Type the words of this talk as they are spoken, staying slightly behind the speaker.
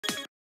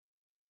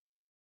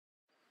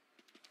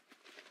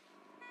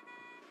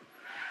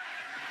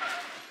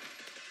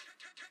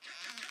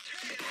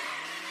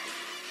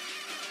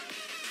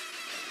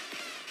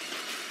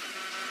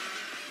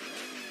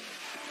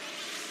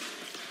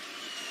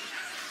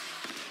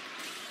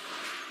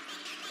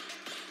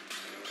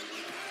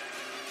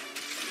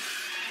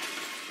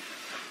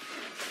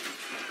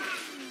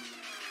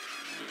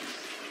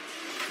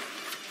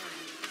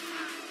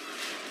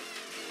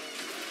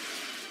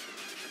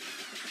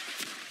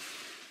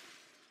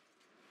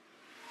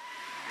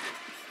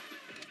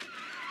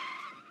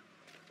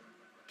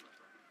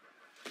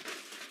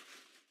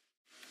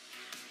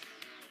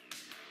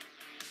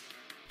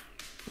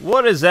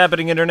What is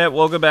happening, Internet?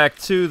 Welcome back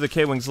to the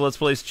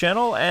Kwingsletsplays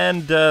channel,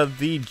 and the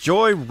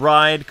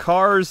Joyride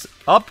Cars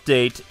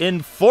update in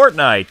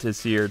Fortnite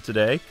is here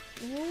today.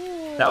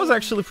 Ooh. That was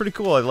actually pretty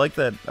cool. I like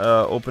that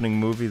opening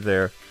movie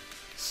there.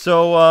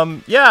 So,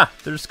 yeah,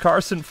 there's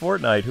cars in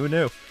Fortnite. Who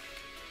knew?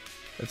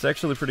 It's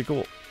actually pretty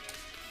cool.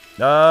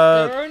 There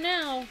are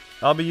now.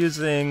 I'll be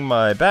using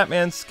my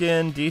Batman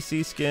skin,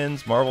 DC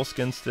skins, Marvel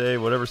skins today,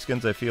 whatever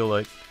skins I feel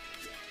like.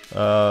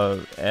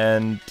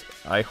 And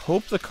I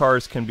hope the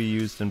cars can be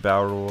used in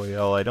Battle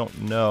Royale. I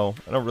don't know.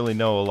 I don't really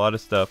know a lot of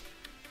stuff.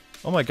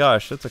 Oh my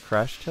gosh, that's a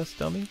crash test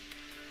dummy?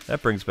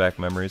 That brings back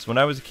memories. When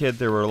I was a kid,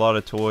 there were a lot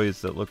of toys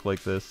that looked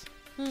like this.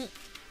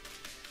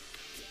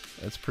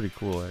 That's pretty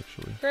cool,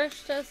 actually.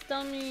 Crash test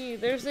dummy.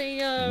 There's a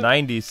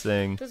 90s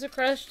thing. There's a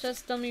crash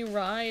test dummy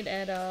ride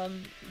at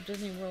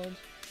Disney World.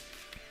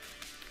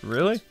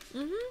 Really?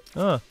 Mm-hmm.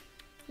 Huh.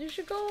 You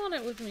should go on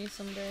it with me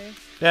someday.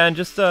 Yeah, and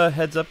just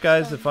heads up,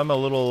 guys, if I'm a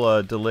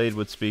little delayed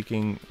with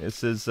speaking,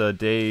 this is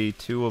day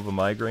 2 of a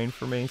migraine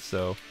for me,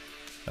 so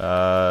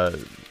no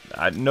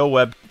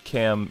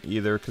webcam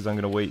either, because I'm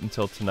going to wait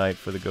until tonight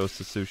for the Ghost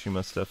of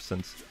Tsushima stuff,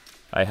 since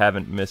I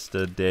haven't missed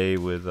a day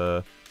with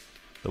the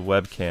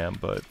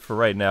webcam, but for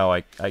right now,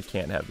 I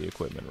can't have the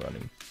equipment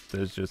running.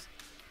 There's just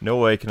no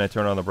way can I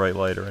turn on the bright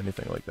light or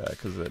anything like that,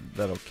 because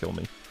that'll kill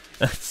me.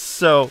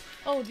 So...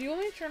 Oh, do you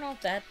want me to turn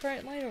off that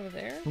bright light over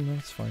there? No,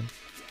 that's fine.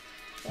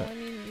 Well, I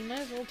mean, you might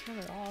as well turn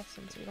it off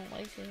since you don't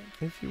like it.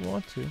 If you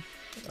want to.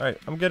 Alright,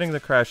 I'm getting the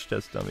crash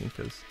test dummy,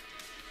 because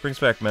it brings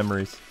back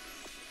memories.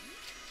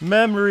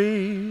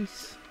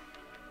 Memories!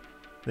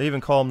 They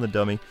even call him the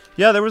dummy.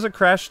 Yeah, there was a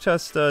crash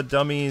test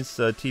dummies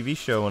TV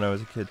show when I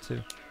was a kid,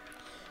 too.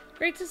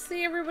 Great to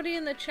see everybody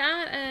in the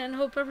chat, and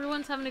hope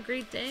everyone's having a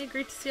great day.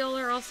 Great to see all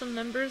our awesome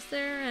members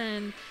there,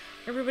 and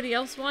everybody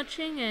else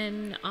watching,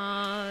 and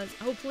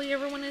hopefully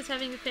everyone is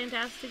having a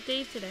fantastic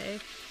day today.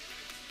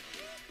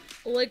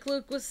 Like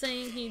Luke was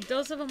saying, he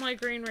does have a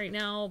migraine right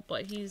now,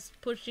 but he's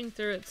pushing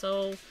through it,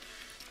 so,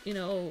 you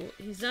know,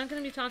 he's not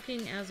going to be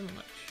talking as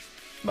much.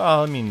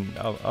 Well, I mean,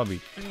 I'll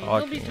be talking.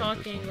 He'll be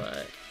talking,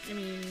 but, I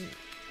mean,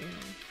 you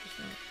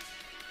know,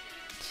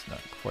 it's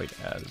not quite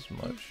as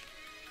much.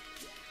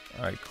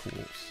 Alright,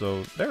 cool.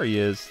 So, there he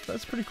is.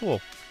 That's pretty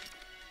cool.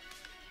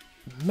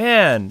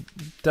 Man,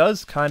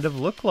 does kind of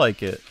look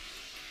like it.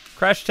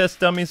 Crash test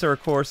dummies are,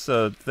 of course,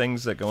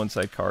 things that go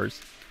inside cars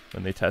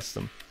when they test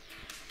them.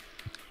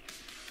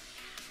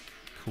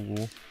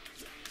 Cool.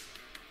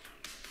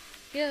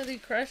 Yeah, the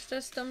crash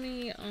test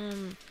dummy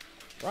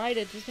ride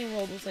at Disney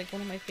World was like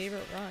one of my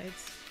favorite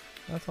rides.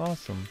 That's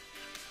awesome.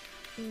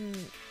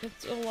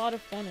 It's a lot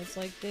of fun. It's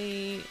like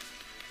I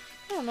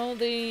don't know,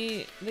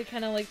 they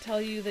kind of like tell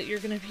you that you're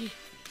gonna be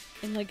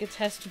in like a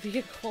test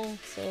vehicle,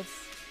 so it's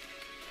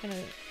kind of.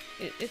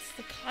 It's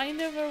the kind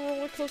of a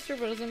roller coaster,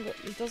 but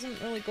it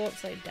doesn't really go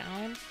upside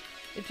down.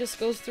 It just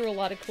goes through a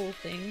lot of cool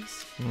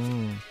things.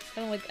 Kind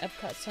of like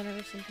Epcot Center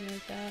or something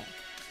like that.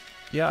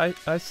 Yeah,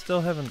 I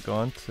still haven't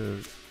gone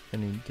to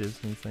any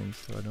Disney things,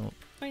 so I don't...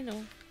 I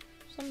know.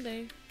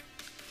 Someday.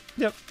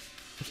 Yep.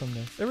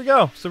 Someday. There we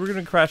go. So we're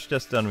going to crash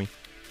test dummy.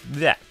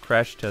 Yeah,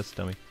 crash test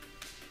dummy.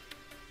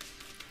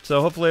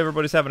 So hopefully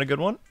everybody's having a good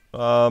one.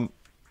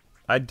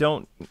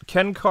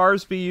 Can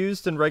cars be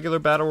used in regular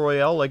Battle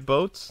Royale like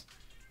boats?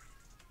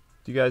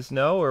 Do you guys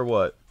know, or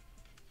what?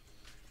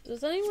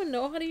 Does anyone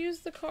know how to use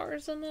the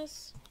cars in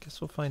this? Guess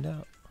we'll find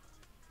out.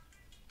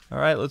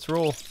 Alright, let's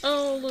roll.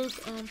 Oh, look,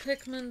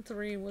 Pikmin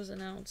 3 was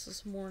announced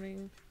this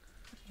morning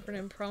for an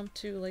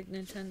impromptu, like,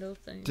 Nintendo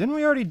thing. Didn't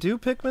we already do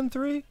Pikmin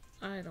 3?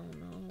 I don't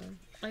know.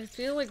 I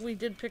feel like we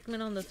did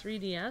Pikmin on the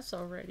 3DS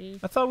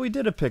already. I thought we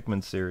did a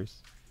Pikmin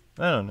series.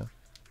 I don't know.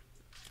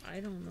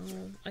 I don't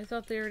know. I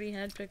thought they already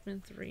had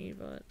Pikmin 3,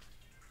 but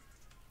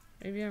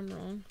maybe I'm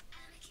wrong.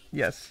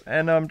 Yes,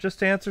 and just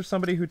to answer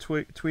somebody who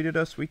tweeted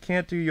us, we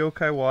can't do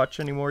Yokai Watch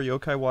anymore.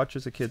 Yokai Watch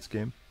is a kid's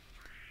game.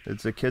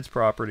 It's a kid's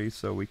property,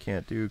 so we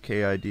can't do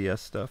KIDS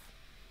stuff.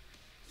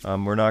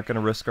 We're not going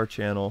to risk our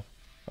channel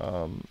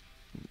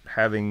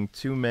having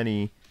too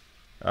many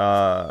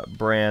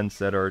brands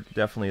that are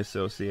definitely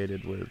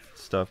associated with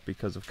stuff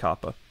because of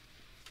Kappa.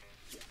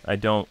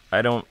 I'm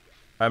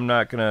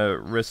not going to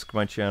risk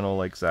my channel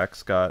like Zach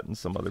Scott and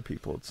some other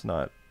people. It's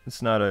not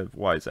a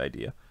wise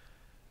idea.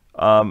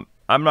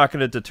 I'm not going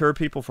to deter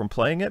people from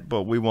playing it,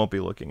 but we won't be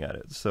looking at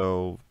it.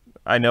 So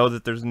I know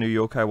that there's a new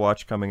Yokai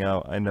Watch coming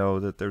out. I know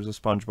that there's a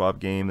SpongeBob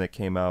game that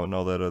came out and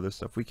all that other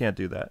stuff. We can't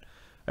do that.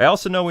 I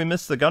also know we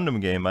missed the Gundam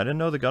game. I didn't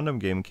know the Gundam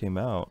game came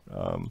out.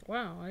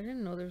 Wow, I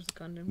didn't know there was a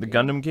Gundam game. The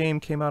Gundam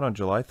game came out on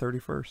July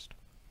 31st.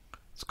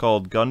 It's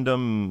called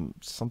Gundam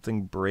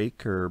something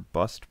Break or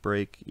Bust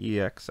Break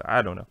EX.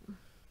 I don't know.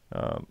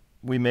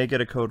 We may get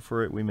a code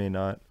for it, we may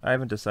not. I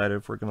haven't decided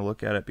if we're going to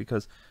look at it,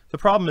 because the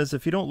problem is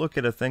if you don't look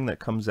at a thing that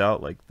comes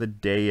out like the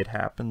day it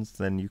happens,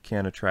 then you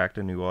can't attract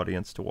a new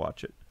audience to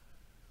watch it.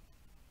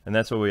 And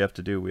that's what we have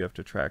to do. We have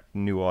to attract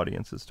new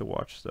audiences to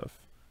watch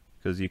stuff,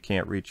 because you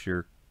can't reach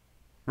your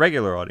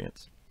regular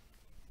audience.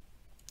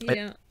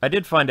 Yeah. I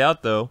did find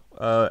out, though,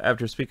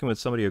 after speaking with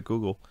somebody at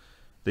Google,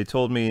 they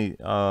told me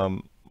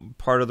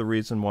part of the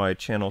reason why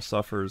channel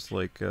suffers,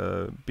 like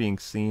being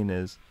seen,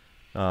 is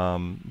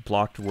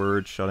blocked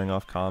words, shutting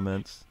off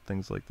comments,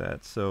 things like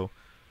that. So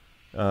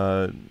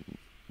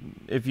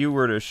if you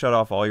were to shut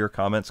off all your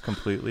comments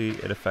completely,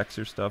 it affects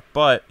your stuff.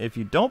 But if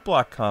you don't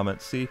block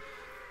comments, see,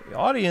 the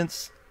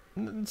audience,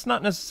 it's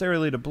not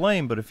necessarily to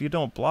blame, but if you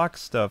don't block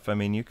stuff, I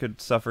mean, you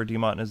could suffer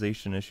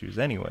demonetization issues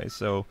anyway.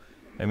 So,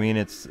 I mean,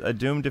 it's a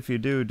doomed if you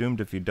do,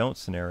 doomed if you don't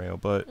scenario.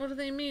 But what do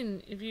they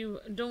mean? If you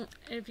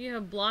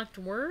have blocked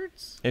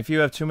words? If you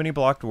have too many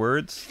blocked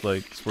words,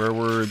 like swear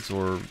words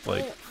or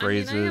like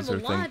phrases, I mean, I have or a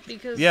lot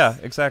things. because Yeah,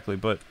 exactly.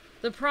 But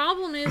the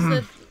problem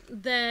is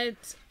that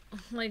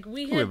like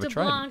we had to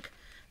block.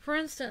 For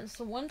instance,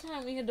 the one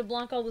time we had to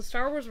block all the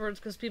Star Wars words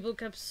because people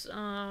kept,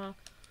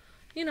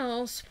 you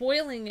know,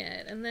 spoiling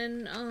it. And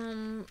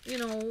then, you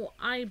know,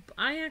 I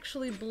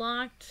actually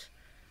blocked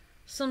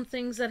some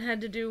things that had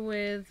to do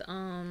with,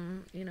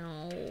 you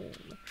know,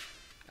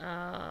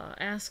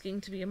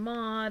 asking to be a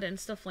mod and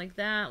stuff like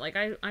that. Like,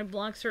 I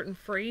blocked certain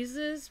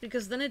phrases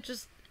because then it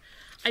just...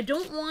 I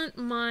don't want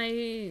my,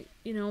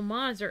 you know,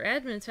 mods or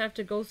admins to have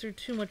to go through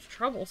too much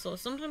trouble. So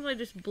sometimes I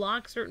just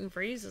block certain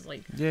phrases.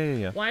 Like,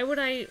 yeah. Why would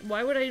I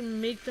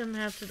make them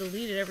have to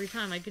delete it every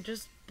time? I could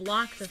just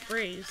block the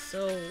phrase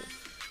so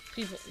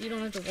you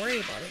don't have to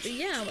worry about it. But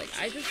yeah, like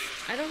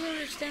I don't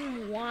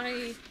understand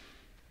why.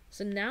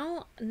 So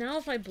now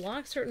if I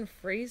block certain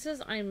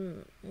phrases,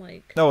 I'm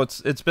like... No,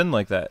 it's been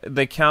like that.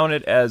 They count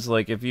it as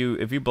like if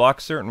you block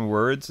certain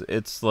words,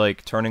 it's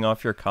like turning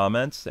off your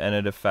comments and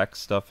it affects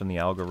stuff in the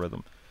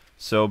algorithm.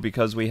 So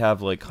because we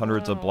have like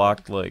hundreds of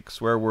blocked like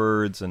swear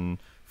words and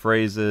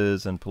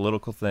phrases and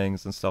political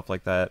things and stuff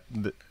like that.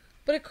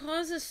 But it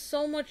causes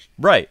so much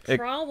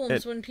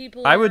problems when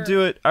people I would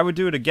do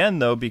it again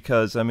though,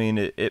 because I mean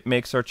it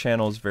makes our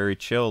channels very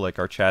chill, like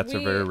our chats are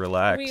very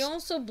relaxed. We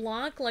also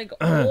block like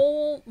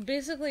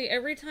basically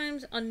every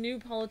time a new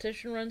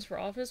politician runs for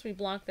office, we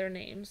block their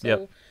name.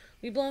 So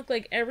we block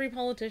like every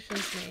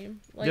politician's name.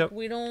 Like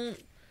we don't...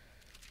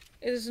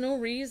 There's no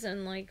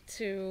reason like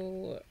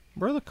to...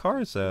 Where are the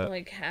cars at?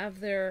 Like have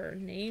their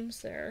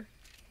names there.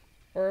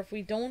 Or if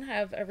we don't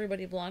have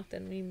everybody blocked,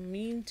 then we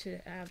mean to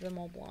have them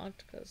all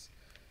blocked, because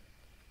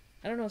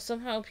I don't know,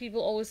 somehow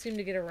people always seem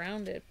to get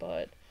around it,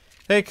 but...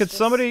 Hey, could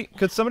somebody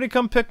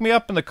come pick me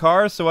up in the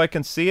car so I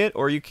can see it,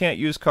 or you can't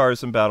use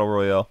cars in Battle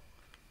Royale?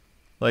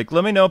 Like,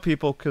 let me know,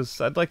 people,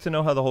 because I'd like to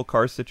know how the whole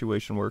car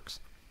situation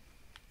works.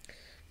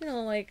 You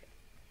know, like,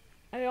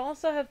 I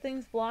also have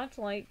things blocked,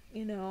 like,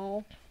 you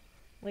know,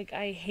 like,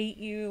 I hate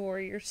you, or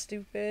you're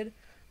stupid.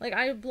 Like,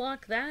 I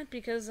block that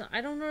because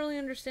I don't really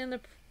understand the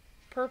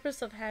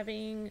purpose of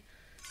having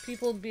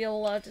people be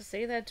allowed to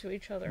say that to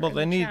each other. Well,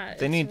 they need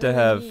to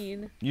have...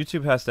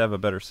 YouTube has to have a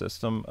better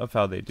system of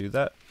how they do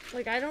that.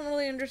 Like, I don't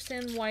really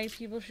understand why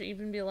people should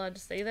even be allowed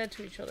to say that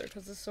to each other,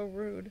 because it's so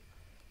rude.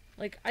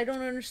 Like, I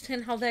don't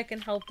understand how that can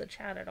help the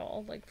chat at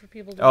all. Like, for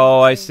people to... Oh,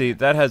 I see.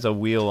 That has a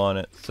wheel on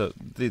it. So,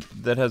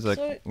 that has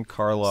a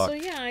car lock. So,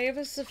 yeah, I have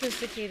a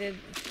sophisticated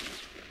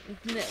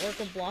network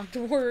of blocked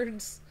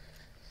words.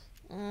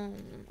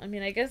 I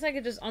mean, I guess I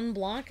could just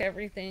unblock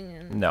everything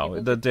and... No,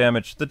 the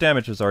damage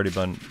has already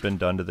been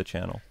done to the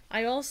channel.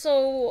 I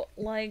also,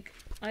 like,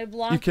 I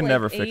blocked, you can like,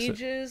 never fix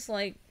ages,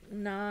 like,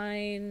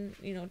 9,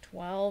 you know,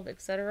 12,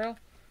 etc.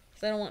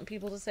 Because I don't want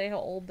people to say how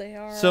old they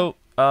are. So,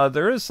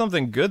 there is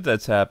something good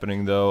that's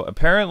happening, though.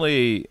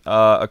 Apparently,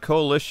 a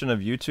coalition of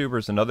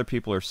YouTubers and other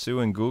people are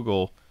suing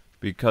Google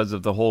because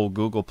of the whole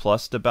Google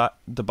Plus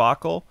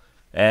debacle.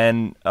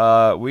 And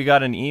we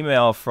got an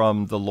email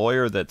from the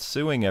lawyer that's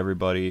suing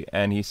everybody,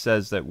 and he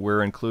says that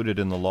we're included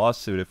in the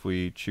lawsuit if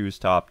we choose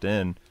to opt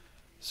in.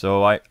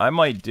 So I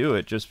might do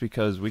it just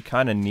because we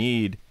kind of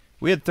need...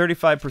 We had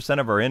 35%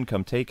 of our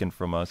income taken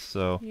from us,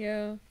 so...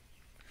 Yeah.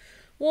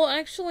 Well,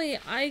 actually,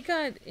 I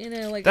got in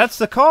a, like... That's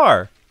the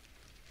car!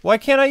 Why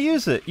can't I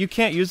use it? You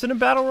can't use it in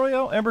Battle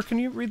Royale? Amber, can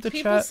you read the chat?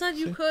 People said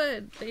you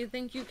could. They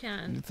think you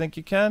can. You think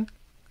you can?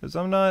 Because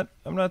I'm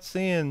not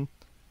seeing...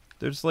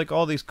 There's like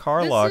all these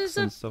car locks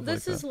and stuff like that.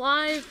 This is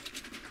live.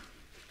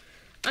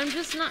 I'm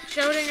just not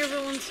shouting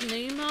everyone's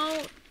name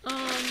out.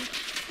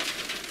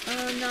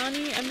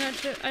 Nani, I'm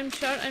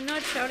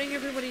not shouting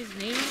everybody's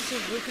name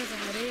because Luke has a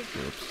headache.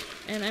 Oops.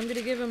 And I'm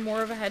gonna give him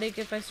more of a headache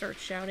if I start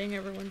shouting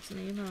everyone's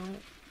name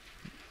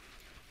out.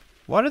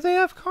 Why do they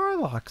have car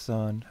locks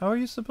on? How are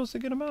you supposed to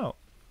get them out?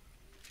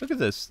 Look at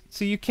this.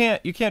 See, you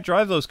can't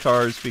drive those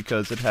cars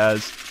because it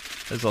has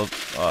a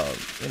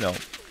you know,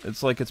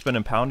 it's like it's been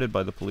impounded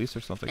by the police or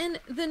something. And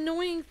the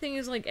annoying thing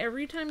is, like,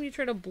 every time you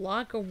try to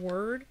block a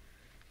word,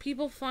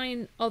 people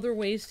find other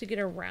ways to get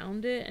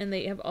around it, and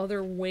they have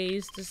other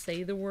ways to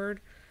say the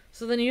word.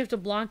 So then you have to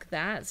block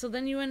that. So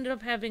then you end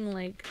up having,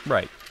 like,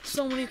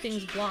 so many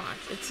things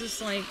blocked. It's just,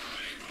 like,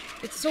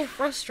 it's so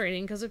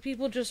frustrating, because if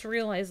people just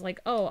realize, like,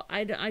 oh,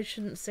 I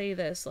shouldn't say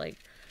this, like,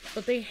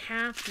 but they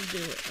have to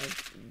do it.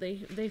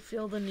 Like, they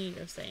feel the need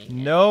of saying it.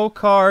 No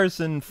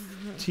cars in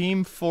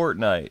Team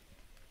Fortnite.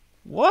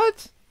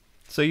 What?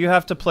 So you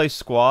have to play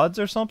squads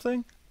or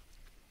something?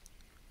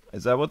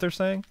 Is that what they're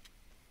saying?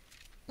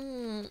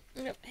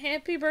 Yep.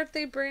 Happy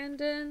birthday,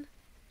 Brandon.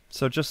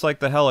 So just like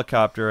the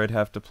helicopter, I'd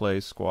have to play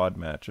squad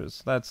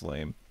matches. That's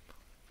lame.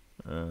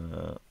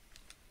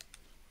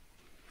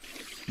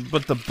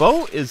 But the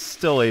boat is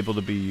still able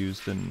to be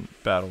used in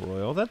Battle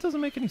Royale. That doesn't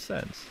make any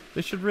sense.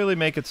 They should really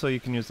make it so you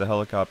can use the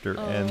helicopter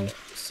and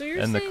so you're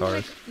and saying the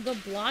cars. Like,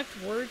 the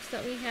blocked words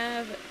that we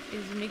have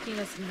is making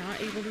us not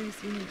able to be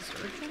seen in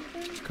search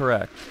something?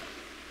 Correct.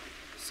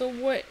 So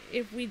what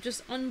if we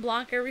just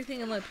unblock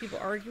everything and let people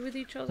argue with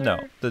each other? No,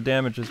 the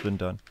damage has been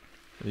done.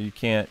 You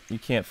can't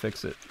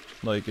fix it.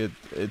 Like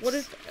it's. What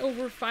if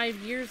over 5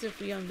 years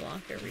if we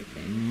unblock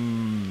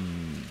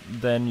everything?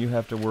 Then you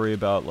have to worry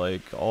about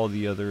like all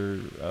the other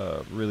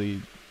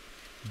really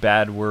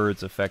bad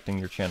words affecting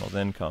your channel's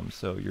income.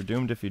 So you're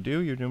doomed if you do.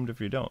 You're doomed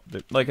if you don't.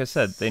 Like I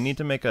said, they need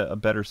to make a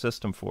better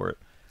system for it.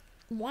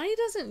 Why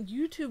doesn't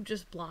YouTube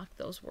just block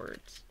those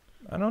words?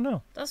 I don't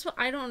know. That's what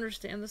I don't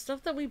understand. The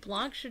stuff that we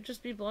block should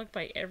just be blocked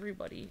by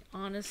everybody,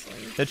 honestly.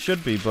 It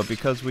should be, but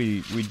because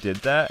we did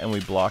that and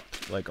we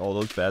blocked like all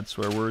those bad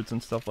swear words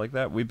and stuff like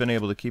that, we've been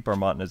able to keep our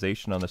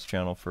monetization on this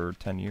channel for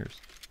 10 years.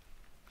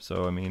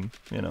 So, I mean,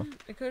 you know.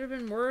 It could have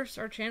been worse.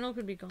 Our channel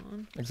could be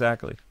gone.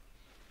 Exactly.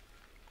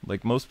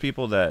 Like most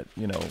people that,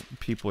 you know,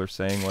 people are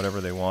saying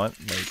whatever they want,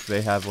 like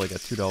they have like a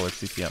 $2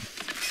 CPM.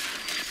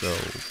 So,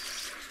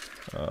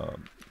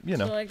 you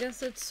know. So I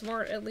guess it's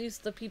smart, at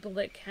least the people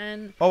that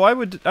can. Oh, I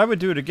would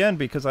do it again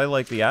because I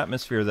like the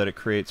atmosphere that it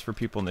creates for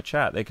people in the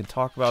chat. They can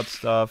talk about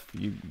stuff.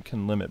 You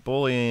can limit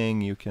bullying.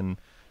 You can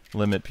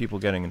limit people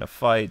getting into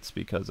fights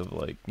because of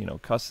like, you know,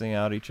 cussing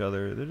out each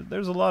other.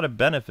 There's a lot of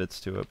benefits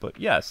to it, but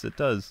yes, it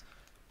does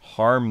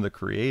harm the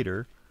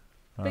creator.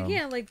 But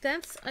yeah, like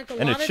that's like a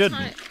and lot it of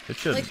shouldn't. time. It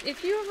shouldn't. Like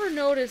if you ever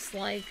notice,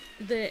 like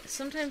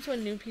sometimes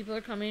when new people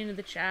are coming into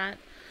the chat,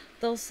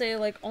 they'll say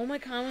like, "Oh, my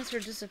comments are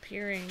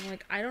disappearing."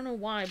 Like I don't know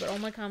why, but all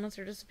my comments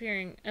are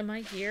disappearing. Am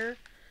I here?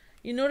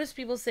 You notice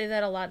people say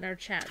that a lot in our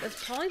chat.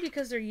 That's probably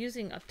because they're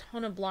using a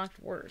ton of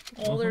blocked words.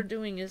 All they're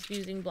doing is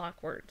using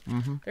blocked words.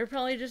 They're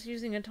probably just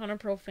using a ton of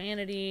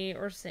profanity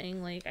or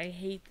saying like, "I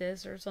hate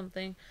this" or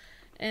something,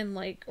 and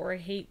like, or "I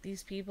hate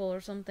these people"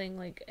 or something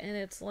like. And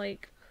it's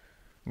like,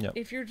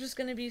 if you're just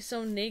gonna be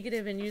so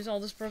negative and use all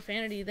this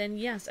profanity, then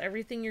yes,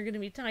 everything you're gonna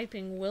be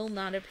typing will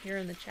not appear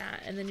in the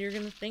chat, and then you're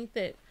gonna think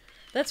that.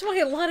 That's why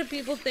a lot of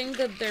people think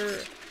that they're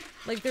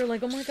like,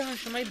 "Oh my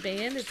gosh, am I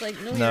banned?" It's like,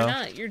 no, you're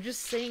not. You're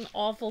just saying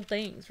awful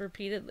things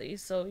repeatedly,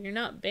 so you're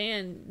not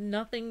banned.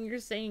 Nothing you're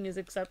saying is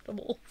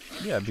acceptable.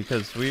 Yeah,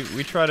 because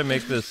we try to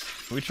make this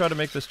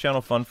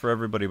channel fun for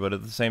everybody, but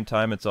at the same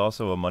time, it's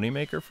also a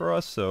moneymaker for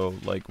us. So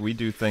like, we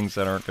do things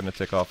that aren't going to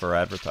tick off our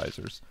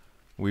advertisers.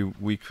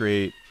 We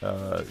create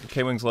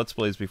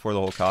Kwingsletsplays before the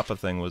whole Kappa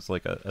thing was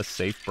like a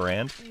safe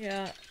brand.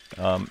 Yeah.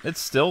 It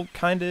still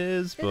kind of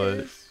is,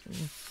 but.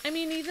 I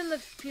mean, even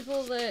the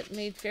people that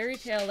made Fairy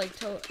Tail, like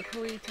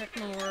Koei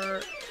Tecmo,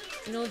 or,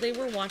 you know, they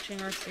were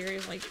watching our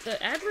series. Like,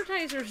 the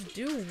advertisers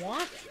do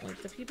watch,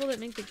 like, the people that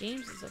make the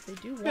games and stuff, they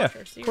do watch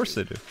our series. Of course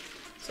they do.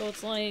 So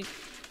it's like,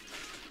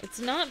 it's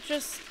not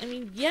just, I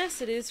mean,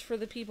 yes, it is for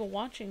the people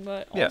watching,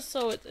 but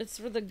also it's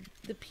for the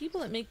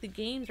people that make the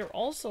games are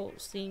also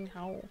seeing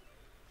how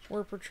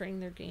we're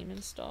portraying their game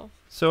and stuff.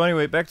 So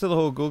anyway, back to the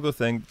whole Google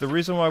thing. The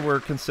reason why we're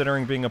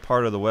considering being a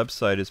part of the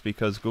website is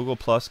because Google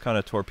Plus kind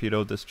of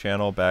torpedoed this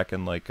channel back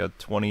in like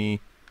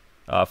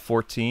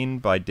 2014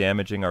 by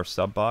damaging our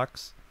sub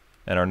box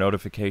and our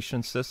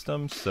notification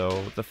system.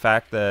 So the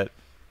fact that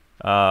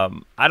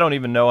I don't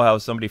even know how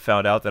somebody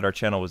found out that our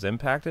channel was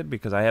impacted,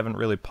 because I haven't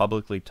really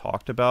publicly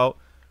talked about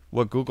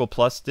what Google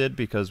Plus did,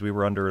 because we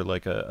were under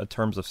like a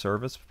terms of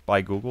service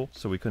by Google,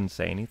 so we couldn't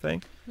say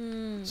anything.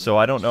 So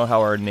I don't know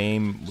how our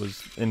name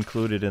was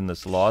included in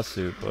this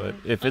lawsuit, but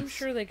if I'm it's,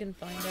 sure they can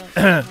find out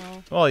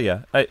somehow. well,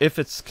 yeah, if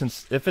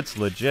it's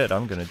legit,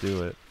 I'm gonna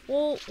do it.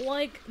 Well,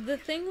 like the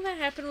thing that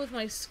happened with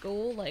my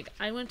school, like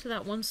I went to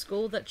that one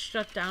school that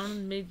shut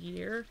down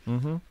mid-year,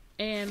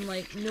 and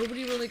like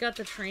nobody really got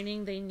the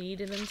training they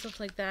needed and stuff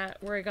like that,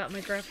 where I got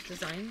my graphic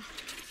design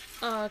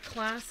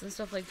class and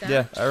stuff like that.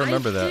 Yeah, I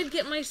remember that. I did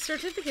get my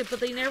certificate, but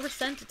they never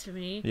sent it to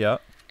me. Yeah.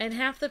 And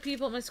half the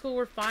people at my school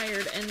were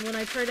fired, and when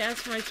I tried to ask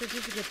for my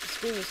certificate, the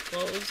school was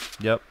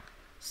closed. Yep.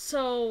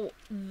 So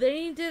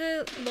they did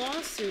a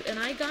lawsuit, and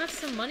I got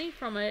some money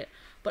from it,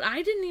 but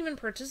I didn't even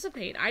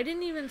participate. I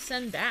didn't even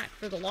send back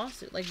for the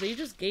lawsuit. Like, they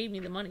just gave me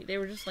the money. They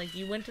were just like,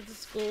 you went to the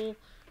school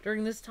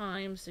during this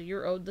time, so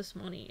you're owed this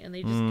money, and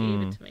they just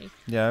gave it to me.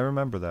 Yeah, I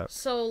remember that.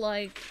 So,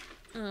 like,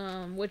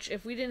 which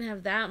if we didn't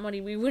have that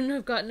money, we wouldn't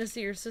have gotten to see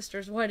your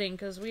sister's wedding,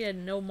 because we had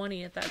no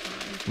money at that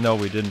time. No,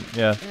 we didn't.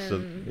 Yeah. And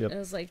so, yep. I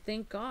was like,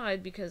 thank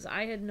God, because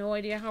I had no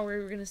idea how we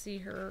were going to see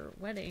her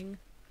wedding.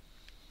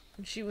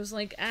 And she was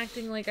like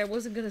acting like I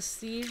wasn't going to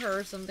see her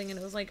or something, and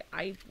it was like,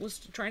 I was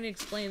trying to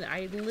explain that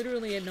I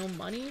literally had no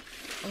money.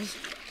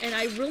 And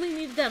I really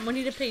needed that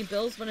money to pay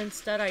bills, but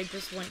instead I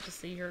just went to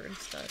see her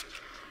instead.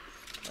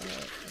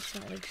 It's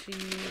not like she...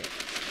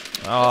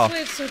 That's why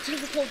it's so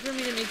difficult for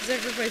me to make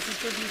sacrifices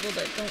for people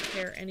that don't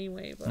care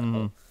anyway, but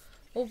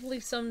hopefully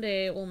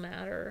someday it will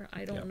matter.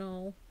 I don't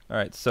know.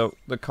 Alright, so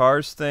the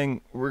cars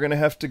thing, we're gonna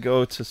have to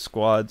go to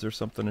squads or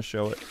something to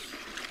show it.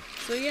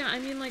 So yeah, I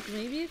mean, like,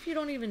 maybe if you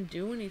don't even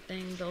do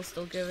anything, they'll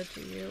still give it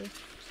to you.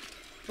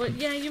 But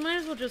yeah, you might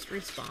as well just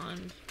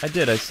respond. I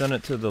did, I sent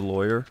it to the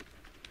lawyer,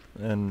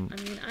 and...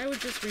 I mean, I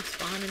would just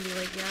respond and be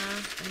like, yeah,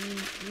 I mean,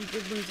 we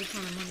did lose a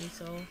ton of money,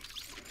 so...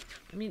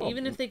 I mean,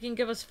 even if they can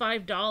give us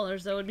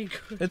 $5, that would be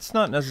good. It's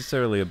not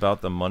necessarily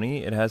about the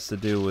money, it has to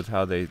do with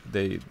how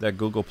that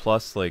Google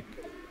Plus, like...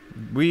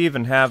 We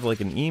even have,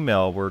 like, an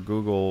email where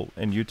Google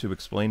and YouTube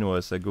explain to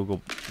us that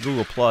Google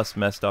Plus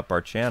messed up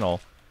our channel,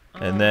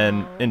 and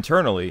then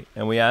internally,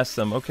 and we asked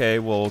them, okay,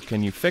 well,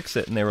 can you fix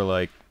it? And they were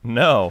like,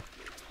 no.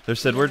 They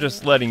said, we're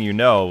just letting you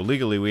know.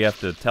 Legally, we have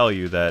to tell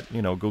you that,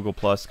 you know, Google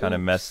Plus kind of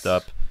messed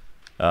up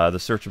the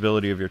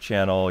searchability of your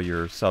channel,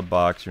 your sub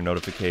box, your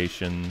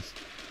notifications,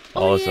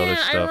 all this other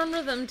stuff. I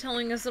remember them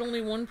telling us that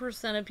only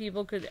 1% of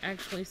people could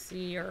actually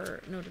see our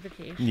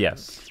notifications.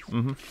 Yes.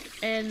 Mm-hmm.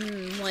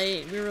 And,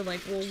 like, we were like,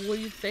 well, will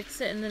you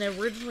fix it? And then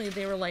originally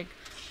they were like,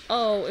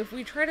 oh, if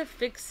we try to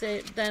fix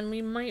it, then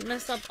we might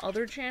mess up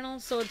other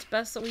channels, so it's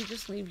best that we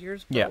just leave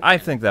yours broken. Yeah, I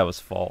think that was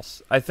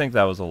false. I think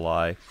that was a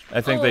lie. I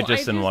think they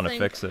just didn't want to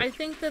fix it. I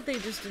think that they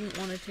just didn't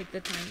want to take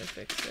the time to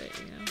fix it,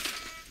 you know?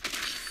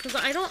 Because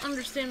I don't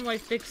understand why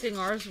fixing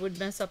ours would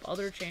mess up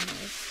other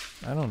channels.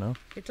 I don't know.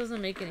 It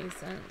doesn't make any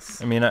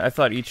sense. I mean, I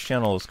thought each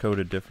channel was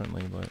coded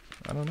differently, but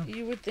I don't know.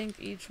 You would think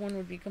each one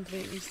would be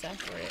completely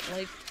separate.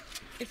 Like,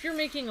 if you're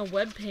making a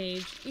web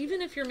page,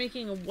 even if you're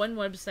making one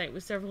website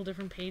with several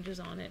different pages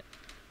on it,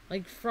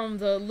 like from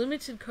the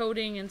limited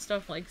coding and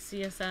stuff like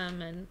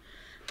CSM and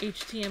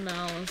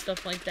HTML and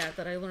stuff like that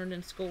I learned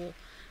in school,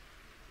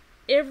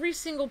 every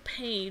single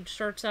page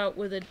starts out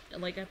with a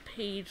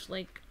page,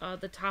 like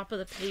the top of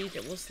the page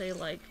it will say,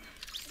 like,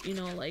 you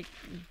know, like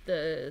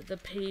the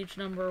page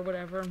number or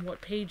whatever and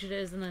what page it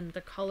is and then the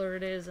color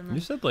it is and then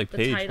you said like the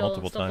page title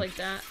multiple and stuff times. like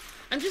that.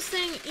 I'm just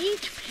saying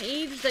each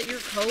page that you're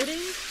coding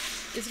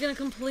is going to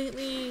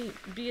completely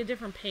be a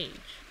different page.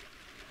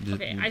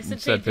 Okay, I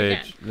said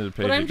page again.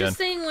 But I'm just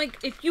saying, like,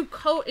 if you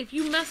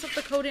mess up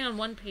the coding on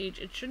one page,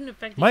 it shouldn't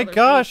affect the other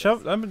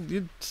pages.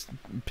 I'm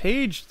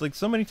page, like,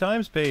 so many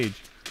times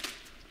page.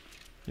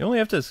 You only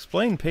have to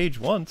explain page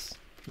once.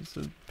 It's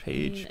a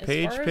page,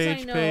 page.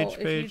 If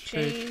you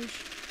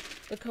change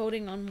the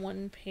coding on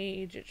one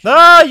page, it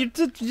you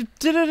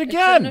did it again! It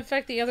shouldn't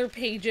affect the other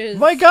pages.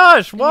 My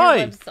gosh,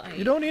 why?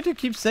 You don't need to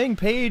keep saying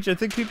page. I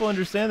think people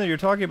understand that you're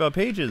talking about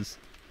pages.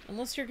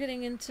 Unless you're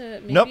getting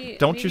into... Nope,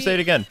 don't you say it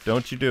again.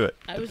 Don't you do it.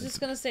 I was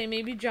just going to say,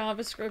 maybe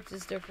JavaScript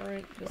is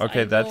different.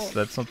 Okay,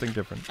 that's something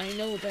different. I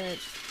know that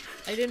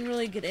I didn't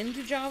really get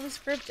into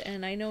JavaScript,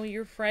 and I know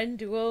your friend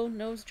Duo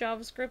knows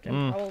JavaScript,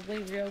 and probably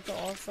Ryoko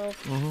also.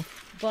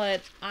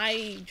 But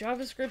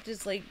JavaScript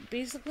is like,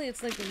 basically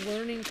it's like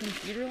learning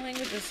computer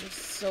language. It's just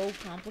so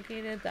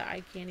complicated that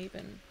I can't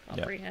even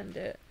comprehend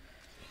it.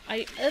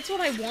 That's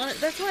what I wanted.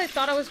 That's what I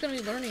thought I was going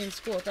to be learning in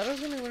school. I thought I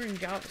was going to be learning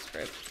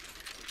JavaScript.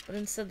 But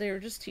instead they were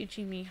just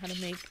teaching me how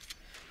to make,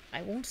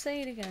 I won't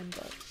say it again,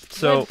 but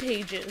web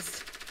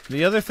pages.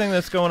 The other thing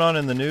that's going on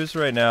in the news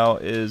right now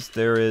is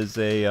there is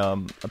a,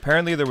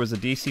 apparently there was a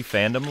DC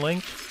fandom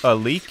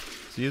leak,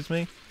 excuse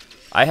me.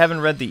 I haven't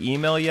read the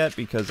email yet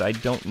because I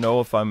don't know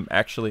if I'm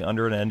actually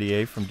under an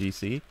NDA from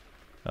DC.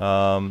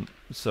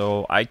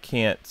 So I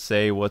can't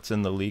say what's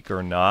in the leak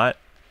or not.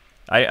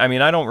 I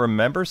mean, I don't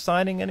remember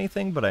signing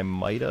anything, but I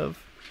might have.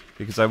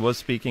 Because I was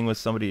speaking with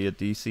somebody at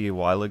DC a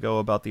while ago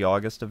about the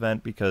August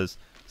event, because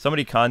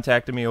somebody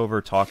contacted me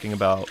over talking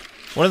about...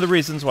 One of the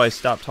reasons why I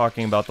stopped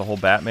talking about the whole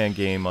Batman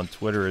game on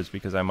Twitter is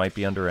because I might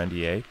be under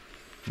NDA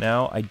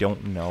now. I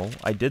don't know.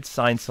 I did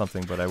sign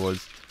something, but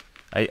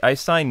I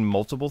sign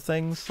multiple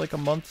things like a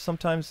month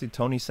sometimes.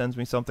 Tony sends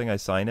me something, I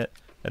sign it.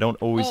 I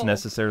don't always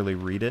necessarily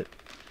read it.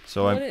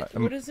 So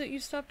what is it you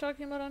stopped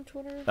talking about on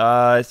Twitter?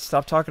 I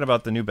stopped talking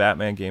about the new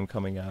Batman game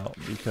coming out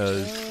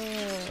because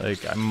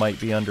like I might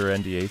be under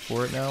NDA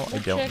for it now. I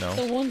don't know.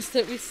 The ones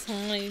that we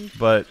signed.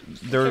 But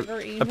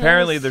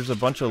apparently there's a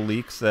bunch of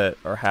leaks that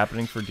are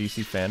happening for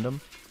DC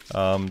fandom.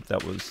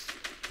 That was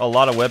a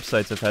lot of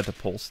websites have had to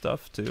pull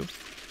stuff too.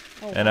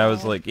 And I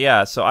was like,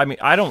 yeah. So I mean,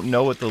 I don't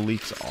know what the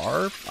leaks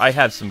are. I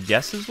have some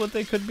guesses what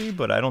they could be,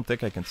 but I don't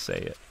think I can say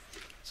it.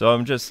 So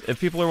I'm just,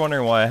 if people are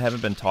wondering why I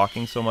haven't been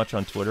talking so much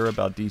on Twitter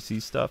about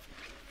DC stuff,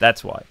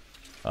 that's why.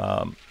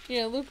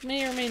 Yeah, Luke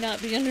may or may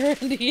not be under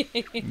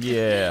NDA.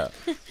 Yeah.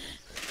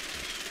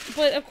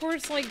 But of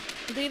course, like,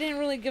 they didn't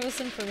really give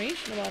us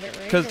information about it,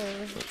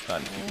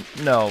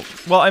 right? No.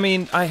 Well, I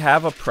mean, I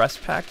have a press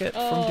packet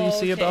from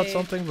DC about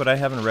something, but I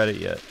haven't read it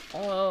yet.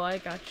 Oh, I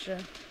gotcha.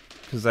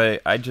 Because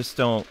I just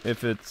don't,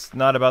 if it's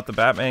not about the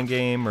Batman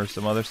game or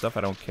some other stuff,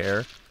 I don't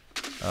care.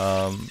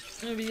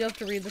 Maybe you have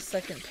to read the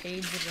second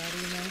page of that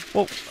email.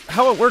 Well,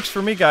 how it works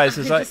for me, guys,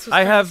 is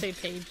I have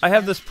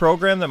this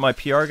program that my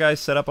PR guy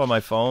set up on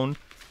my phone.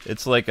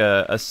 It's like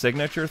a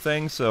signature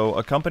thing. So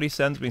a company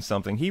sends me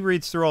something. He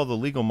reads through all the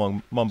legal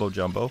mumbo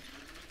jumbo,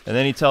 and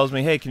then he tells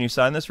me, "Hey, can you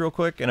sign this real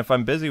quick?" And if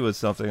I'm busy with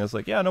something, I was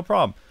like, "Yeah, no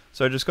problem."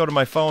 So I just go to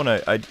my phone.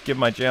 I give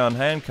my John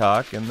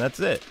Hancock, and that's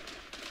it.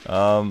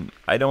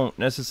 I don't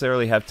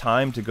necessarily have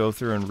time to go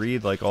through and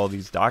read like all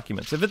these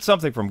documents. If it's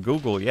something from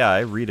Google, yeah, I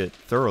read it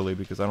thoroughly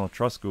because I don't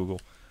trust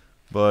Google.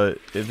 But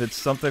if it's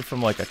something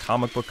from like a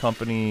comic book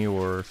company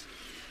or,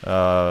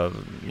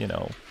 you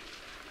know,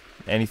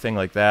 anything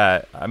like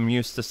that, I'm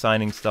used to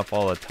signing stuff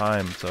all the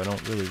time, so I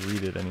don't really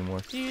read it anymore.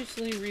 Do you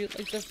usually read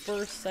like the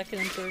first, second,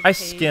 and third I page?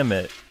 skim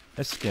it.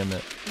 I skim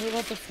it. What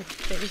about the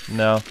fifth page?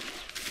 No.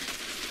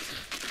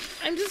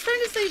 I'm just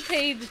trying to say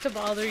page to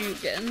bother you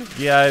again.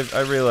 Yeah,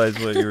 I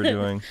realized what you were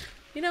doing.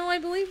 You know, I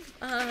believe,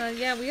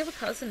 yeah, we have a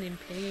cousin named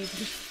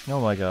Paige.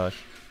 Oh my gosh.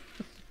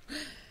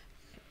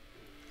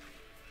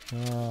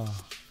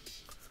 Oh.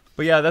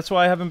 But yeah, that's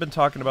why I haven't been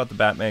talking about the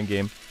Batman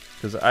game,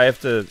 because I have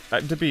to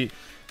be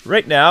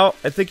right now.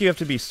 I think you have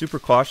to be super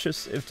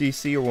cautious if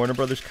DC or Warner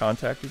Brothers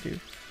contacted you.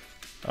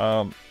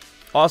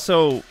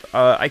 Also,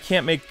 I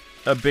can't make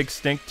a big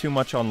stink too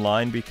much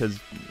online because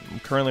I'm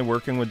currently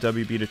working with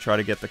WB to try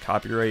to get the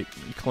copyright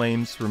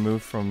claims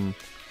removed from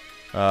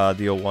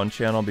the 01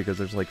 channel because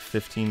there's like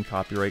 15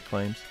 copyright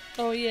claims.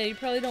 Oh yeah, you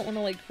probably don't want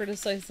to like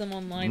criticize them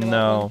online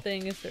about one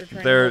thing if they're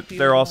trying to help you.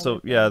 They're also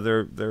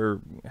they're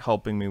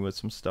helping me with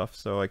some stuff,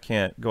 so I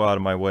can't go out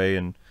of my way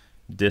and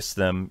diss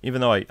them, even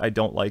though I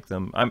don't like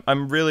them.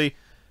 I'm really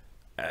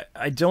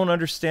I don't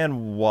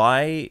understand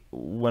why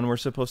when we're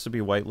supposed to be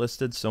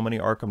whitelisted, so many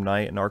Arkham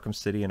Knight and Arkham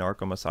City and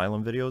Arkham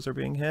Asylum videos are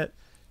being hit.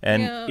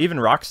 And even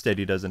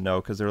Rocksteady doesn't know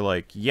because they're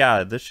like,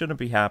 yeah, this shouldn't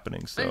be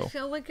happening. So I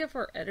feel like if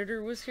our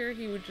editor was here,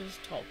 he would just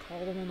call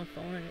them on the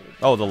phone. And it would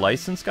oh, the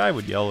license guy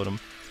would yell at him.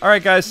 All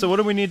right, guys. So what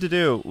do we need to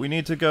do? We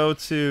need to go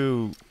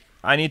to.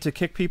 I need to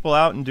kick people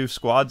out and do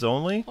squads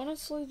only.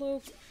 Honestly,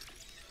 Luke,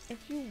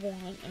 if you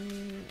want, I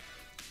mean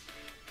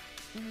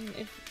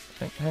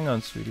if. Hang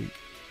on, sweetie.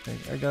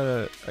 I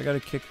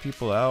gotta kick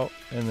people out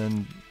and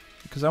then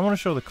because I want to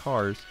show the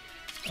cars.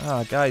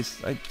 Ah,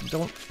 guys, I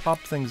don't pop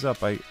things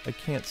up. I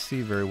can't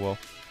see very well.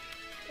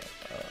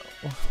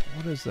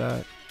 What is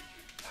that?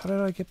 How did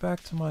I get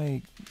back to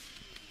my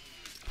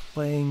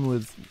playing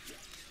with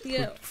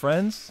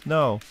friends?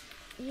 No.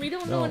 We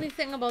don't know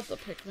anything about the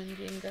Pikmin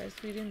game, guys.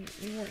 We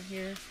weren't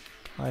here.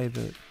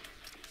 Private.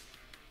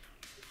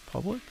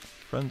 Public?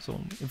 Friends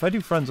only. If I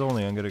do friends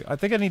only, I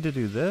think I need to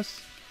do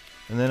this,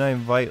 and then I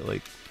invite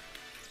like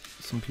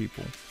some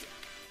people.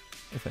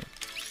 I think.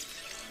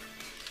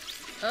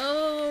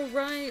 Oh,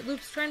 right.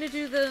 Luke's trying to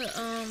do the,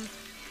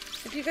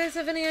 if you guys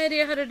have any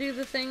idea how to do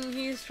the thing,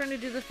 he's trying to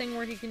do the thing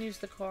where he can use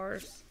the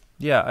cars.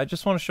 Yeah, I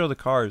just want to show the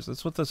cars.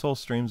 That's what this whole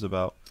stream's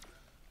about.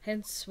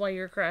 Hence why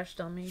you're crash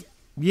dummy.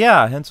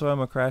 Yeah, hence why I'm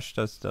a crash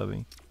test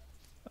dummy.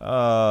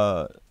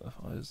 What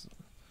is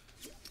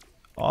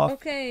off?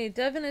 Okay,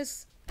 Devin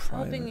is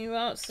helping you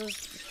out, so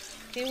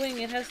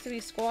K-Wing, it has to be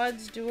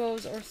squads,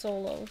 duos, or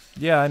solos.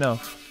 Yeah, I know.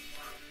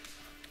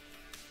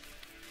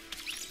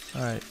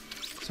 Alright.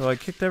 So I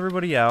kicked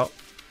everybody out.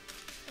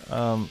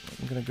 I'm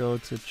gonna go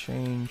to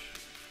change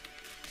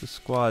to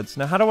squads.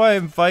 Now how do I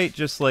invite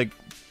just like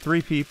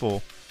 3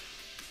 people?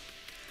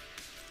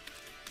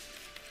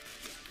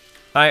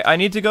 I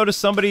need to go to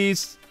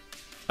somebody's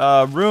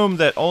room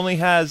that only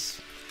has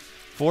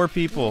 4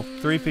 people,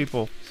 3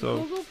 people.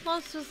 So Google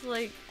Plus was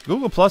like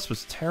Google Plus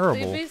was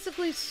terrible. They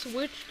basically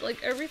switched,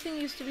 like everything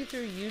used to be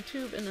through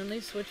YouTube and then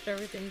they switched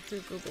everything through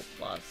Google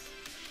Plus.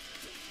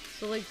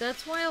 So like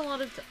that's why a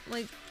lot of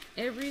like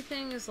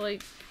everything is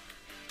like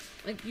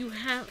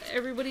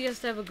everybody has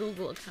to have a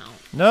Google account.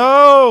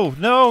 No,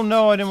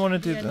 I didn't want to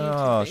do that.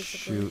 Oh,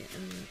 shoot.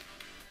 And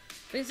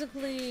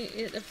basically,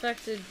 it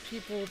affected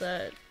people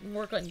that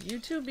work on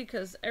YouTube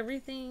because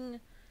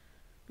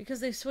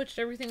they switched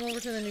everything over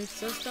to the new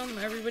system.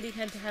 Everybody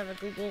had to have a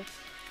Google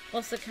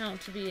Plus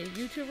account to be a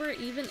YouTuber.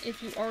 Even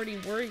if you already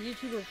were a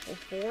YouTuber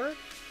before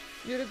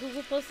you had a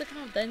Google Plus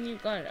account, then you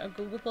got a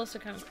Google Plus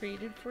account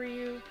created for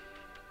you.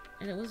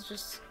 And it was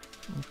just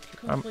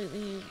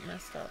completely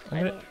messed up.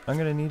 I'm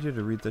gonna need you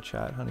to read the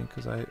chat, honey,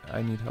 because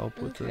I need help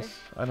with this.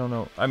 I don't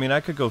know. I mean, I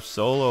could go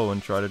solo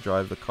and try to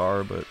drive the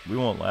car, but we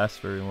won't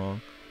last very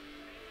long.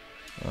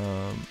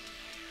 I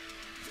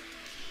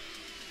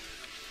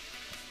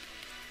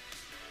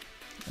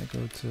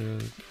go to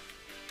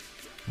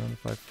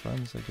notify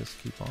friends. I guess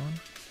keep on.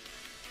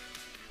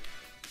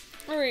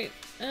 All right.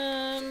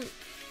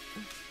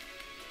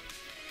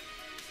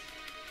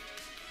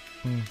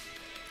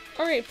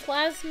 Alright,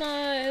 Plasma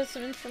has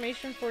some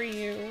information for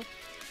you.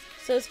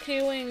 Says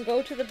K-Wing,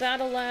 go to the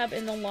battle lab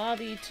in the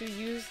lobby to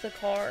use the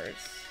cars.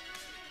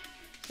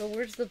 So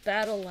where's the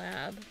battle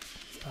lab?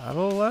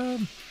 Battle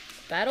lab?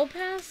 Battle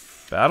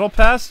pass? Battle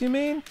pass, you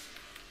mean?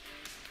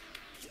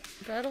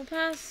 Battle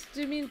pass?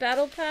 Do you mean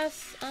battle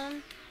pass?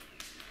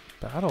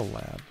 Battle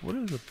lab? What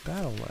is a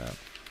battle lab?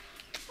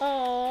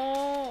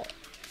 Oh.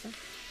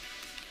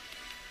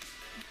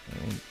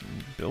 I mean,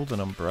 build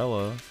an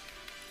umbrella.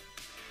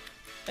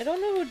 I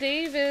don't know who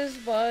Dave is,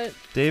 but...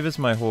 Dave is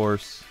my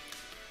horse.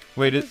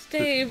 Wait, it's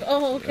Dave.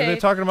 Oh, okay. Are they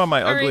talking about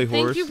my ugly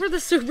horse? Thank you for the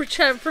super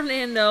chat,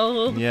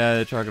 Fernando. Yeah,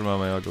 they're talking about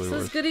my ugly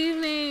horse. Good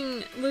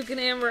evening, Luke and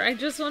Amber. I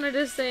just wanted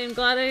to say I'm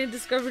glad I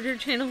discovered your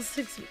channel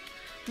 6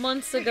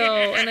 months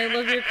ago, and I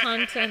love your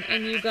content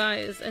and you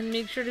guys. And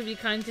make sure to be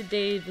kind to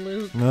Dave,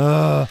 Luke.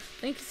 Ugh.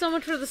 Thank you so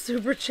much for the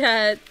super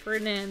chat,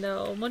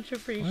 Fernando. Much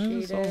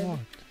appreciated.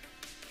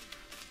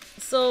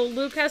 So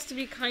Luke has to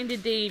be kind to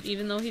Dave,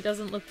 even though he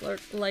doesn't look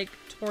like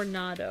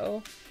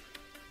Tornado.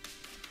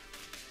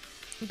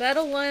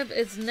 Battle Lab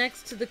is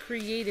next to the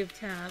Creative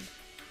tab.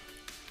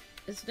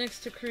 It's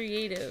next to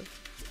Creative.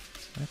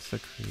 That's the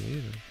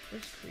Creative.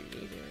 Where's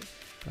Creative?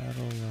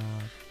 Battle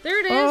Lab. There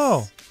it is!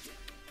 Oh!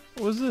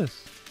 What was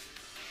this?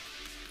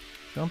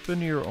 Jump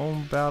into your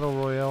own Battle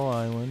Royale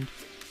island.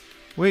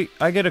 Wait,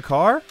 I get a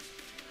car?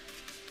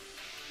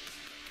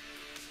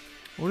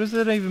 What does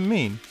that even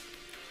mean?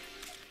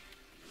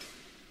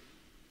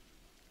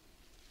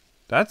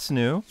 That's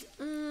new.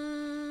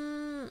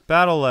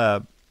 Battle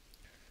Lab.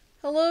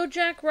 Hello,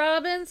 Jack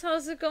Robbins.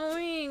 How's it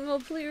going?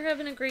 Hopefully you're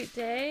having a great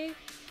day.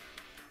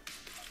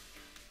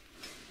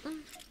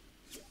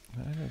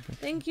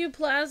 Thank you,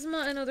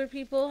 Plasma, and other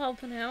people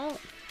helping out.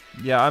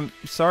 Yeah, I'm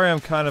sorry. I'm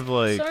kind of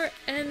like.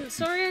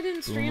 Sorry I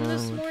didn't stream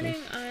this morning.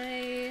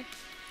 I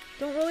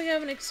don't really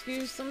have an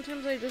excuse.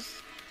 Sometimes I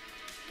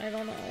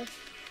don't know.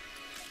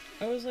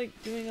 I was like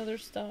doing other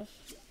stuff.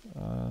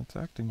 It's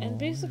acting. And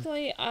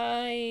basically,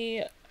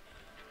 I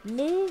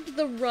moved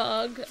the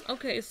rug.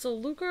 Okay, so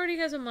Luke already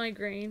has a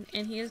migraine,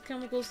 and he has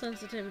chemical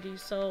sensitivity,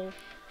 so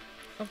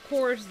of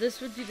course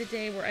this would be the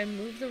day where I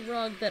move the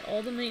rug that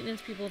all the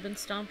maintenance people have been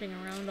stomping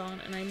around on,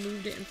 and I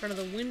moved it in front of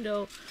the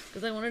window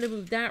because I wanted to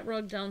move that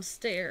rug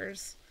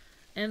downstairs.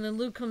 And then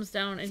Luke comes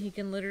down and he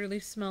can literally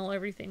smell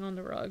everything on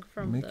the rug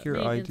from the maintenance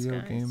guys. Make your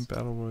ideal game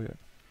Battle Royale.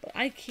 But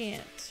I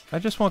can't. I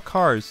just want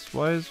cars.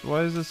 Why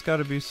is this got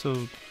to be so?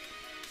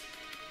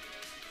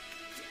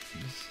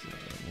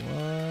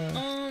 What?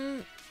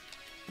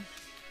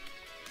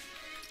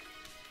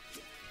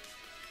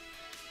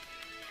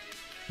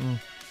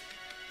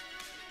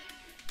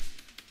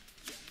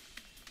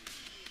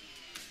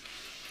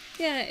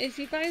 Yeah, if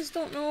you guys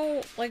don't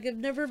know, like, I've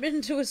never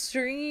been to a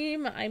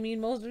stream. I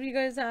mean, most of you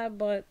guys have,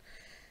 but,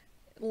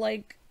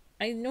 like,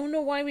 I don't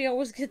know why we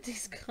always get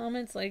these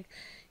comments, like,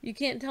 you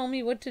can't tell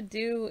me what to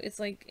do.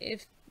 It's like,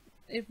 if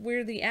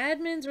we're the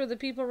admins or the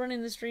people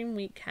running the stream,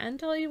 we can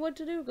tell you what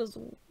to do, because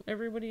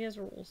everybody has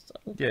rules, so.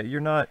 Yeah, you're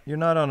not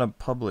on a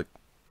public,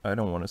 I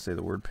don't want to say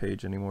the word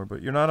page anymore,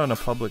 but you're not on a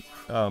public,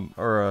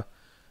 or a,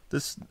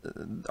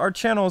 our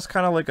channel is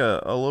kind of like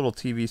a little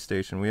TV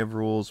station. We have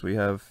rules, we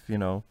have, you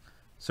know,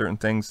 certain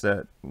things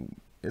that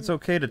it's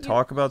okay to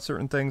talk about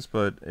certain things,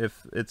 but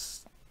if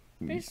it's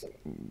I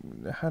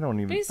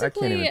can't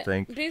even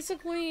think.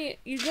 Basically,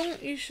 you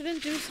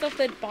shouldn't do stuff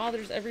that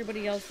bothers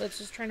everybody else that's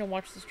just trying to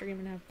watch the stream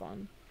and have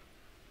fun.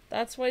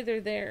 That's why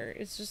they're there.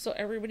 It's just so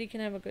everybody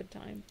can have a good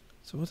time.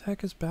 So what the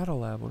heck is Battle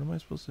Lab? What am I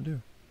supposed to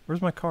do?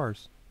 Where's my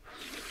cars?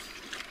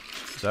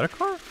 Is that a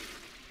car?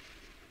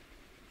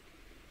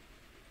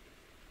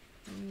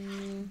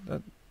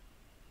 That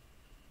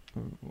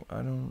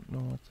I don't know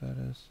what that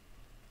is.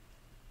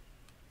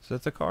 Is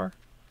that the car?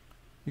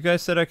 You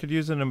guys said I could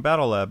use it in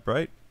Battle Lab,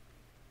 right?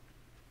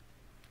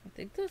 I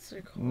think that's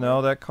their car.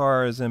 No, that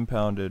car is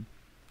impounded.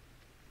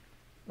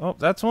 Oh,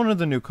 that's one of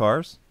the new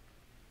cars.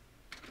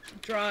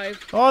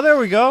 Drive. Oh, there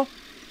we go.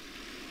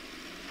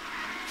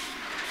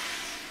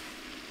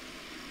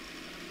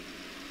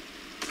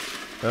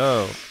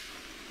 Oh.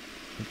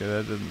 Okay,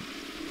 that didn't...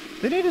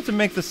 They needed to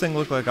make this thing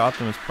look like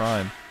Optimus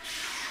Prime.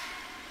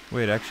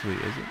 Wait, actually,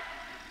 is it?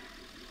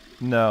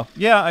 No.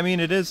 Yeah, I mean,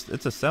 it is.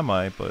 It's a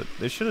semi, but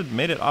they should have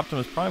made it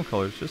Optimus Prime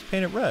colors. Just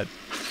paint it red.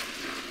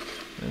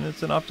 And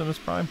it's an Optimus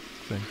Prime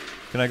thing.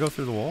 Can I go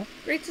through the wall?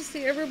 Great to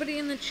see everybody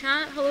in the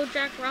chat. Hello,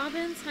 Jack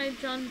Robbins. Hi,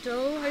 John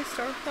Doe. Hi,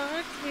 Star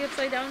Fox. Hey,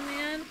 Upside Down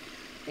Man.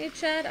 Hey,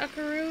 Chad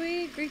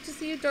Akarui. Great to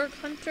see you, Dark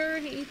Hunter.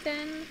 Hey,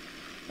 Ethan.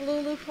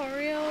 Hello,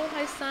 Lucario.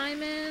 Hi,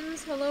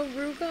 Simons. Hello,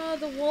 Ruga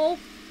the Wolf.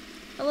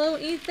 Hello,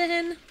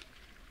 Ethan.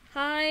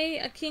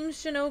 Hi, King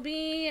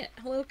Shinobi.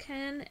 Hello,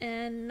 Ken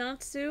and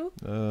Natsu.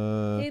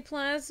 Hey,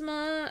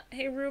 Plasma.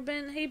 Hey,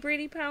 Ruben. Hey,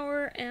 Brady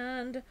Power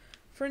and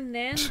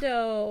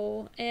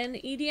Fernando and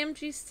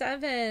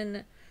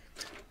EDMG7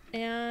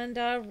 and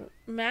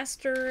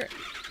Master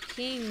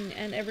King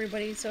and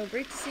everybody. So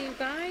great to see you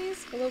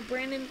guys. Hello,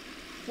 Brandon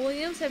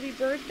Williams. Happy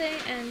birthday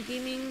and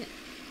Gaming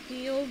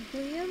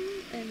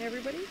Theoglium and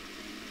everybody.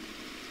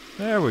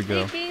 There we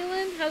go. Hey,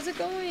 Galen. How's it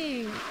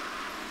going?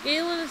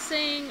 Galen is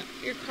saying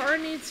your car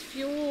needs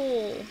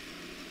fuel.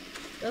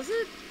 Does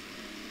it?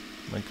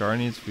 My car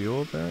needs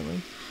fuel,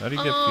 apparently. How do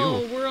you get fuel?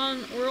 fuel?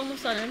 We're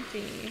almost on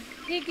empty.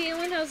 Hey,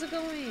 Galen, how's it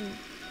going?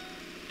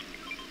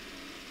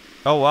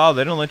 Oh wow,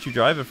 they don't let you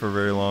drive it for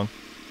very long.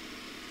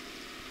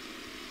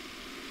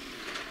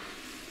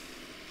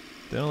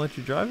 They don't let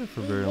you drive it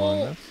for very long.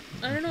 That's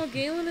I don't know.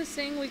 Galen is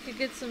saying we could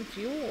get some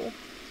fuel.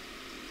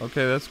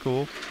 Okay, that's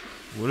cool.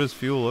 What does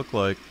fuel look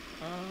like?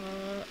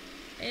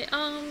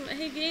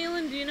 Hey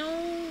Galen, do you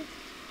know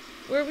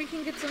where we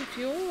can get some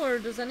fuel, or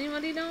does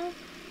anybody know?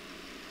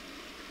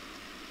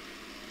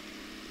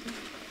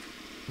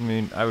 I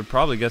mean, I would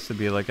probably guess it'd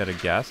be like at a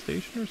gas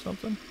station or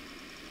something.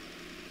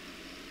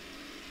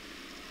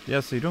 Yeah,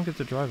 so you don't get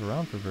to drive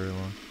around for very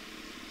long.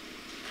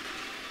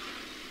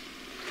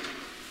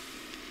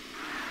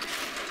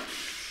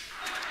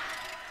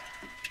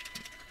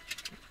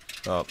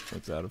 Oh,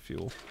 it's out of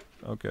fuel.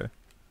 Okay.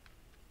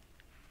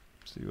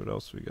 Let's see what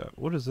else we got.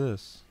 What is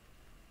this?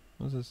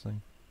 What is this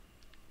thing?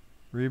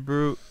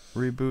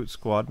 Reboot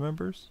squad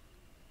members?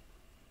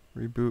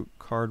 Reboot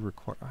card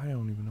required. I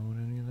don't even know what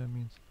any of that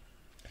means.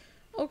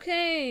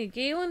 Okay,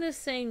 Galen is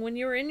saying when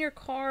you're in your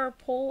car,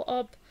 pull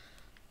up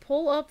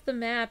the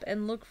map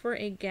and look for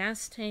a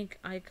gas tank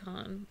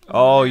icon.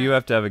 Oh, you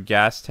have to have a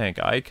gas tank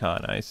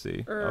icon. I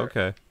see.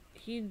 Okay.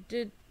 He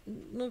did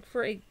look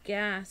for a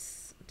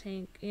gas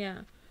tank.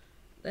 Yeah.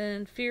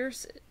 And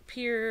Fierce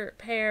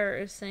Pear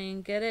is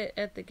saying get it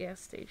at the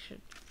gas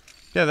station.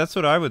 Yeah, that's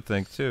what I would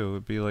think too. It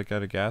would be like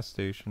at a gas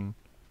station.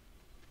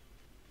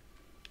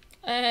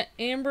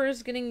 Amber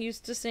is getting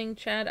used to saying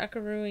Chad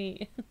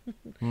Akarui.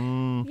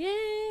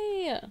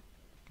 Yay!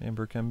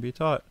 Amber can be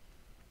taught.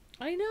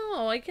 I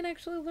know. I can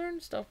actually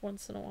learn stuff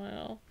once in a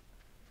while.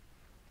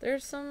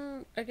 There's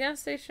a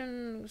gas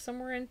station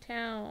somewhere in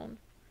town.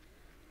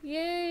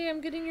 Yay! I'm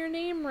getting your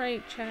name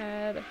right,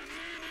 Chad.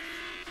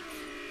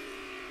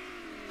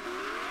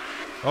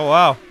 Oh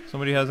wow!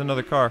 Somebody has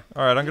another car.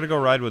 All right, I'm gonna go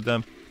ride with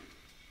them.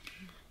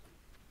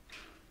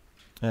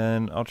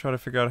 And I'll try to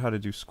figure out how to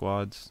do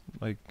squads.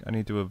 Like, I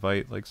need to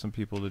invite, like, some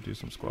people to do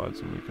some squads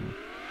and we can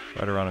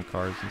ride around in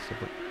cars and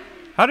stuff like that.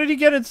 How did he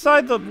get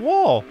inside the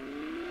wall?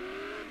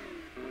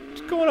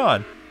 What's going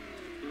on?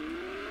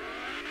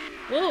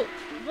 Whoa!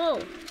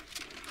 Whoa!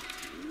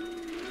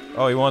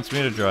 Oh, he wants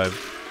me to drive.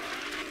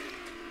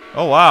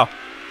 Oh, wow.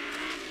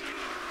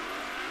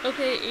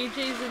 Okay,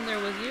 AJ's in there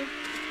with you.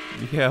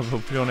 Yeah,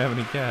 but we don't have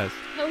any gas.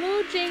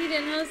 Hello,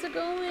 Jaden. How's it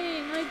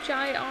going? Hi,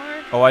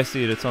 Jai-R. Oh, I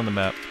see it. It's on the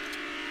map.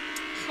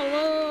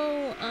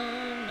 Hello,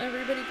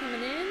 everybody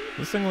coming in?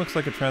 This thing looks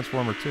like a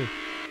transformer, too.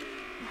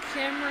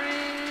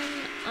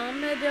 Cameron,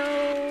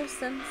 Amado,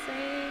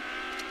 Sensei,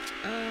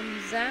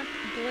 Zap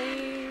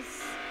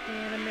Blaze,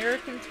 and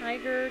American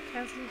Tiger,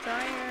 Cassie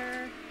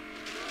Dyer.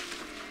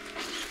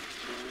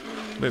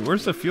 Wait,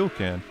 where's the fuel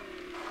can?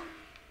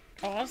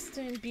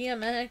 Austin,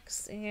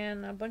 BMX,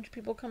 and a bunch of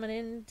people coming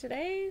in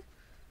today.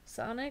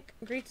 Sonic,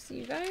 great to see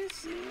you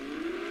guys.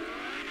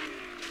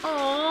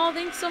 Aw,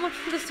 thanks so much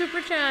for the super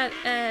chat,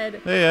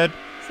 Ed. Hey, Ed.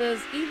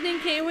 Says, evening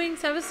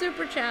K-Wings, have a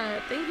super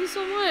chat. Thank you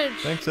so much.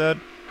 Thanks, Ed.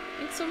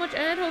 Thanks so much,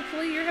 Ed.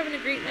 Hopefully you're having a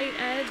great night,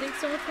 Ed. Thanks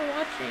so much for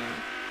watching.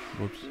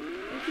 Whoops.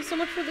 Thank you so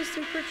much for the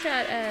super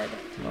chat, Ed.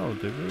 Oh,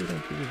 they really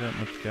don't give you that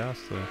much gas,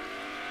 though.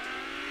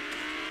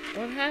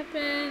 What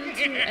happened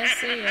to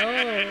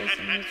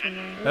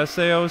SAO?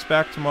 SAO is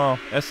back tomorrow.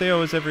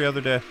 SAO is every other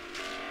day.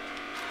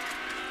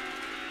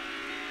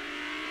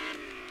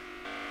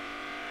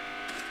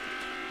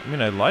 I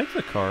mean, I like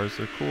the cars.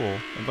 They're cool.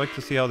 I'd like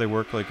to see how they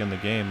work, like, in the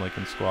game, like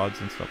in squads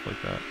and stuff like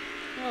that.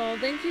 Oh,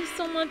 thank you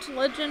so much,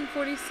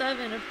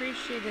 Legend47.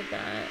 Appreciated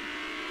that.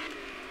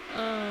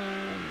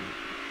 I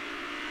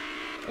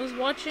was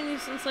watching you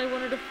since I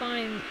wanted to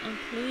find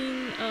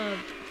clean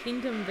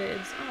Kingdom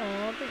vids.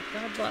 Oh,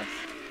 God bless.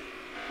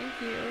 Thank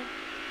you.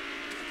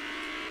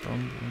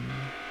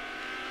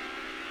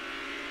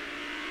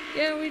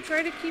 Yeah, we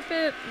try to keep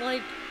it,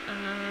 like,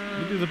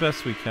 we do the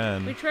best we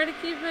can. We try to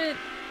keep it,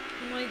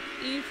 like,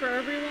 E for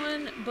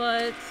everyone,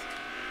 but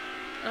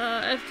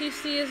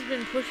FTC has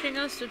been pushing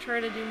us to try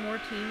to do more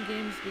team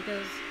games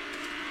because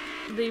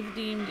they've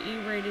deemed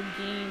E-rated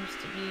games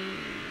to be...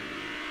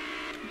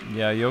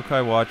 Yeah,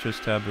 Yokai Watch is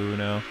taboo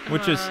now,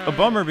 which is a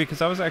bummer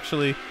because I was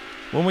actually...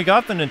 When we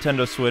got the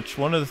Nintendo Switch,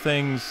 one of the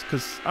things...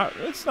 Because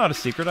it's not a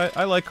secret,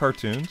 I like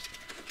cartoons.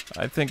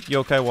 I think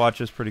Yokai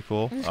Watch is pretty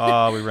cool.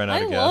 Ah, we ran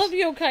out of gas. I love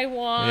Yokai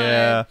Watch.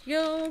 Yeah.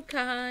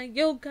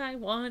 Yokai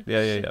Watch.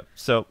 Yeah.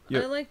 So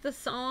I like the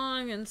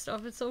song and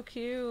stuff. It's so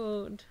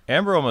cute.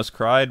 Amber almost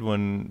cried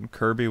when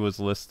Kirby was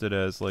listed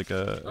as like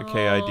a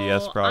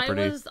KIDS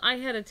property. I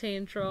had a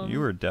tantrum.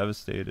 You were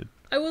devastated.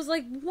 I was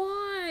like,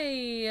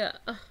 why?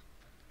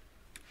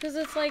 Because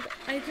it's like,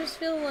 I just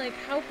feel like,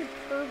 how could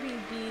Kirby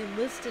be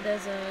listed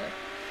as a...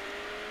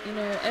 you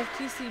know,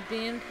 FTC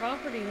banned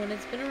property when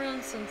it's been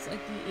around since like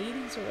the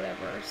 80s or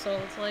whatever. So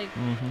it's like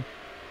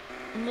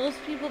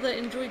most people that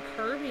enjoy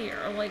Kirby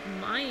are like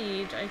my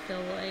age, I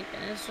feel like,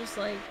 and it's just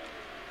like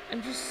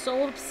I'm just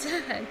so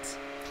upset.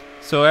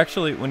 So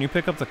actually, when you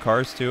pick up the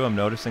cars too, I'm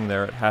noticing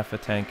they're at half a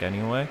tank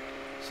anyway.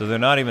 So they're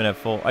not even at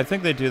full. I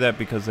think they do that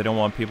because they don't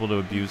want people to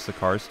abuse the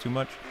cars too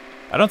much.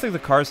 I don't think the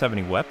cars have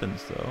any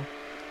weapons though.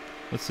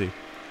 Let's see.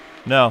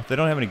 No, they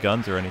don't have any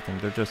guns or anything.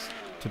 They're just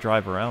to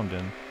drive around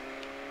in.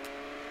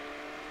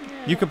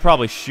 Yeah. You could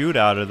probably shoot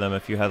out of them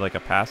if you had like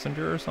a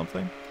passenger or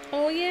something.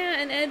 Oh yeah,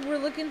 and Ed, we're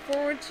looking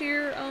forward to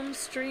your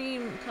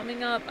stream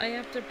coming up. I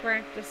have to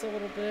practice a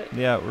little bit.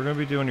 Yeah, we're gonna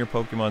be doing your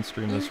Pokemon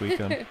stream this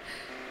weekend.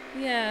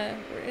 Yeah,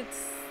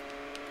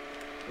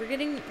 we're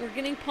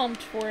getting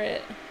pumped for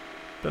it.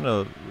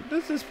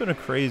 This has been a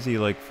crazy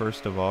like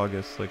 1st of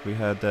August. Like we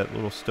had that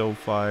little stove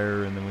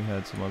fire, and then we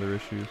had some other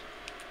issues.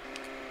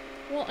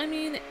 Well, I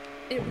mean,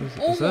 it Is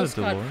almost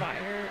that a caught Delore?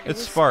 fire. It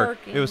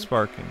was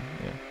sparking.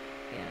 Yeah.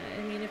 Yeah,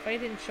 I mean, if if I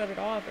didn't shut it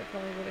off, it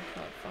probably would have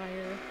caught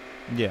fire.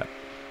 Yeah.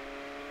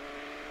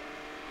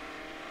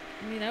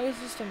 I mean, I was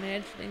just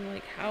imagining,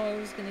 like, how I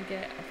was gonna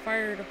get a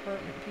fire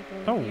department people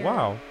in Oh, here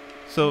wow.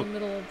 So, in the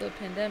middle of the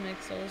pandemic,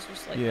 so I was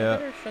just like, yeah, I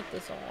better shut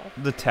this off.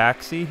 the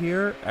taxi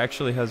here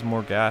actually has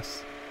more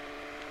gas.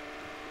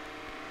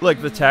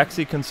 Like, the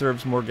taxi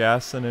conserves more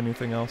gas than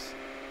anything else.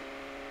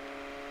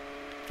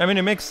 I mean,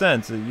 it makes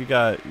sense. You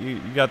got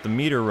the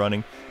meter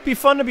running. It'd be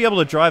fun to be able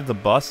to drive the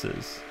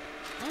buses.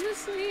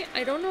 Honestly,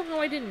 I don't know how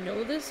I didn't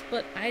know this,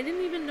 but I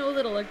didn't even know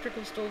that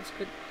electrical stoves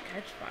could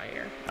catch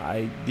fire.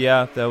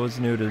 Yeah, that was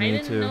new to me I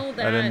didn't too. know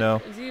that I didn't know.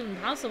 it was even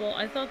possible.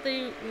 I thought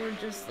they were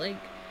just like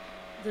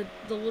the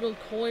little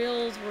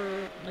coils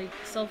were like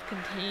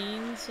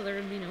self-contained, so there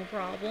would be no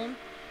problem.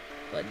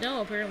 But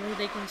no, apparently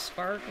they can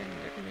spark and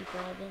there can be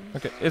problems.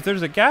 Okay, if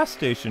there's a gas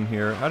station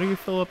here, how do you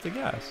fill up the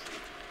gas?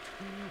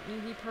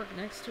 Maybe park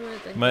next to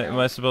it. Then Am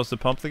I supposed to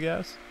pump the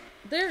gas?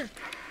 There.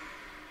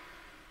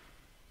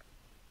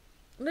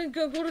 Then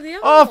go to the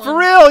other Oh, one. for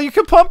real? You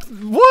can pump...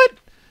 What?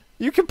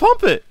 You can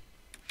pump it.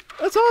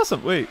 That's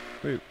awesome. Wait.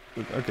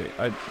 Okay,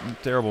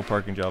 terrible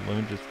parking job. Let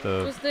me just...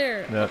 Just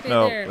there. No, Okay,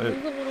 no, there.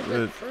 Move a little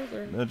bit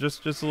further. No,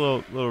 just a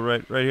little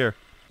right here.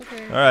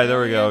 Okay. All right,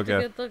 there we go. You have to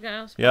Okay. get the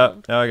gas Yeah,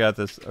 pumped. now I got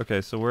this.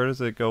 Okay, so where does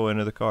it go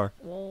into the car?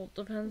 Well,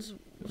 depends.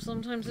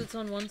 Sometimes it's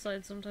on one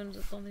side, sometimes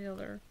it's on the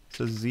other. It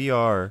says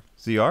ZR.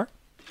 ZR?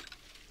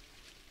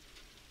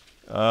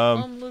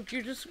 Luke,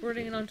 you're just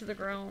squirting it onto the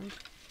ground.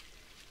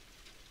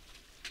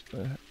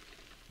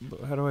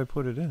 How do I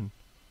put it in?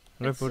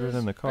 How do I put it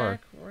in the car?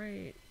 Back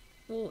right.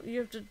 Well, you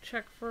have to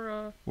check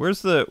for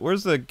Where's the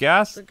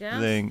gas, the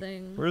gas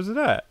thing. Where's it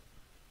at?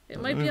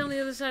 It might be on the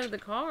other side of the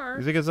car.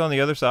 You think it's on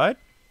the other side?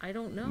 I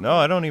don't know. No,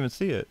 I don't even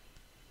see it.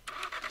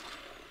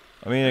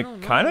 I mean,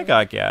 it kind of know.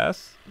 got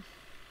gas.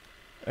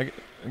 I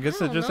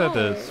guess I don't just have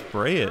to know.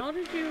 spray it. How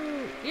did you...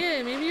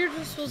 Yeah, maybe you're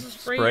just supposed to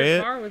spray Spray your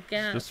it? car with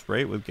gas. Just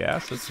spray it with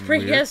gas? That's spray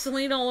weird.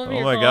 gasoline all over Oh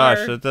your my car.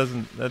 gosh, that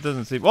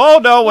doesn't seem... Oh,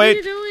 no, wait. What are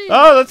you doing?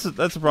 Oh,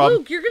 that's a problem.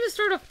 Luke, you're gonna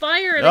start a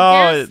fire at a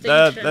gas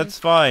station. That's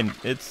fine.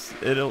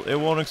 It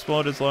won't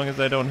explode as long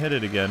as I don't hit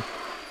it again.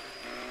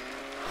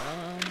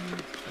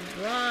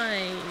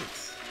 Right.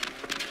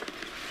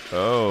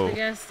 Oh. The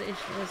gas station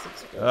was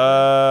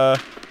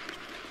exploding.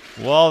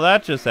 Well,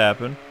 that just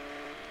happened.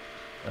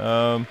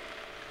 Wow,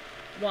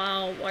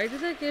 why did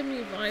that give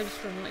me vibes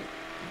from like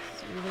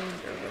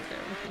Zoolander with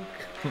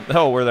everything?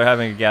 Oh, where they're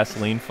having a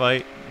gasoline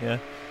fight? Yeah.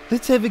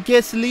 Let's have a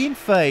gasoline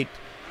fight.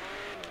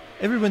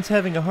 Everyone's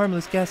having a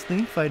harmless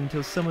gasoline fight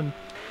until someone,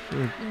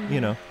 you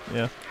know,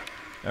 yeah.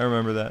 I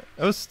remember that.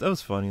 That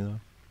was funny though.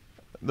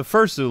 The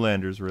first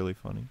Zoolander is really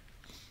funny.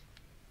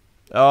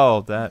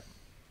 Oh, that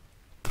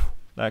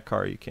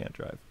car you can't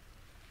drive.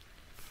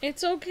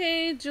 It's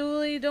okay,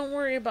 Julie. Don't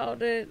worry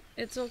about it.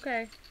 It's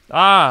okay.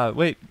 Ah,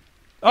 wait.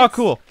 Oh,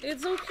 cool.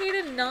 It's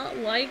okay to not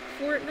like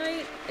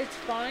Fortnite. It's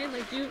fine.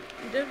 Like, you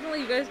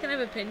guys can have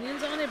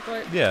opinions on it,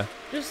 but Yeah.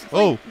 just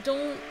like,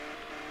 don't.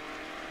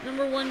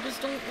 Number one,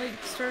 just don't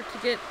like start to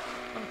get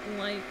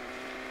like,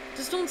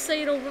 just don't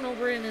say it over and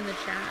over in the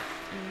chat,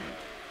 and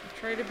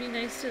try to be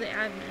nice to the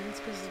admins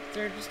because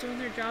they're just doing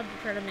their job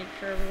to try to make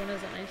sure everyone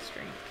has a nice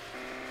stream.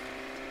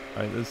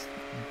 Alright,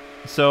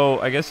 so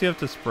I guess you have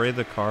to spray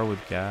the car with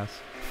gas.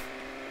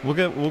 We'll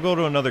go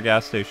to another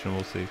gas station.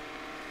 We'll see.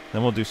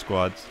 Then we'll do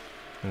squads.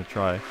 I'm gonna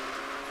try.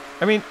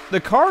 I mean, the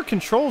car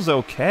controls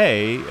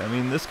okay. I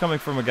mean, this coming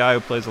from a guy who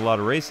plays a lot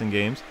of racing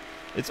games,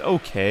 it's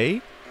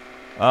okay.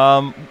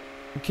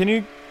 Can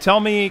you tell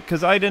me,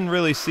 because I didn't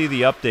really see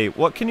the update,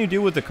 what can you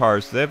do with the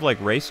cars? Do they have like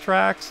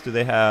racetracks? Do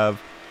they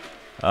have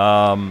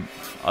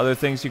other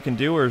things you can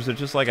do, or is it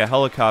just like a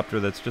helicopter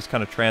that's just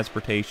kind of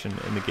transportation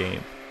in the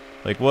game?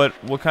 Like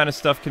what kind of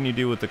stuff can you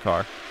do with the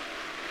car?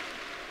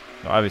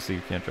 Obviously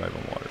you can't drive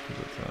on water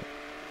because it's not.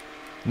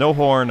 No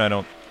horn,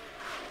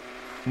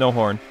 no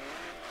horn.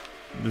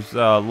 There's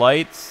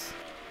lights.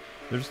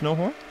 There's no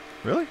horn?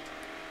 Really?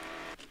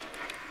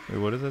 Wait,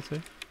 what does that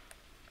say?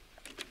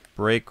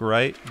 Brake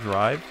right,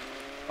 drive.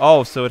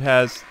 Oh, so it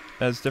has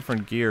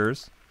different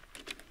gears.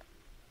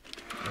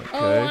 Okay.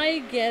 Oh, I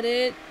get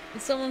it.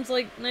 Someone's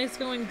like, nice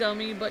going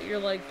dummy, but you're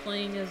like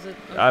playing as a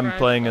I'm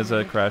playing as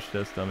a crash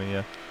test dummy,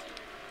 yeah.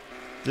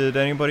 Did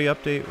anybody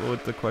update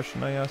with the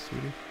question I asked,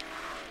 sweetie?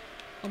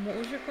 What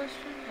was your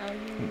question? How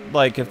you...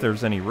 Like if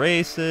there's any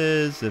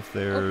races, if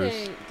there's...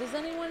 Okay, does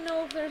anyone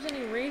know if there's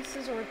any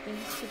races or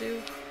things to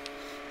do?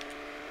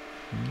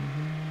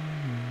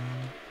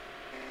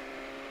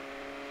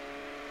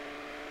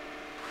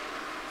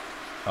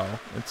 Oh,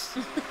 it's...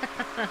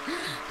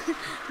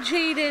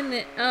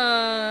 Jaden,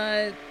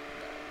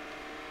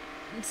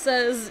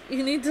 says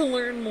you need to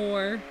learn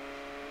more.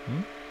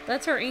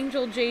 That's our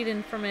angel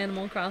Jaden from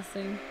Animal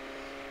Crossing.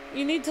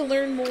 You need to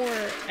learn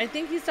more. I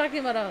think he's talking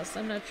about us.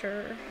 I'm not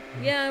sure.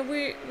 Yeah,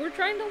 we're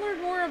trying to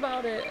learn more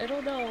about it. I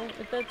don't know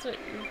if that's what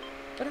you...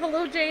 But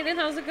hello, Jaden.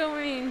 How's it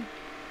going?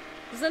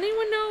 Does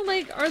anyone know,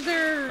 like, are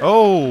there...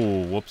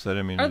 Oh, whoops, I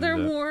didn't mean to do that.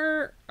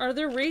 more... Are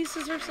there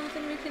races or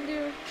something we can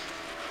do?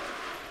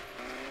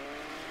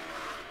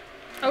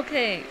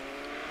 Okay.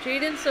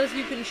 Jaden says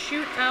you can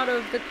shoot out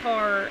of the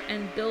car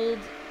and build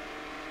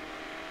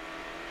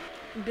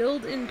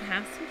in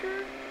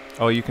passenger?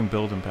 Oh, you can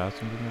build in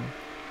passenger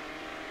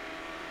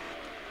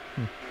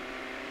now?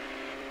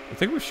 I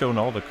think we've shown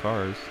all the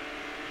cars.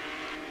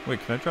 Wait,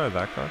 can I drive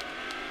that car?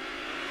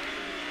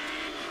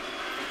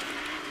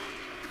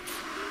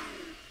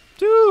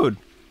 Dude!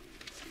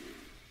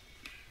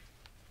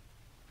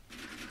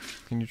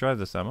 Can you drive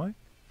the semi?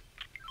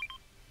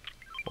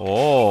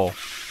 Oh.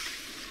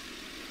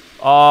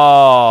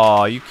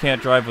 Oh, you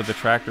can't drive with the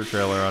tractor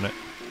trailer on it.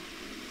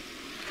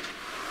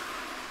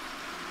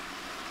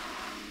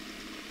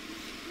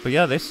 But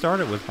yeah, they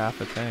started with half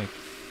a tank.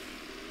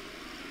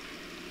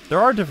 There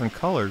are different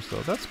colors,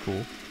 though. That's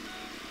cool.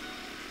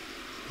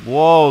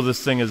 Whoa,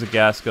 this thing is a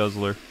gas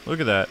guzzler. Look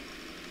at that.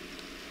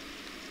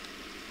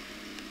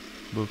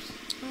 Whoops.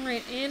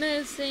 Alright, Anna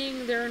is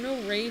saying there are no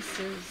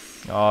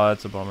races. Oh,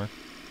 that's a bummer.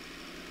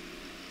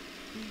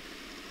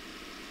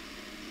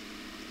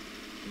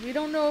 We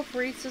don't know if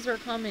races are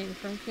coming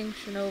from King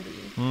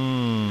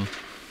Shinobi.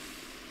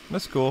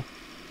 That's cool.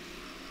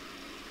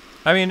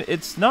 I mean,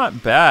 it's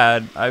not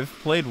bad. I've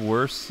played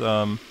worse,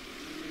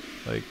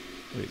 like,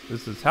 wait,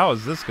 how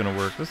is this gonna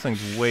work? This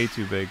thing's way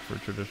too big for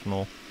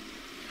traditional.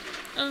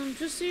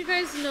 Just so you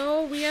guys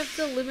know, we have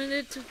to limit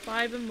it to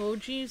 5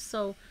 emojis,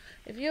 so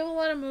if you have a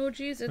lot of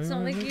emojis, it's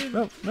not like you...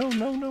 No,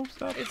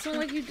 stop. It's not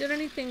like you did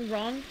anything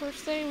wrong, per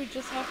se. We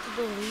just have to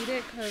delete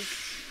it, because,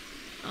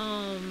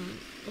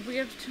 if we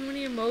have too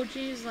many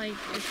emojis, like,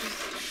 it's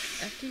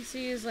just...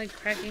 FTC is, like,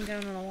 cracking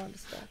down on a lot of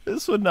stuff.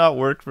 This would not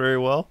work very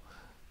well.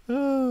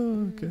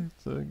 Oh, okay.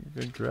 So I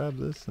can grab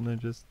this and I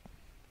just...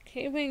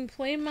 K-Wing,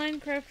 play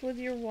Minecraft with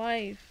your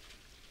wife.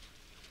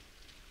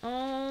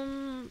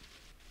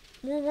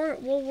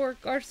 We'll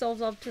work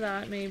ourselves up to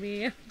that,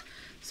 maybe.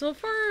 So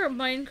far,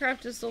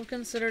 Minecraft is still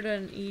considered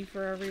an E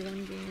for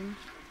everyone game.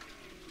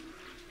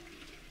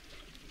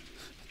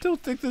 I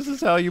don't think this is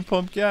how you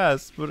pump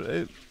gas, but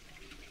it...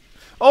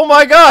 Oh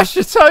my gosh,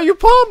 it's how you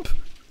pump!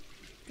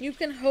 You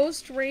can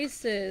host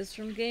races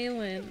from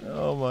Galen.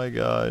 Oh my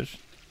gosh.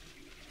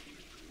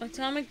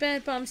 Atomic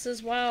Bad Bomb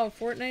says, wow,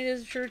 Fortnite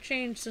has sure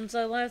changed since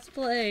I last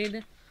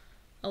played.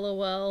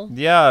 LOL.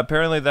 Yeah,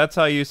 apparently that's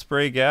how you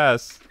spray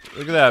gas.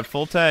 Look at that,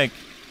 full tank.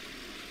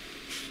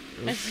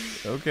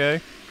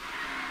 Okay.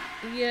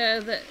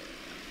 Yeah,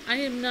 I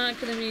am not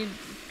gonna be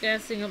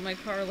gassing up my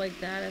car like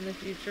that in the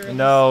future.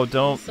 No,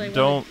 don't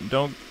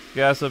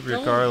gas up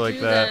your car like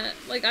that.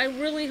 Like, I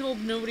really hope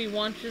nobody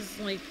watches,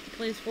 like,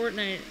 plays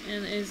Fortnite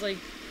and is, like,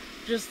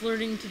 just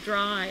learning to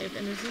drive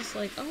and is just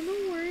like, oh,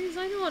 no worries,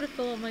 I know how to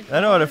fill up my car. I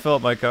know how to fill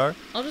up my car.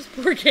 I'll just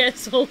pour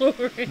gas all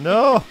over it.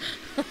 No!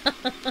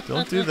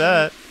 Don't do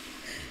that.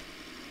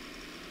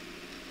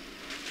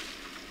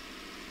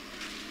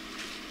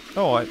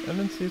 Oh, I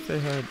didn't see if they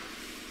had...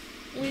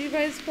 Will you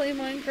guys play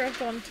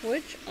Minecraft on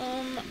Twitch?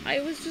 I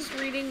was just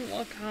reading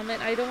a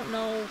comment. I don't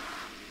know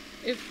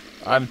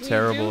if I'm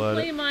terrible at it.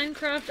 If we do play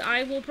Minecraft,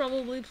 I will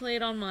probably play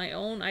it on my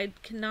own. I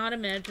cannot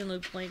imagine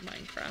Luke playing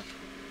Minecraft,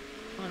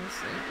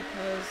 honestly,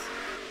 because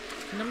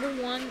number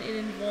one, it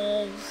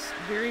involves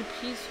very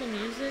peaceful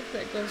music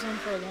that goes on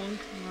for a long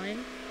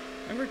time.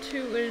 Number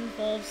two, it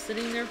involves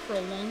sitting there for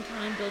a long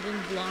time building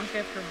block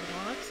after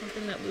block,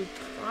 something that Luke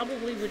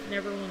probably would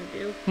never want to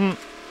do.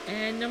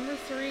 And number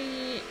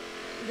three,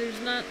 there's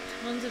not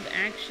tons of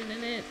action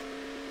in it,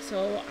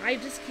 so I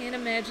just can't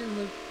imagine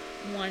Luke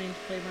wanting to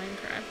play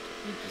Minecraft.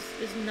 He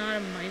just is not a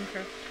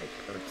Minecraft type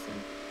person.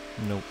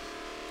 Nope.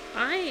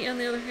 I, on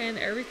the other hand,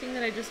 everything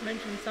that I just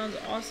mentioned sounds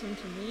awesome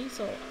to me,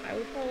 so I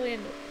would probably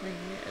end up playing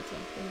it at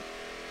some point.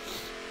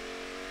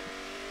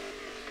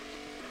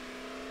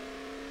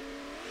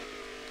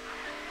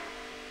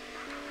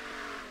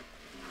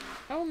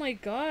 Oh my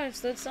gosh,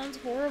 that sounds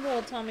horrible,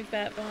 Atomic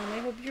Bat Bomb. I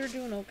hope you're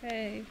doing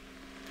okay.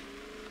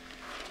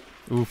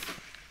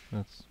 Oof.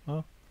 That's...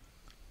 well...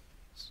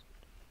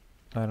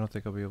 I don't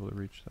think I'll be able to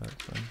reach that,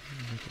 so I'm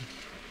going to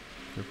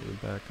carefully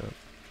back up.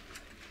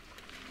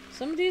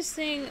 Somebody's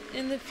saying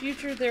in the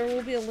future there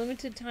will be a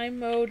limited time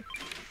mode.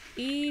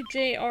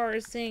 EJR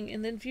is saying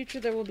in the future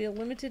there will be a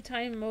limited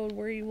time mode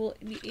where you will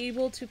be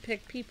able to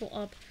pick people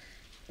up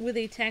with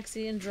a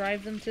taxi and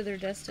drive them to their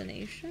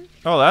destination.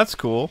 Oh, that's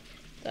cool.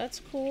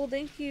 That's cool.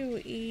 Thank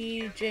you,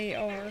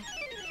 EJR.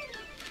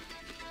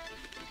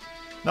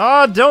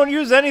 Ah, don't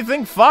use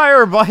anything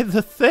fire by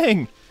the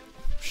thing.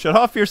 Shut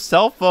off your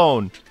cell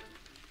phone.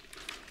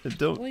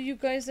 Don't. Well, you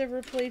guys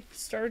ever played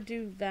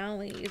Stardew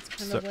Valley? It's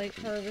kind of like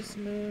Harvest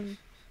Moon.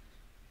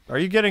 Are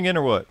you getting in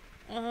or what?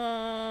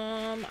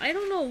 I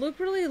don't know. Luke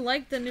really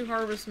liked the new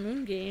Harvest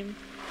Moon game.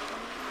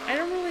 I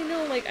don't really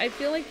know. Like, I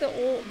feel like the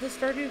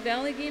Stardew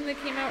Valley game that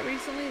came out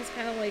recently is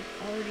kind of like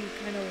already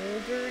kind of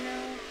older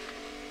now.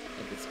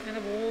 Like, it's kind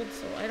of old,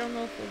 so I don't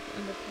know if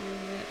we'll end up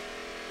playing it.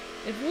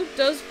 If Luke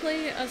does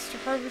play a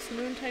Harvest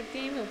Moon type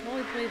game, he'll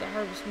probably play the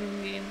Harvest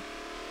Moon game.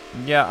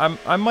 Yeah,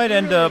 I might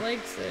end up,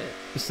 likes it.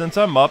 Since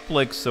I'm up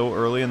like so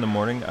early in the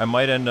morning, I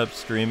might end up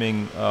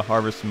streaming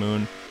Harvest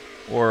Moon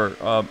or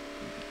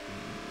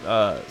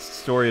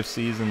Story of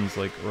Seasons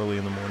like early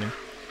in the morning.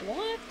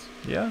 What?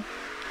 Yeah.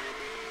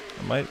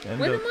 I might end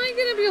When up... am I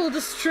gonna be able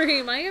to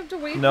stream? I have to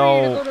wait for you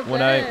No, to go to when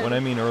bed. I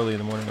mean early in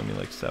the morning, I mean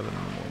like 7 in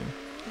the morning.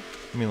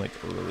 I mean like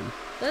early.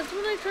 That's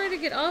when I try to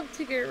get up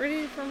to get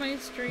ready for my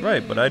stream.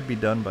 Right, but I'd be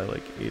done by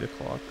like 8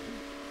 o'clock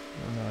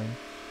or 9.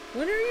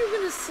 When are you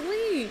gonna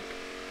sleep?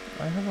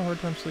 I have a hard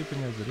time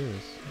sleeping as it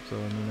is. So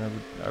I mean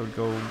I would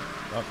go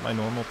up my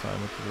normal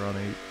time, which is around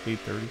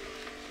 8:30.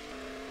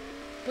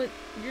 But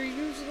you're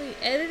usually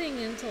editing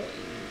until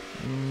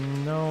 8.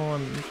 No,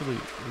 I'm usually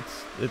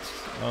it's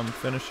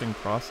finishing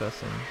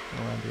processing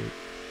around 8.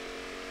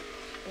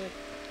 But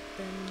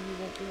then you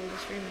won't be able to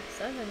stream at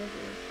 7 if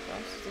you're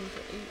processing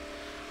till 8.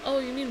 Oh,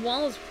 you mean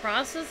while it's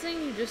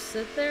processing, you just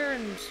sit there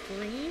and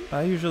stream?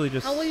 I usually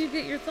just... How will you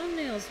get your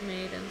thumbnails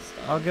made and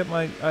stuff? I'll get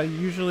my...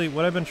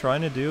 what I've been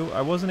trying to do,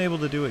 I wasn't able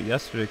to do it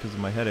yesterday because of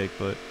my headache,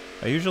 but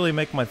I usually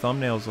make my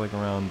thumbnails like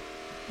around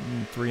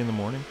 3 in the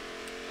morning.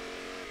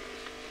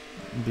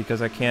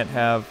 Because I can't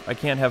have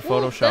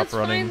Photoshop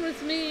running. That's fine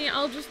with me.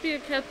 I'll just be a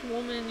kept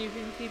woman. You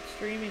can keep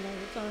streaming all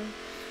the time.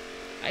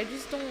 I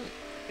don't know.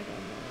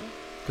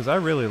 Because I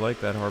really like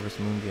that Harvest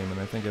Moon game, and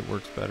I think it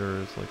works better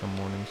as like a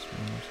morning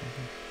stream or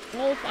something.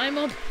 Well, if I'm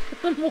up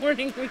in the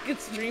morning, we could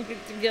stream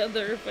it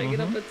together if I get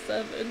up at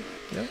 7.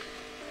 Yep.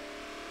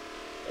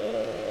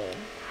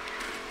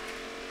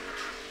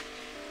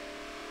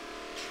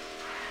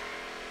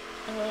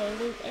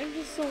 Luke, I'm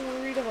just so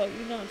worried about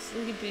you not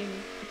sleeping.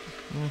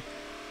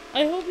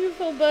 I hope you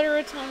feel better,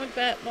 Atomic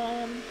Bat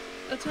Bomb.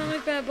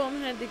 Atomic Bat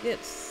Bomb had to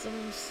get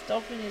some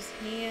stuff in his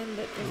hand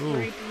that was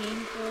very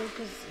painful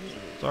because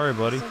sorry,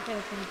 buddy. Some kind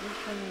of condition,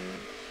 and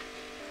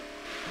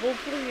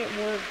hopefully it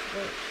worked,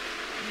 but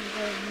he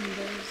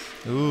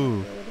does.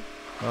 Ooh.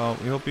 Well,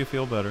 we hope you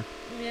feel better.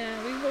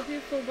 Yeah, we hope you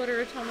feel better,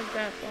 Atomic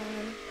Bat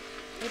Bomb.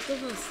 That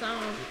doesn't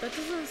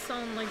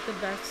sound like the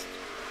best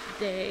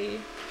day.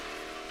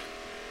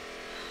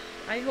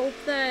 I hope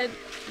that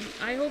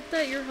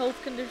your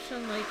health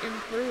condition like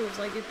improves.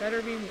 Like it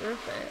better be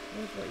worth it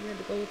with what you had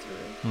to go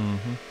through.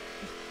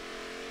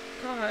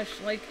 Gosh,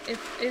 like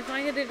if I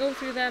had to go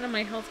through that and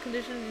my health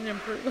condition didn't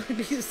improve, I'd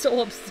be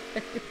so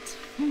upset.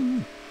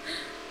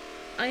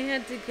 I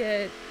had to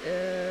get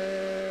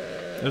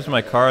it was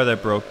my car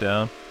that broke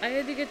down. I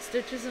had to get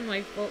stitches in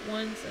my foot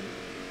once, and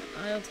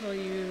I'll tell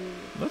you,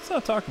 let's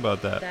not talk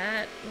about that.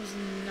 That was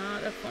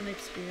not a fun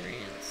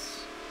experience.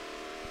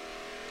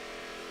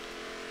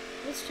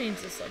 Let's change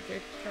the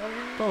subject, shall we?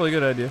 Probably a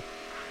good idea.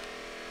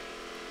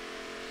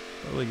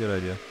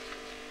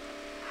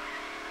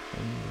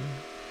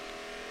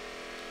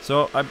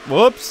 So,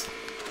 whoops!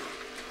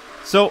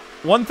 So,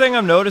 one thing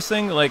I'm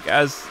noticing, like,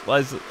 as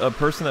a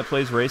person that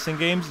plays racing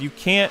games, you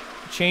can't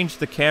change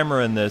the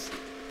camera in this.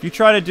 If you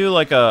try to do,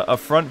 like, a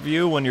front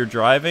view when you're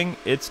driving,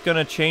 it's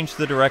gonna change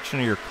the direction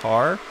of your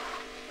car.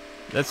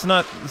 That's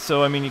not...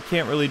 So, I mean, you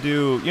can't really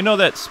do... You know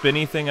that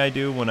spinny thing I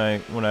do when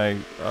I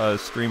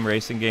stream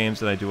racing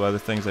games and I do other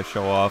things? I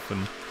show off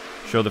and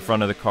show the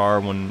front of the car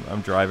when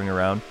I'm driving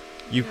around.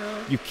 You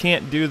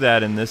can't do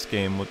that in this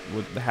game. What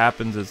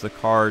happens is the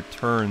car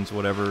turns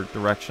whatever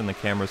direction the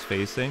camera's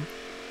facing.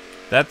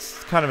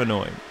 That's kind of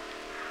annoying.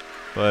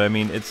 But, I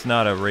mean, it's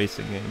not a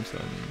racing game, so,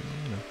 I mean,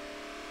 you know.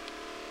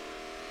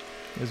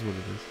 It is what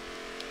it is.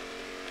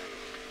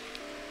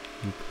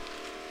 Oop.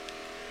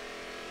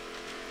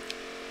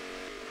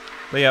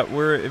 But yeah,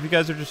 if you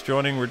guys are just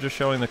joining, we're just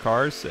showing the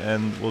cars,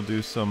 and we'll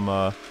do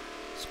some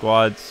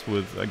squads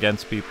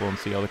against people and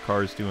see how the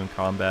cars do in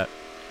combat.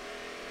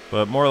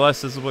 But more or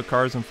less, this is what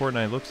cars in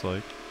Fortnite looks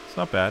like. It's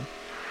not bad.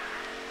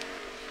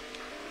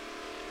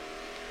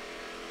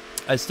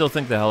 I still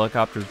think the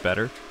helicopter's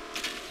better,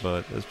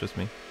 but that's just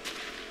me.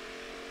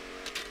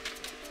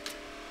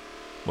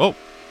 Whoa!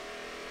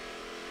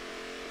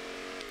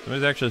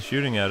 Somebody's actually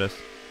shooting at us.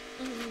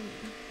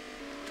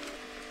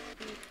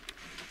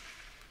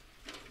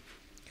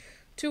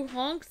 To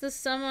honk the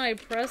semi,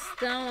 press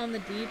down on the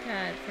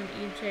D-pad from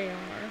each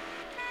AR.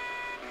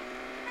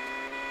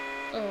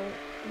 Oh,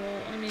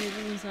 well, I mean, it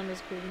doesn't sound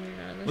as cool when you're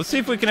not in this. Let's see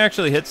if we can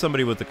actually hit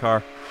somebody with the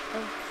car.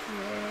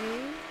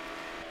 Okay.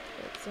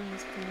 That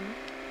sounds fun.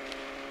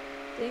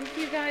 Thank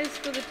you guys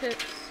for the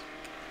tips.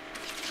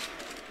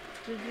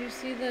 Did you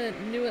see the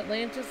new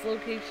Atlantis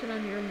location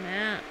on your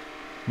map?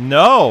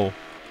 No!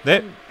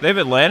 They have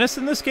Atlantis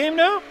in this game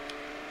now?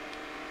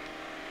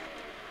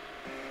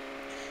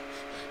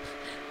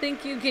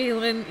 Thank you,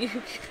 Galen.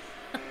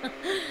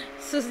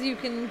 So you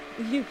can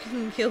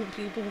kill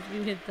people if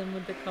you hit them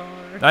with the car.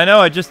 I know,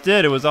 I just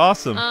did. It was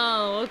awesome.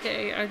 Oh,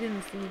 okay. I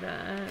didn't see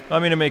that. I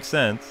mean, it makes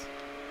sense.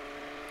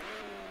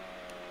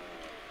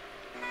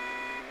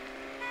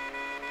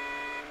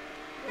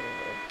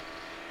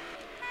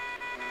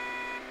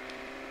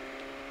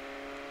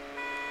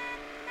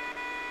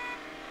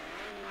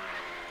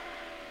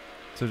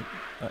 So,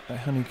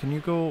 honey, can you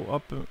go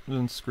up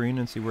on screen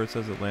and see where it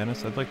says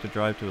Atlantis? I'd like to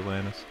drive to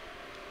Atlantis.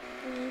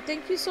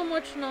 Thank you so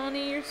much,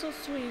 Nani. You're so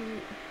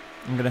sweet.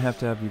 I'm gonna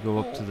have you go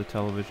up to the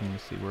television to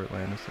see where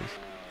Atlantis is.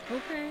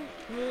 Okay.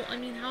 Well, I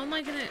mean, how am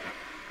I gonna...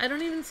 I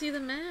don't even see the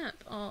map.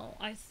 Oh,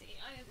 I see.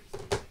 I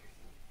understand.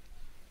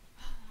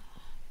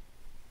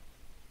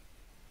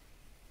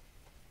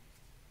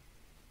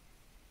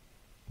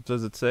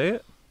 Does it say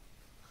it?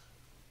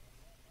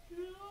 No.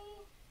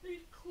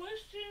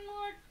 Question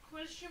mark,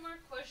 question mark,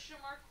 question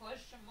mark,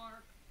 question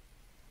mark.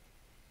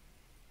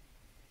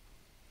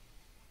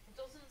 It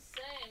doesn't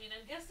say. I mean,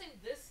 I'm guessing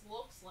this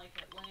looks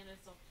like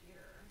Atlantis up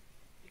here.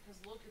 Because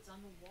look, it's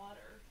on the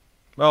water.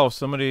 Oh,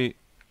 somebody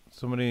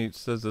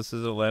says this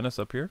is Atlantis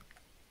up here?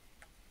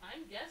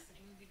 I'm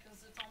guessing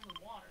because it's on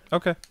the water.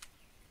 Okay.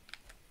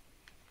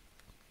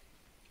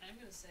 I'm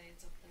gonna say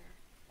it's up there.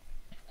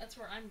 That's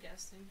where I'm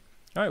guessing.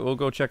 Alright, we'll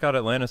go check out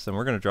Atlantis and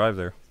we're gonna drive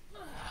there.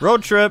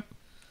 Road trip!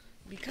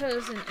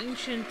 Because in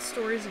ancient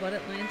stories about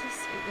Atlantis,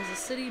 it was a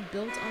city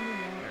built on the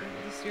water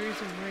with a series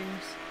of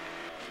rings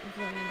with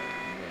land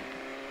around it.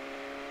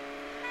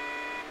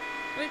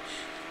 Which,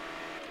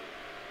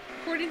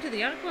 according to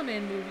the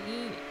Aquaman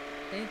movie,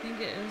 they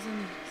think it was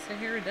in the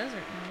Sahara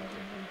Desert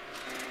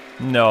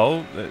now.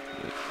 No,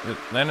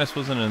 Atlantis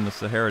wasn't in the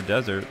Sahara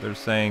Desert. They're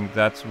saying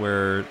that's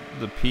where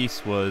the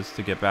piece was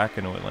to get back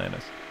into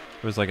Atlantis.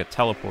 It was like a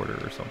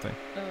teleporter or something.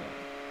 Oh.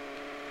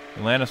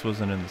 Atlantis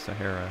wasn't in the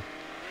Sahara.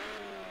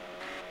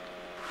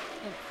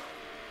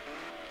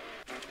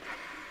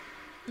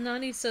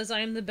 Nani says, I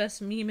am the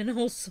best meme and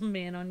wholesome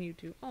man on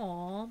YouTube.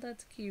 Aw,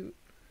 that's cute.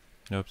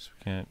 Oops,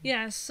 we can't.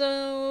 Yeah,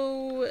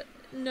 so,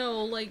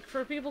 no, like,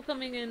 for people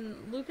coming in,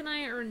 Luke and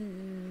I are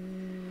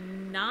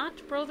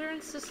not brother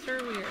and sister,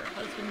 we are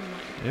husband and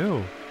wife.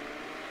 Ew.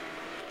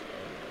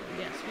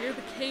 Yes, we are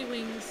the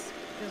K-Wings,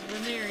 because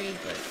we're married,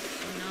 but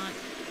we're not,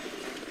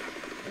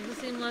 we have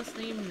the same last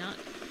name, not,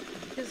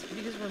 because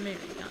we're married,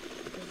 not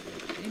because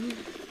we're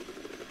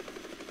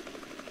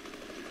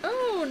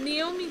Oh,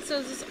 Naomi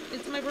says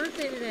it's my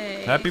birthday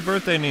today. Happy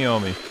birthday,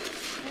 Naomi.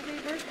 Happy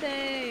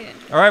birthday.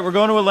 Alright, we're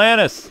going to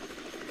Atlantis.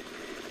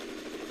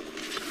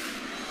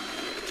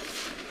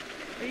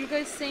 Are you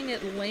guys saying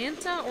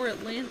Atlanta or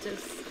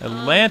Atlantis?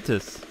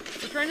 Atlantis.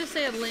 We're trying to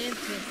say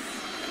Atlantis.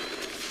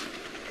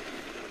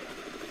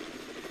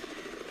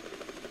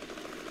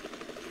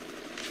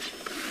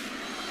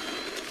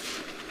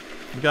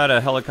 We got a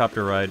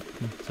helicopter ride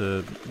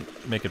to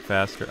make it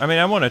faster. I mean,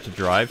 I wanted to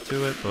drive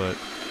to it, but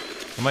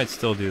I might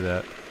still do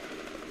that.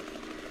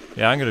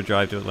 Yeah, I'm gonna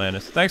drive to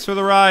Atlantis. Thanks for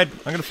the ride.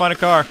 I'm gonna find a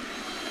car.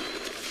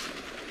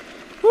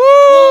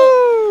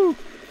 Woo! Well,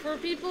 for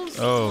people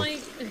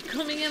like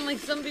coming in, like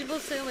some people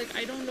say, like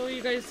I don't know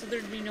you guys, so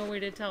there'd be no way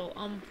to tell.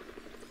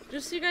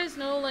 Just so you guys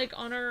know, like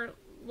on our,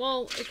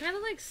 well, it kind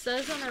of like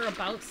says on our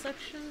about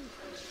section,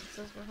 it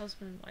says we're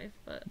husband and wife,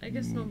 but I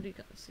guess nobody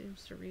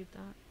seems to read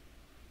that.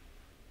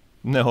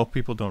 No,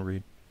 people don't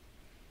read.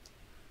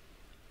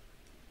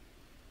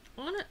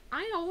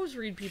 I always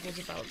read people's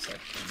about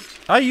section.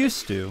 I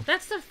used to.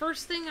 That's the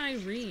first thing I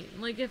read.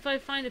 Like, if I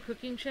find a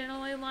cooking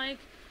channel I like,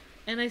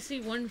 and I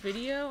see one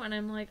video, and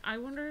I'm like, I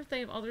wonder if they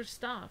have other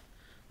stuff.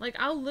 Like,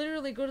 I'll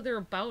literally go to their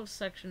about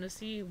section to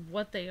see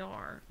what they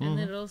are. And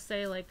then it'll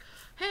say, like,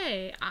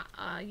 hey,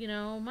 you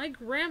know, my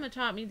grandma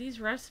taught me these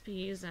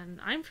recipes, and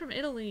I'm from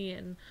Italy,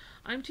 and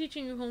I'm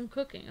teaching you home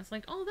cooking. It's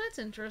like, oh, that's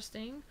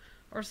interesting.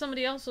 Or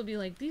somebody else will be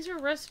like, these are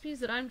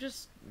recipes that I'm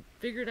just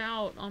figured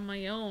out on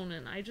my own,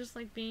 and I just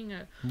like being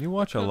a You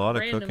watch a lot of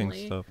randomly.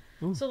 cooking stuff.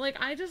 Ooh. So, like,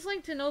 I just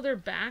like to know their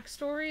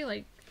backstory.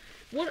 Like,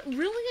 what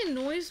really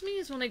annoys me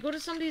is when I go to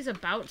somebody's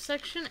about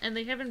section and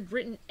they haven't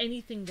written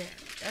anything there.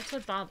 That's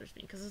what bothers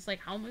me, because it's like,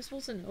 how am I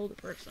supposed to know the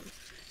person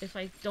if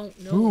I don't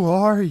know Who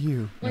are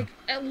you? Like,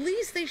 at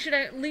least they should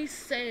at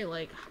least say,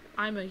 like,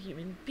 I'm a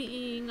human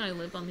being, I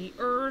live on the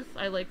earth,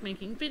 I like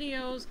making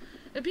videos.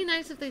 It'd be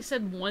nice if they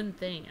said one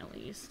thing, at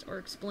least, or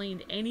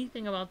explained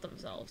anything about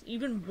themselves.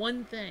 Even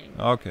one thing.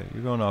 Okay,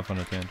 you're going off on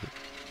a tangent.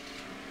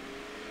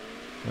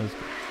 That's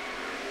good.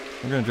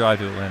 We're going to drive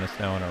to Atlantis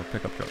now in our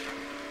pickup truck.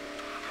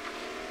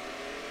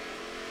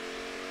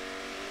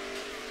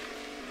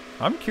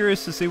 I'm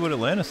curious to see what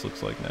Atlantis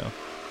looks like now.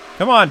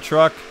 Come on,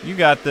 truck. You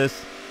got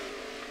this.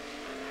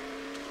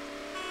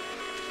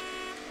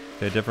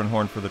 Okay, different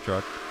horn for the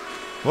truck.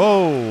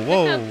 Whoa,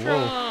 whoa, Pickup whoa.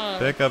 truck.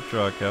 Pickup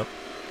truck, yep.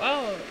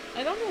 Wow,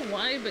 I don't know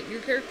why, but your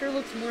character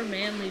looks more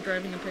manly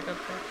driving a pickup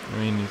truck. I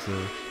mean, he's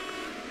a...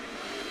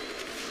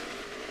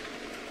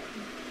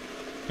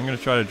 I'm going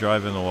to try to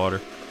drive in the water.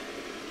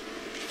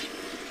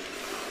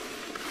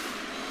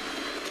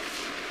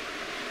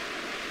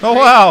 Oh,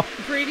 wow!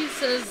 Brady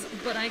says,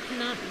 but I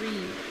cannot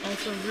read.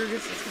 Also,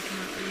 Virgus says he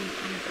cannot read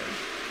either.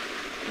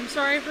 I'm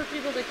sorry for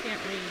people that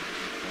can't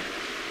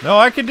read. No,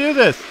 I can do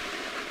this!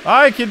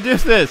 I can do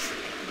this!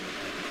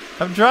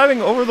 I'm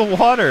driving over the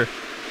water!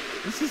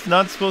 This is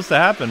not supposed to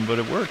happen, but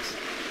it works.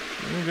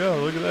 There you go,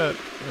 look at that.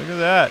 Look at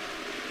that.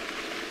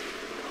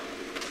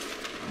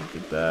 Look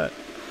at that.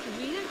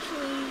 We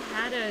actually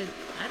had a...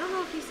 I don't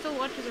know if he still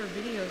watches our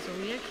videos, so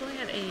we actually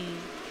had a...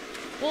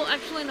 Well,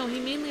 actually, no, he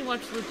mainly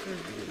watched Luke's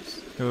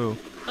reviews. Who?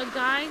 A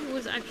guy who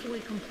was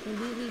actually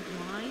completely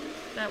blind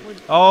that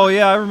would... Oh,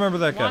 yeah, I remember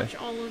that guy. Watch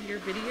all of your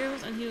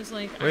videos, and he was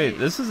like... Wait,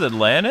 this is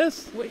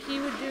Atlantis? What he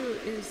would do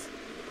is...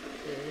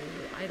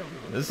 I don't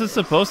know. This is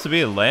supposed to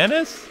be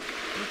Atlantis?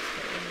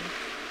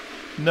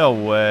 No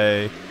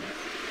way.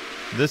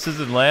 This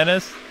is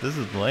Atlantis? This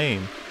is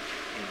lame.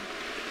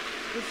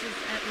 This is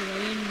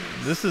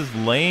lameness. This is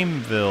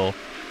Lameville.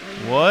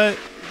 Lameness. What?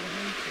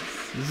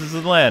 Lameness. This is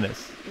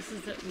Atlantis. This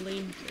is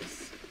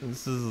Atlantis.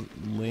 This is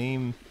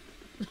lame.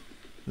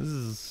 This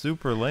is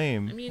super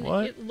lame. I mean,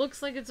 what? it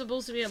looks like it's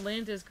supposed to be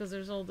Atlantis because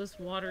there's all this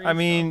watery I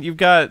mean, stuff. you've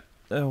got...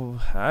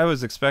 Oh, I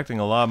was expecting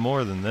a lot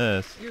more than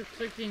this. You're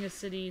expecting a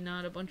city,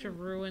 not a bunch of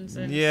ruins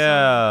and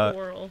Yeah. some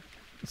coral.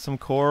 Some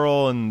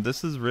coral, and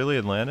this is really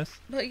Atlantis?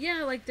 But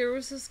yeah, like, there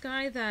was this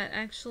guy that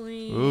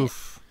actually...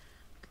 Oof.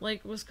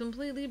 Like, was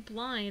completely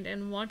blind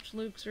and watched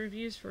Luke's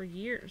reviews for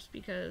years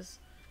because,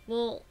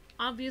 well,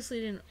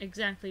 obviously didn't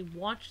exactly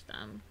watch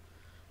them.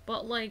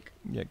 But, like...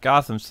 Yeah,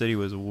 Gotham City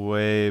was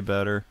way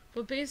better.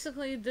 But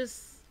basically,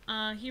 this,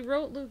 he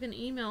wrote Luke an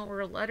email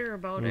or a letter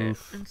about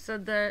Oof. it and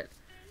said that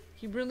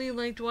he really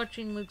liked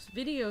watching Luke's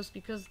videos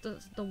because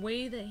the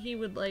way that he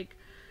would, like,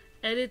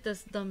 edit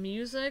the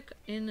music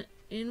in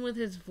with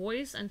his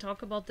voice and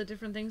talk about the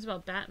different things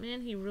about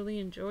Batman, he really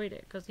enjoyed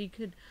it because he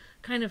could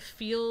kind of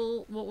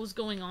feel what was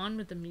going on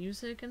with the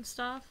music and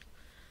stuff,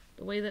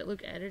 the way that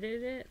Luke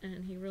edited it,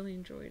 and he really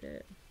enjoyed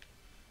it.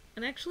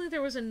 And actually,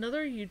 there was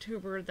another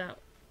YouTuber that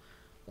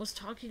was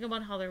talking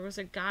about how there was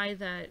a guy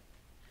that...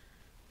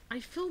 I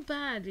feel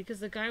bad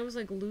because the guy was,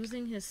 like,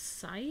 losing his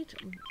sight,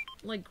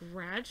 like,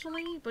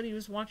 gradually, but he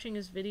was watching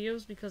his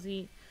videos because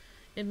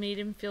it made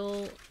him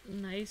feel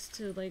nice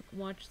to, like,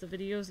 watch the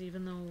videos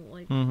even though,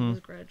 like, he was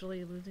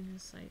gradually losing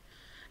his sight.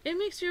 It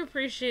makes you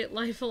appreciate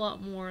life a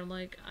lot more.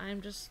 Like,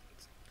 I'm just...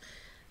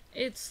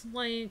 It's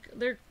like,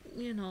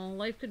 you know,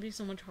 life could be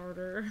so much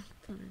harder,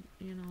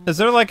 you know. Is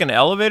there, like, an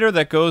elevator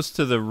that goes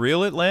to the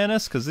real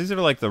Atlantis? Because these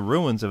are, like, the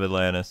ruins of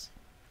Atlantis.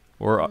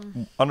 Or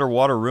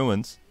underwater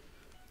ruins.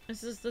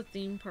 This is the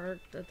theme park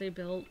that they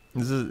built.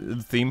 This is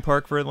a theme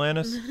park for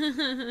Atlantis?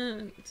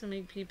 to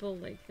make people,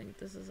 like, think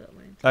this is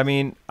Atlantis. I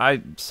mean,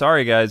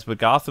 sorry guys, but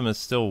Gotham is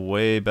still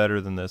way better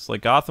than this.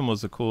 Like, Gotham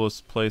was the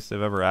coolest place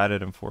they've ever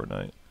added in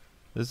Fortnite.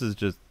 This is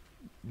just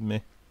meh.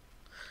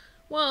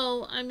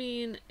 Well, I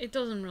mean, it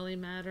doesn't really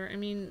matter. I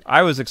mean...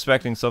 I was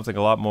expecting something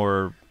a lot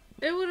more...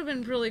 It would have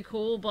been really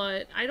cool,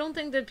 but I don't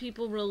think that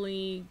people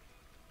really...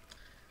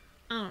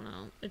 I don't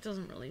know. It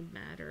doesn't really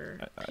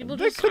matter. People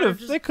they could have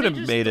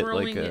made it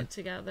like it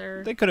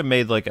together. They could have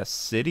made like a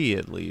city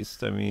at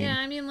least. I mean, yeah,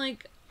 I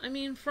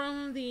mean,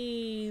 from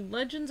the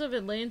Legends of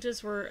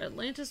Atlantis, where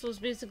Atlantis was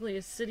basically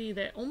a city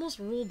that almost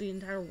ruled the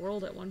entire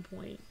world at one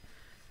point,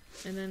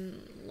 and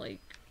then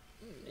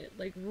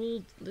it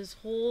ruled this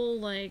whole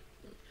like.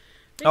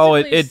 Oh,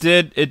 it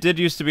did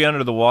used to be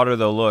under the water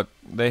though. Look,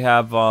 they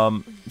have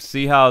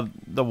see how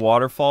the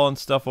waterfall and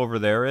stuff over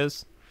there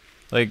is,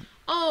 like.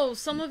 Oh,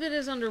 some of it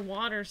is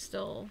underwater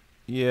still.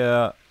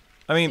 Yeah,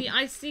 I mean...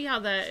 I see how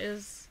that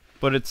is.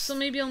 But it's... So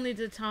maybe only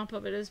the top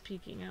of it is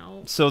peeking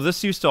out. So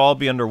this used to all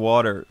be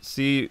underwater.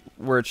 See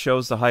where it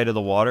shows the height of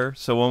the water?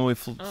 So when we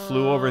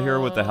flew over here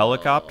with the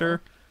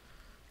helicopter...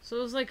 So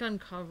it was like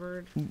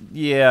uncovered.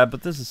 Yeah,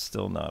 but this is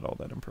still not all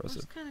that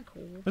impressive. That's kind of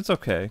cool. It's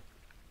okay.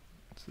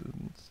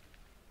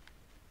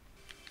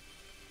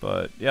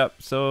 But, yep,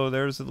 so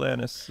there's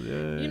Atlantis.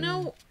 You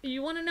know,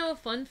 you want to know a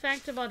fun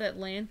fact about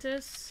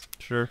Atlantis?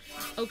 Sure.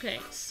 Okay,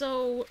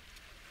 so,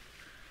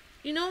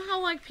 you know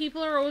how, like,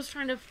 people are always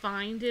trying to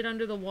find it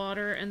under the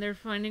water, and they're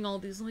finding all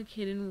these, like,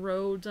 hidden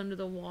roads under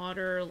the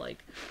water,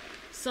 like,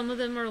 some of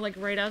them are, like,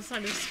 right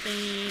outside of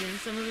Spain, and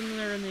some of them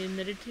are in the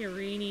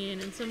Mediterranean,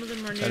 and some of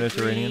them are near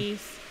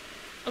Greece.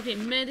 Okay,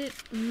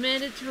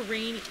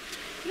 Mediterranean.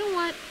 You know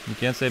what? You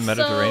can't say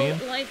Mediterranean?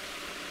 So, like,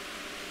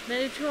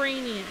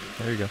 Mediterranean.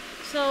 There you go.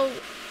 So,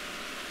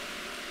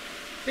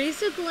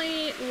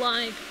 basically,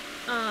 like,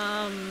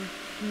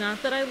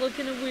 not that I look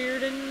into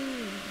weird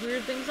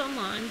things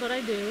online, but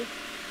I do.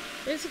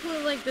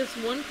 Basically, like, this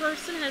one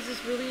person has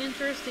this really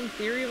interesting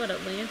theory about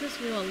Atlantis.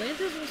 You know,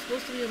 Atlantis was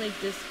supposed to be, like,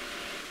 this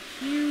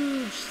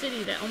huge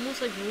city that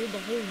almost, like, ruled the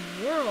whole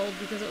world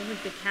because it was,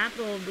 like, the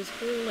capital of this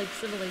whole, like,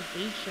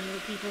 civilization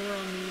where people were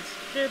on these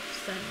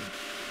ships and,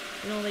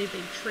 you know, they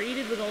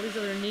traded with all these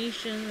other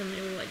nations and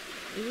they were, like,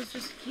 it was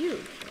just huge.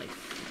 Like,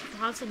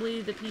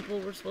 possibly the people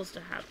were supposed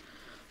to have,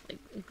 like,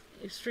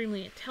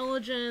 extremely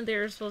intelligent. They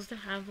were supposed to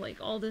have, like,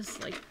 all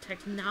this, like,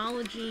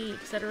 technology,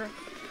 etc.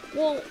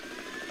 Well,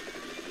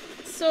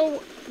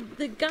 so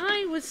the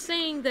guy was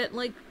saying that,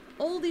 like,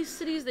 all these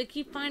cities they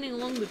keep finding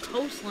along the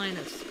coastline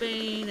of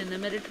Spain and the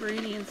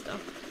Mediterranean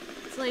stuff,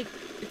 it's like,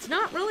 it's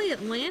not really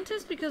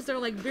Atlantis because they're,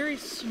 like, very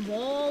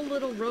small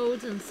little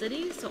roads and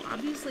cities, so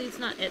obviously it's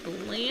not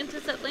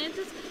Atlantis,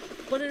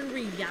 but in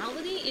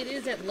reality, it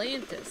is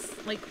Atlantis.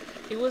 Like,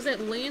 it was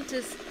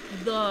Atlantis,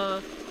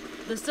 the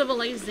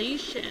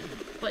civilization,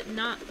 but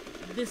not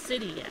the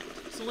city yet.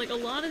 So, like, a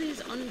lot of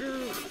these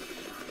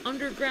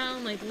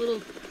underground, like,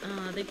 little,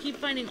 they keep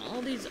finding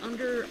all these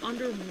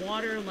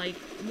underwater, like,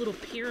 little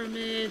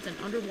pyramids and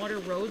underwater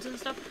roads and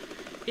stuff.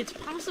 It's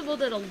possible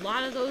that a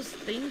lot of those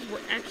things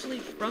were actually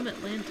from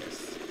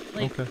Atlantis.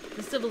 Like,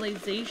 the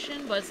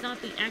civilization, but it's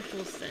not the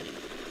actual city.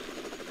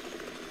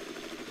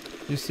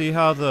 You see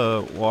how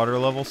the water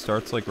level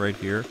starts, like, right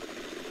here?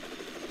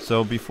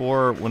 So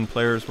before, when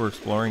players were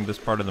exploring this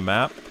part of the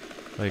map,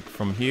 like,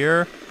 from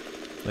here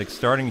like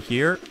starting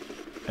here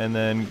and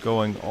then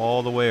going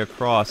all the way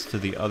across to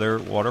the other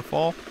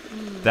waterfall.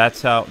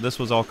 That's how this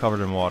was all covered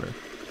in water.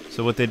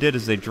 So what they did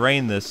is they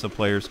drained this so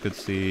players could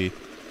see.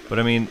 But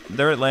I mean,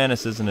 their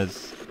Atlantis isn't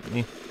as...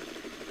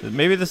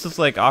 Maybe this is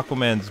like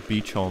Aquaman's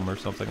beach home or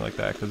something like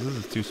that, because this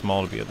is too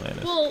small to be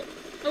Atlantis. Well,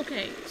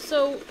 okay,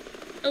 so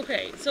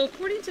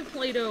according to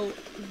Plato,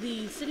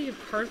 the city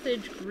of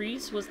Carthage,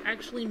 Greece, was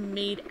actually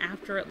made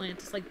after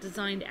Atlantis, like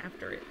designed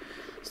after it.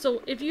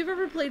 So if you've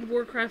ever played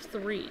Warcraft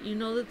 3, you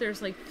know that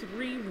there's like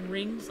 3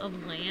 rings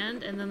of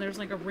land, and then there's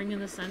like a ring in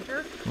the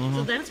center.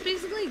 So that's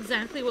basically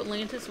exactly what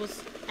Atlantis was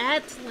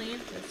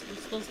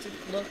supposed to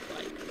look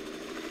like.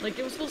 Like,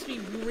 it was supposed to be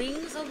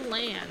rings of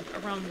land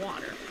around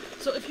water.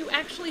 So if you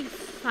actually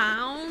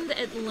found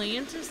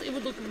Atlantis, it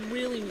would look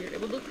really weird.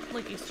 It would look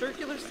like a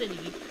circular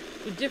city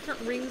with different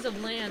rings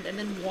of land and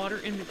then water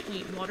in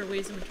between,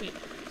 waterways in between.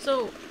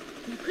 So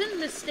you couldn't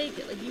mistake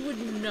it. Like, you would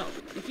know.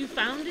 If you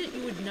found it,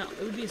 you would know.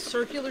 It would be a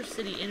circular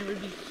city and it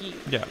would be huge.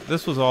 Yeah,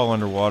 this was all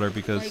underwater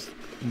because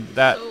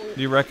do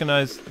you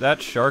recognize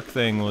that shark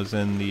thing was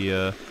in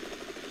the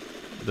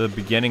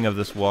beginning of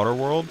this water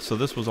world? So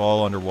this was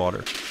all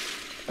underwater.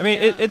 I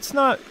mean, yeah. it's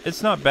not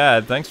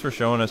bad. Thanks for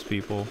showing us,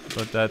 people.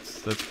 But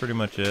that's pretty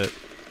much it.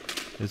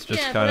 It's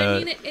just kind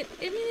of. I mean,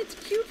 it's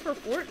cute for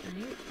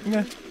Fortnite.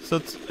 Yeah.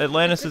 So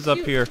Atlantis is up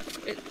here.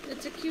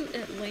 It's a cute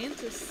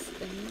Atlantis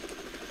thing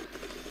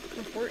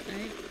for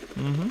Fortnite.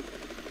 Mm-hmm.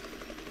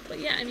 But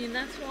yeah, I mean,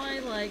 that's why,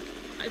 like,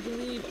 I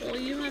believe all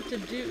you have to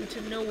do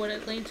to know what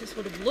Atlantis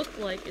would have looked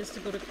like is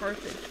to go to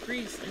Carthage,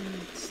 Greece, and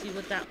see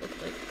what that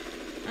looked like.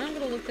 I'm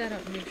gonna look that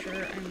up and make sure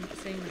I'm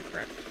saying that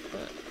correct,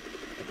 but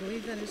I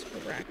believe that is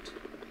correct.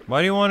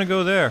 Why do you want to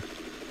go there?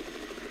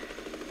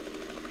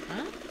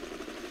 Huh?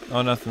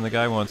 Oh, nothing. The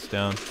guy wants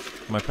down.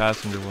 My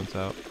passenger wants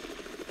out.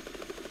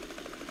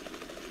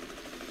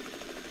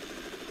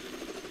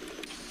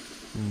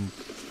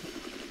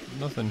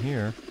 Nothing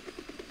here.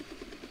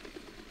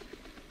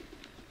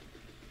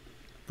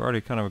 I've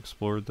already kind of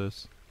explored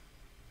this.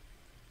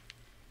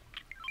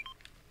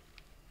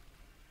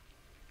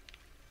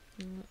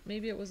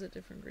 Maybe it was a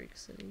different Greek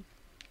city.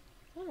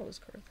 I thought it was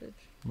Carthage.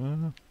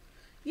 Uh,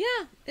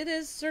 Yeah, it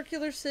is.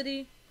 Circular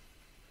city.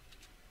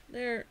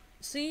 There.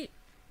 See?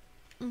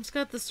 It's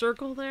got the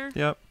circle there.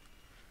 Yep.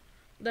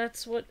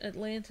 That's what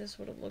Atlantis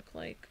would have looked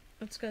like.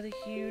 It's got a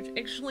huge...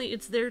 Actually,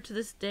 it's there to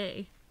this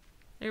day.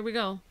 There we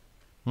go.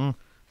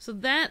 So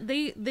that...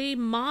 They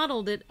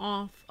modeled it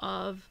off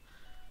of...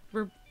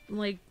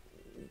 Like...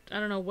 I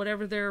don't know,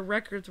 whatever their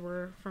records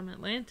were from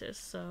Atlantis,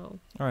 so...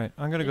 Alright,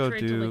 I'm gonna they go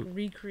tried do... to, like,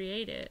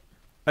 recreate it.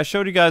 I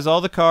showed you guys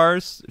all the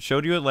cars,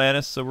 showed you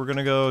Atlantis, so we're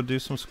gonna go do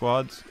some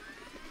squads.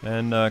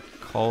 And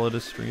call it a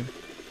stream.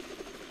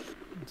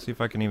 Let's see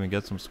if I can even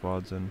get some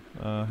squads in.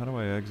 How do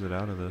I exit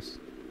out of this?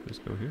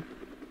 Just go here.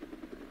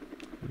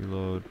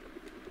 Reload.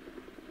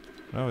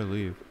 How do I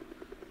leave?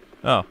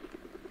 Oh.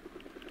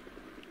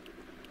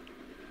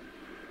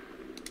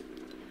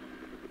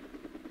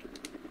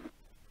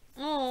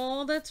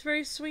 Oh, that's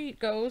very sweet,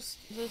 Ghost.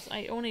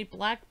 I own a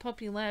black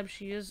puppy lab.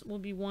 She will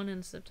be 1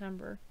 in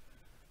September.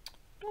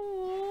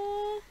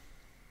 Aww.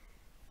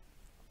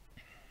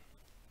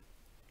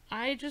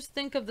 I just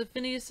think of the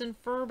Phineas and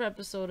Ferb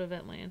episode of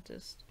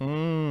Atlantis. I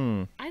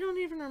don't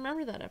even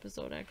remember that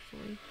episode,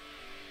 actually.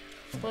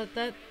 But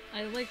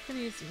I like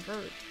Phineas and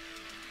Ferb.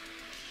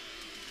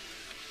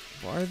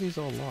 Why are these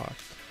all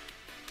locked?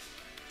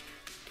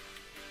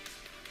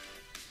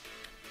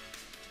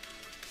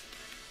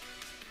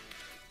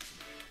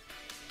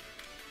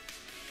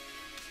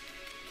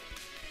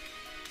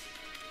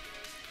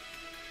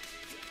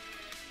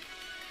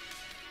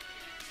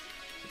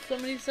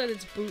 Somebody said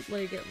it's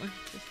bootleg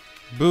Atlantis.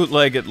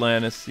 Bootleg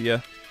Atlantis,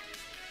 yeah.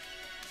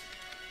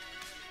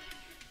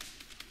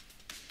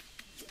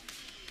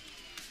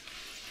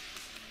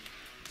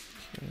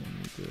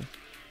 Okay,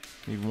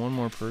 I need one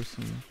more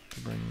person to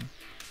bring in.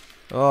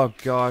 Oh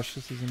gosh,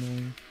 this is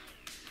annoying.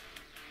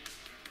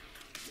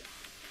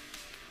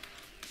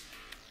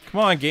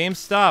 Come on, game,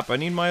 stop. I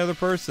need my other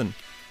person.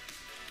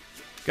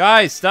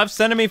 Guys, stop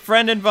sending me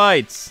friend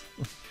invites.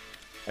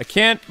 I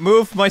can't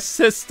move my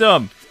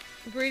system.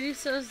 Brady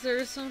says there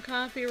is some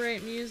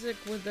copyright music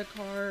with the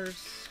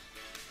cars.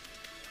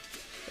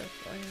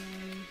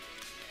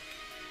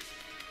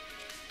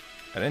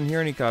 I didn't hear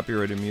any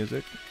copyrighted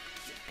music.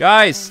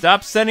 Guys,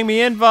 stop sending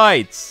me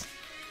invites.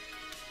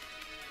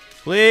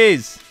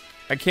 Please.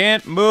 I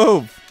can't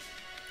move.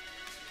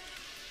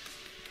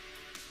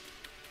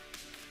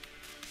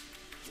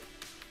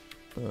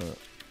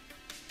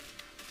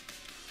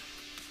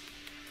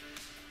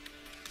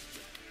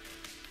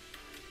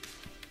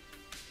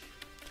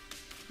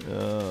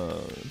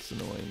 It's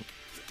annoying.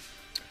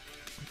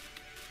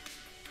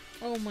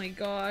 Oh my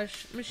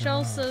gosh.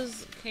 Michelle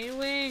says,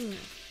 K-Wing,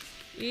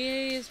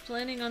 EA is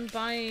planning on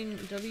buying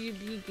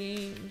WB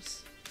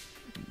Games.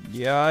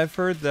 Yeah, I've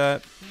heard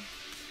that.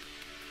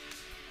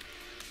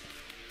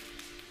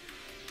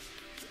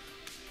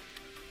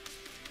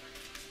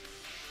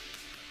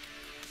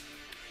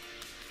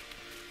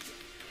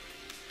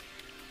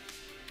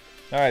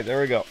 Alright,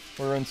 there we go.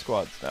 We're in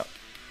squads now.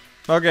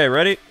 Okay,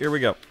 ready? Here we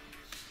go.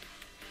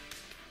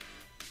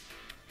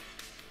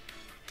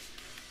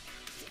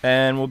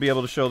 And we'll be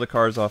able to show the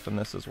cars off in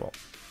this as well.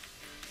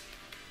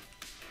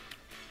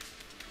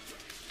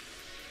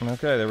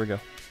 Okay, there we go.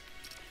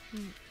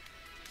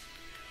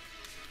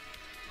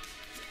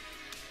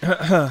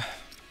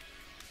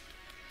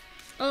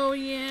 Oh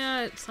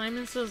yeah,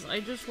 Simon says, I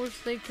just wish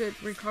they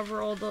could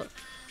recover all the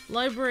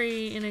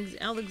library in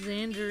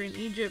Alexandria in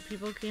Egypt.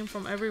 People came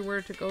from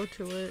everywhere to go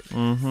to it.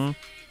 Mm-hmm.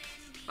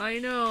 I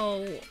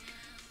know.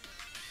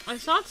 I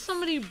thought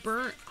somebody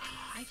burnt...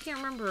 I can't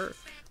remember.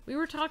 We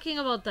were talking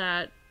about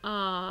that.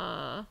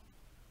 Yeah,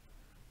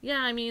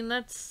 I mean,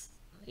 that's...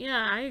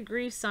 Yeah, I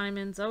agree,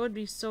 Simons. That would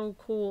be so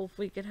cool if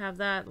we could have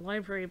that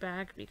library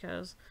back,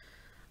 because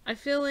I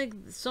feel like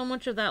so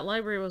much of that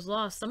library was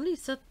lost. Somebody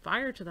set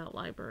fire to that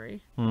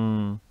library.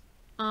 Hmm.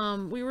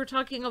 We were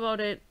talking about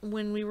it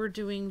when we were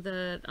doing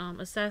the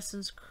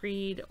Assassin's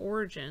Creed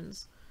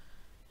Origins,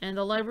 and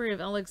the Library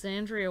of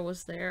Alexandria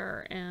was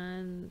there,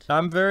 and...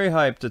 I'm very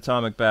hyped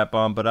Atomic Bat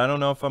Bomb, but I don't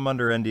know if I'm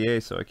under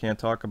NDA, so I can't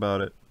talk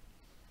about it.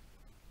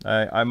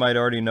 I might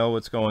already know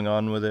what's going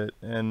on with it,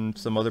 and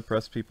some other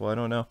press people, I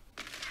don't know.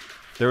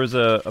 There was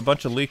a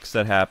bunch of leaks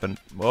that happened.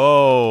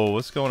 Whoa,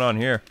 what's going on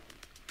here?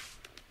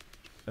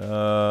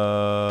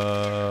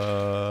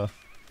 I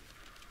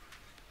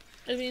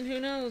mean, who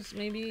knows?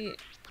 Maybe...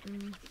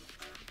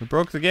 We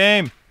broke the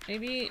game!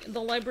 Maybe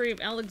the Library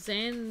of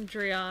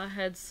Alexandria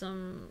had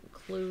some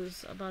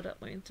clues about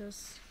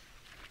Atlantis.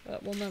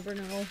 But we'll never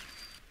know.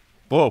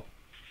 Whoa.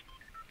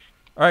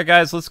 Alright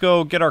guys, let's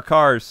go get our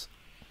cars.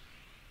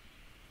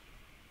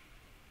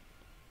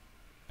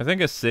 I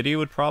think a city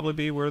would probably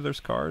be where there's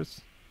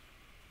cars.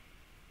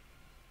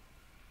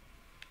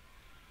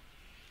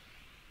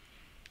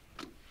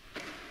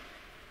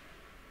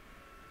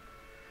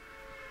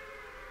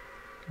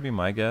 Could be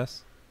my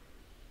guess.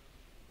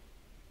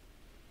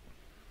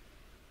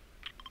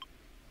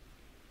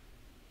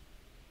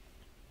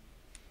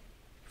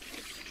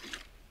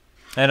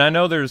 And I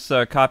know there's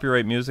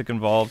copyright music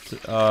involved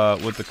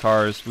with the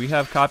cars. We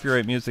have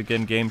copyright music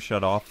in game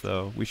shut off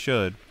though. We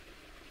should.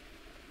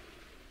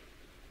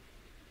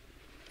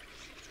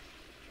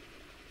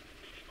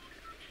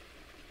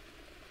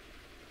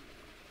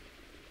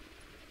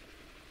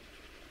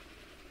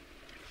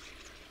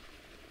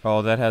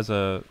 Oh, that has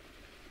a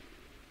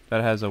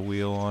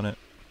wheel on it.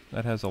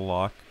 That has a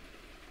lock.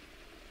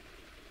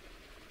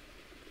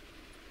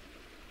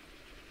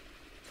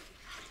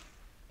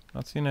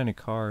 Not seeing any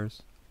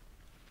cars.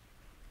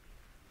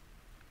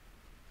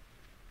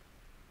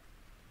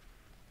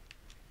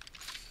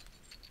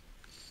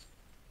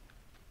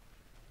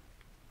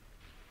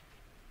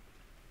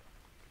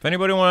 If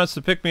anybody wants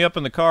to pick me up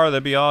in the car,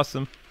 that'd be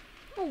awesome.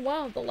 Oh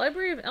wow, the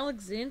Library of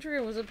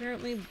Alexandria was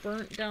apparently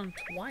burnt down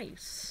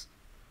twice.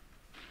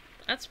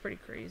 That's pretty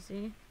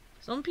crazy.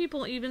 Some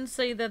people even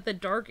say that the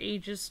Dark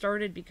Ages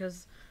started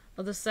because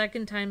of the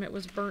second time it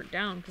was burnt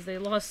down, because they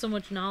lost so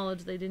much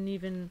knowledge they didn't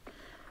even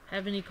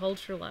have any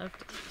culture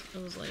left.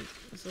 It was like,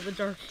 so the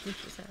Dark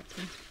Ages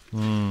happened.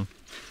 Hmm.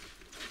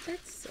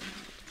 That's sad.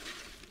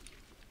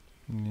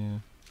 Yeah.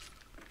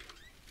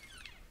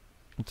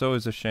 It's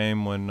always a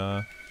shame when,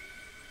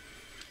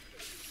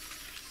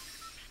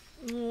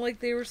 like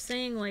they were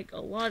saying, like,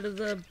 a lot of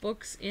the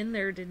books in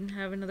there didn't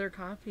have another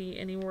copy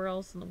anywhere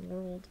else in the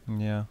world.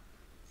 Yeah.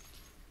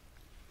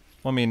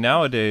 Well, I mean,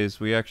 nowadays,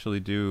 we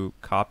actually do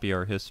copy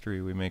our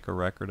history. We make a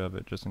record of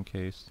it just in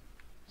case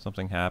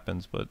something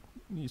happens, but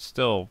you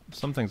still,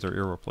 some things are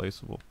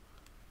irreplaceable.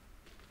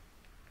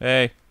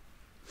 Hey.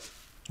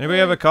 Anybody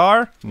have a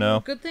car?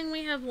 No. Good thing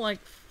we have,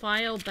 like,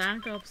 file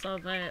backups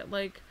of it,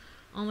 like,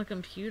 on the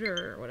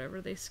computer or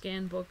whatever. They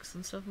scan books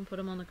and stuff and put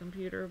them on the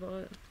computer,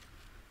 but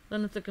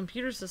then if the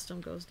computer system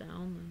goes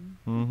down,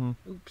 then...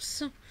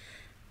 Oops.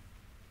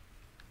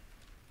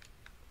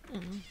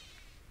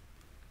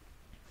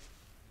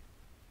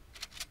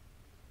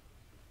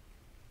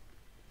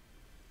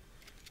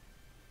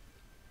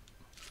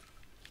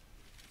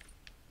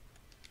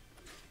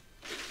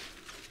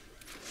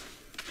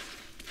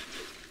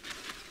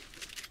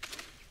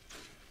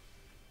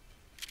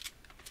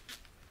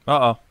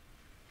 Uh-oh.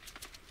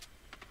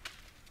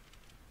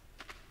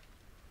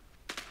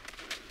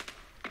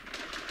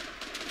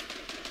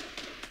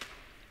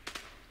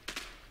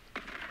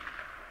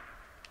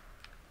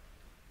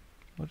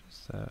 What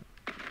is that?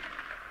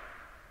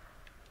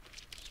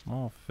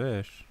 Small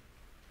fish.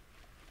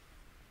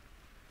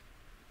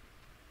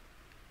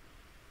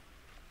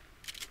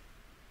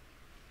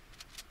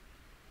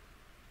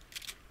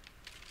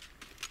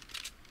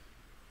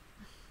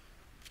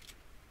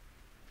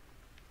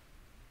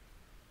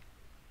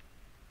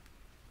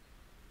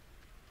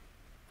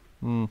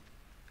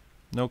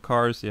 No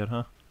cars yet,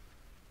 huh?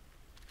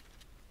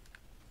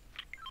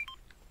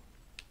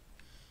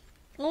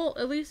 Well,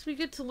 at least we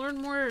get to learn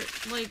more,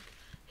 like,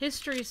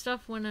 history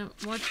stuff when I'm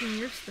watching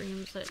your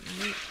streams at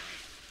night.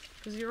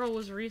 Because you're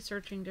always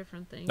researching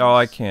different things. Oh,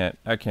 I can't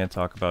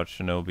talk about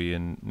Shinobi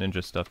and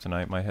ninja stuff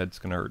tonight. My head's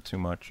gonna hurt too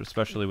much,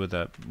 especially with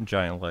that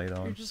giant light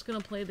on. You're just gonna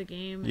play the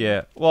game.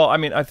 Yeah. Well, I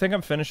mean, I think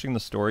I'm finishing the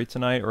story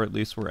tonight, or at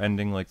least we're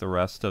ending like the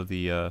rest of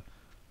the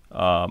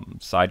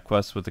side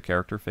quests with the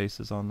character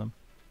faces on them.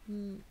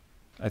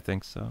 I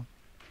think so.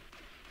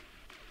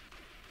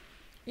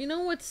 You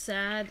know what's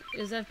sad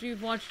is after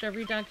you've watched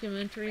every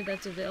documentary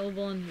that's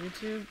available on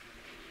YouTube,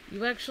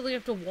 you actually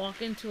have to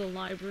walk into a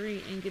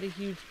library and get a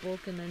huge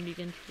book and then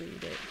begin to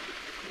read it.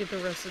 Get the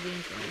rest of the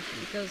information.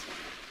 Because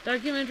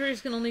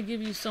documentaries can only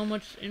give you so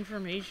much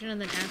information,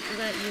 and then after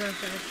that you have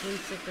to actually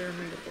sit there and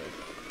read a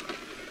book.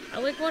 I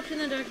like watching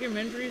the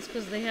documentaries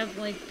because they have,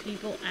 like,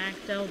 people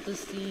act out the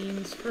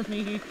scenes for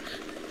me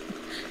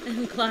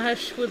and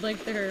clash with,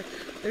 like, their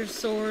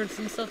swords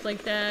and stuff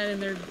like that, and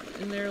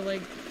their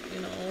like, you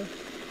know,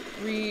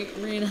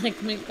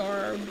 reenactment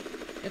garb.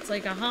 It's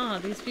like, aha,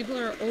 these people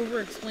are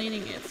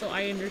over-explaining it, so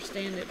I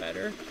understand it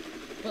better.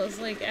 But it's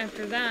like,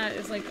 after that,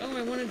 it's like, oh,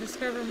 I want to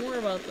discover more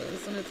about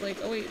this. And it's like,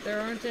 oh wait,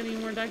 there aren't any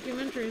more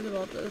documentaries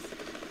about this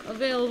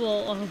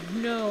available. Oh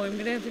no, I'm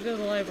gonna have to go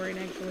to the library and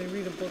actually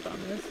read a book on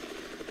this.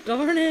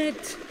 Darn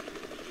it!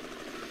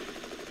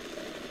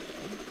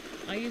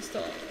 I used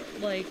to,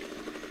 like,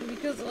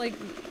 because, like,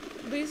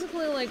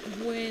 basically, like,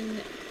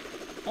 when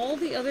all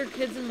the other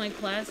kids in my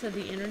class had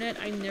the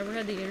internet, I never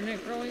had the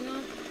internet growing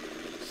up.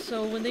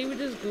 So when they would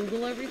just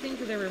Google everything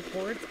for their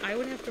reports, I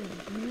would have to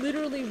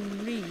literally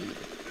read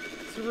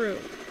through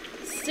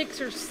 6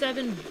 or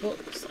 7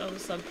 books of a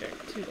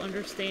subject to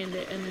understand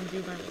it and then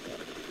do my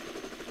report.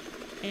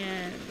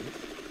 And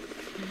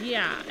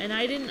yeah, and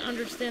I didn't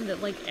understand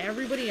that, like,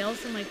 everybody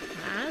else in my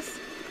class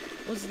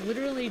was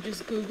literally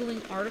just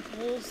Googling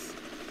articles,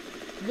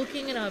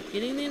 looking it up,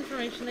 getting the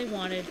information they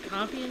wanted,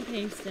 copy and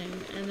pasting,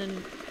 and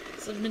then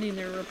submitting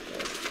their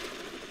report.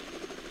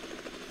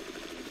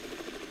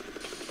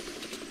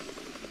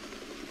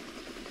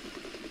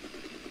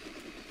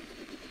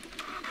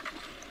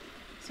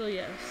 So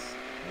yes,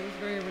 it was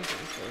very original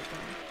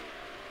storytelling.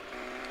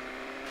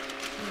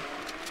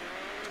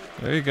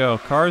 There you go,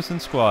 cars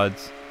and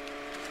squads.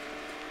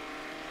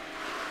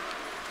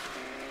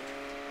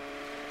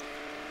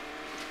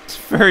 It's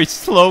a very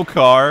slow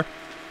car.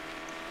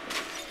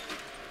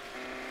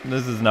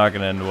 This is not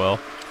gonna end well.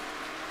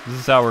 This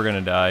is how we're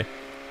gonna die.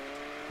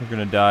 We're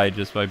gonna die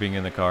just by being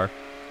in the car.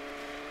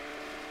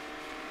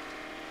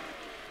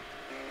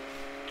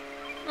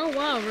 Oh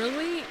wow,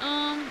 really?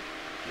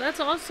 That's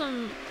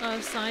awesome,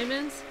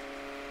 Simons.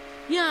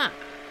 Yeah,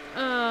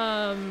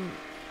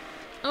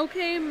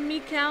 okay,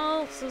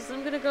 Mikal says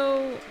I'm gonna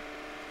go...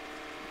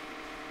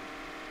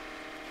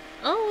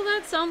 Oh,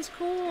 that sounds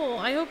cool.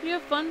 I hope you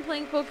have fun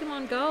playing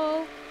Pokemon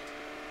Go.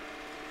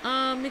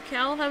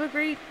 Mikal, have a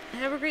great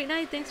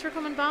night. Thanks for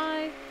coming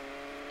by.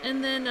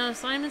 And then,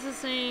 Simons is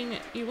saying,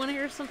 you want to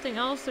hear something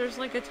else? There's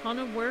like a ton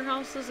of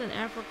warehouses in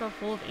Africa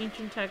full of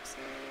ancient texts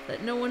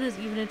that no one has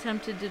even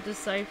attempted to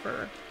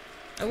decipher.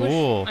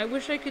 Cool. I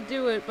wish I could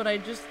do it, but I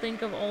just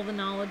think of all the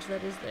knowledge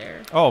that is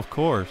there. Oh, of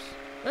course.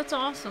 That's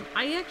awesome.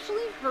 I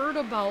actually heard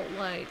about,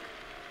 like,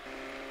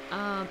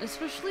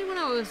 especially when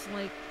I was,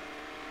 like,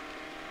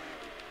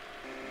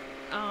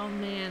 oh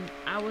man,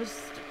 I was,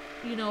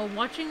 you know,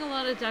 watching a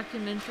lot of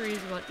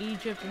documentaries about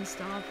Egypt and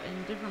stuff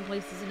and different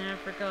places in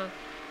Africa,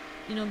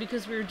 you know,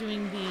 because we were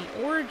doing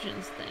the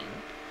Origins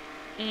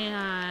thing.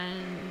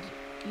 And,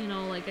 you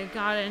know, like, I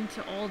got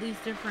into all these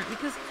different,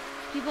 because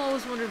people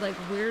always wondered, like,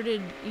 where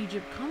did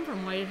Egypt come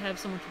from? Why did it have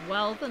so much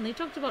wealth? And they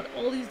talked about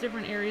all these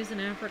different areas in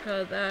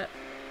Africa that,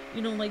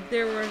 you know, like,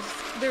 there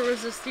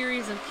was a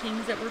series of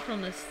kings that were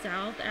from the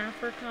South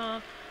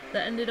Africa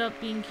that ended up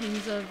being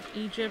kings of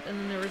Egypt, and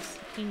then there was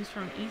kings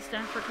from East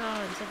Africa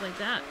and stuff like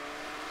that.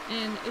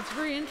 And it's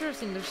very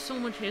interesting. There's so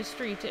much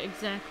history to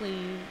exactly,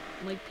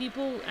 like,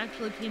 people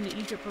actually came to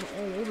Egypt from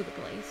all over the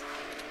place.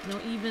 You know,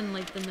 even,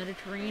 like, the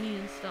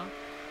Mediterranean stuff.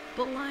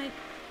 But, like,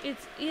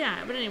 it's,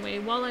 yeah, but anyway,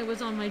 while I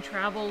was on my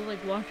travels,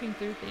 like, walking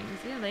through things,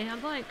 yeah, they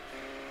had, like,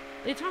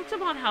 they talked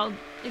about how,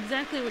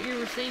 exactly what you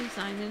were saying,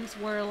 Simons,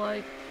 where,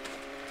 like,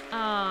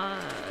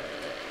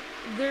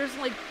 there's,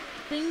 like,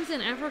 things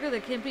in Africa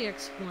that can't be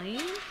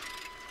explained.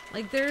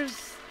 Like,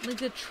 there's,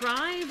 like, a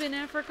tribe in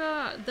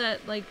Africa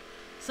that, like,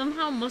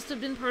 somehow must have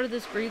been part of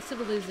this great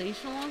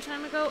civilization a long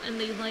time ago, and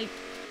they, like,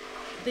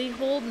 they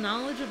hold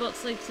knowledge about,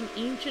 like, some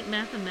ancient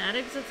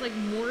mathematics that's, like,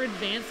 more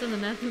advanced than the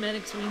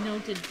mathematics we know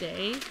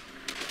today.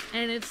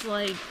 And it's,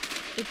 like,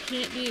 it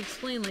can't be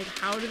explained. Like,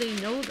 how do they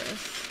know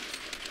this?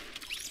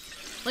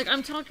 Like,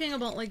 I'm talking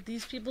about, like,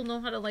 these people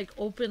know how to, like,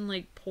 open,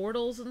 like,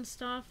 portals and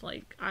stuff.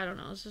 Like, I don't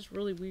know. It's just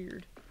really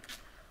weird.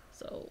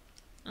 So,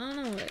 I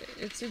don't know.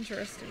 It's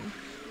interesting.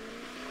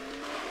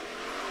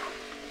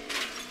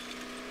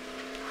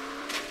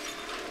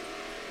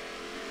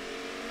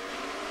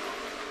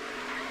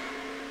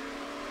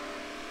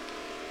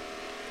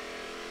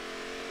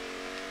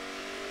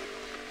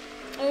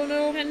 Oh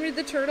no, Henry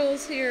the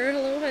Turtle's here.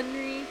 Hello,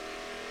 Henry.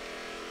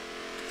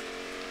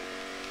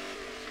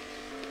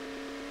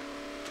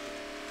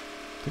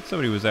 I think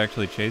somebody was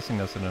actually chasing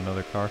us in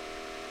another car.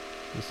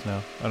 Just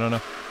now. I don't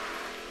know.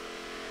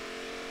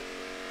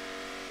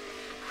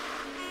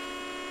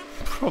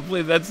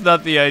 Probably that's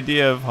not the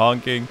idea of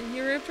honking.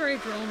 Here after I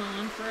drone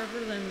on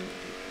forever, then...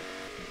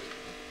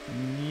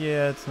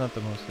 Yeah, it's not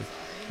the most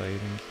exciting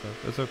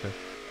stuff. It's okay.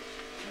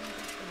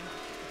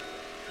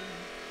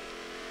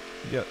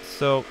 Yeah,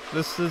 so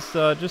this is,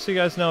 just so you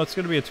guys know, it's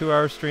going to be a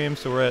 2-hour stream,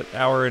 so we're at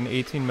hour and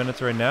 18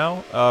 minutes right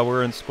now.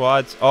 We're in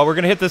squads. Oh, we're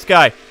going to hit this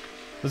guy.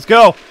 Let's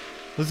go!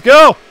 Let's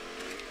go!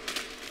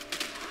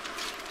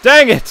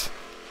 Dang it!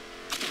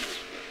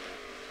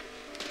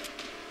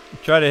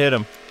 Try to hit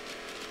him.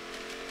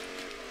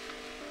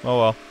 Oh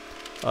well.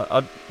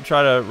 I'll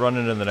try to run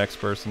into the next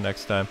person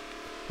next time.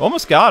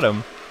 Almost got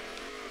him.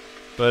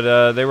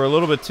 But they were a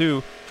little bit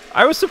too...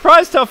 I was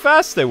surprised how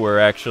fast they were,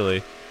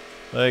 actually.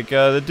 Like,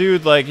 the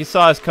dude, like, he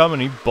saw us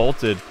coming, he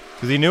bolted.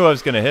 Because he knew I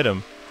was going to hit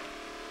him.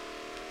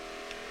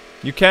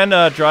 You can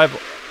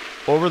drive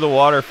over the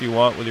water if you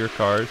want with your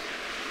cars.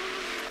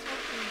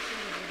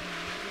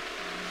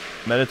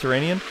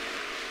 Mediterranean?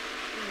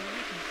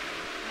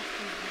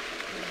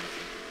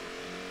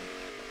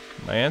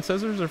 My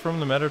ancestors are from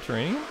the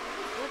Mediterranean?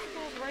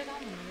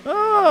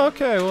 Oh,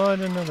 okay. Well, I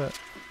didn't know that.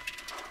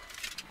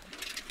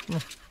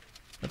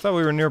 I thought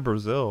we were near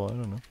Brazil. I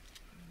don't know.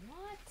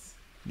 What?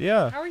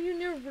 Yeah. How are you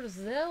near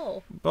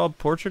Brazil? Well,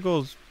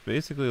 Portugal's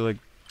basically like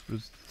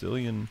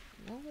Brazilian.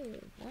 No,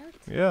 what?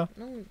 Yeah.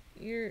 No,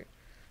 you're...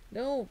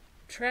 No,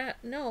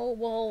 no,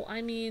 well,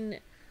 I mean,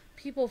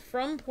 people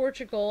from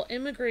Portugal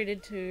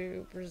immigrated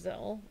to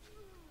Brazil.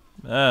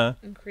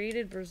 And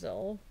created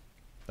Brazil.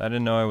 I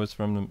didn't know I was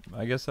from the...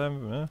 I guess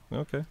I'm...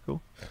 okay,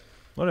 cool.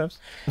 Whatevs.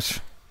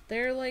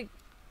 They're like...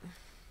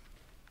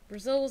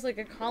 Brazil was like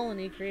a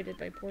colony created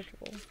by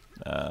Portugal.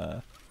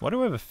 Why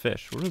do I have a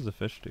fish? What does the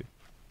fish do?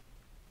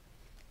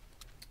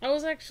 I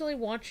was actually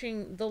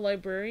watching The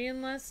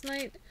Librarian last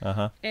night.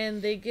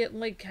 And they get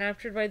like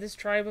captured by this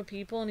tribe of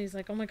people, and he's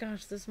like, oh my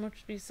gosh, this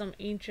must be some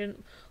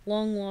ancient,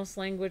 long-lost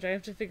language. I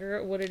have to figure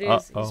out what it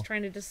is. He's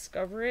trying to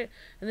discover it.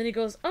 And then he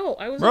goes, oh,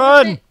 I was...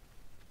 Run!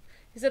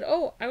 He said,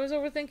 oh, I was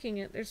overthinking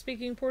it. They're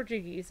speaking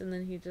Portuguese. And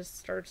then he just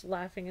starts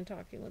laughing and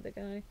talking with the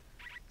guy.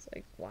 It's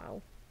like,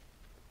 wow.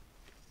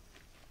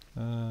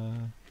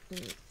 Never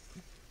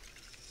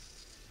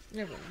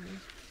mind.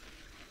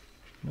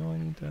 No, I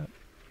need that.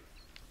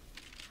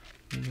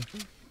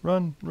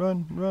 Run,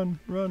 run, run,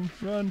 run,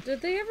 run.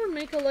 Did they ever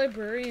make a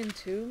Librarian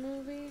 2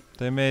 movie?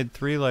 They made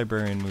 3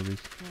 Librarian movies.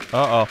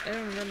 Uh-oh. I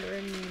don't remember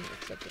any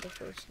except for the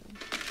first one.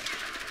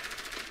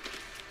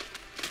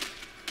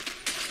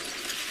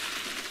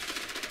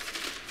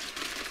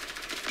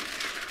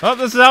 Oh,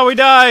 this is how we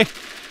die!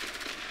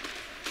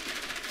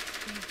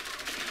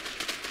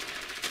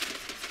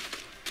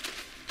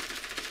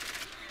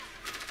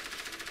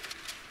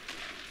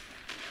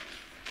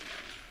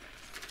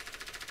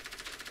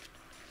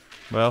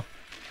 Well.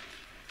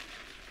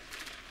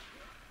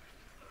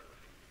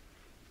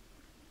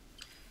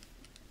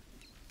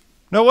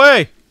 No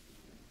way!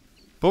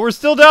 But we're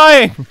still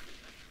dying!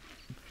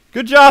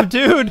 Good job,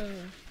 dude!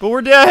 But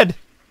we're dead!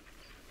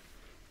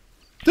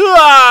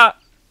 Ah!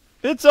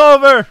 It's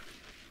over!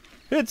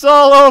 It's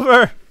all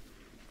over!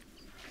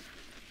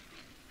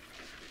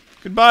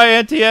 Goodbye,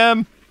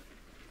 NTM!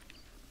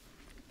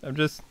 I'm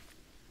just...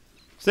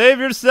 Save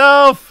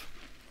yourself!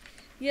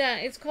 Yeah,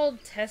 it's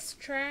called Test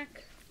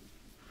Track.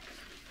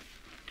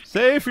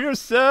 Save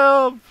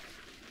yourself!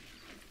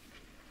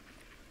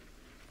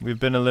 We've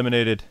been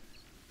eliminated.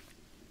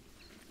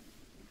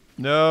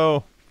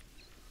 No.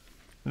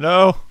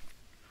 No.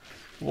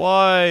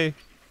 Why?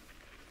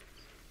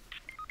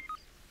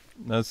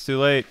 No, it's too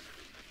late.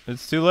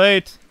 It's too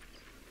late.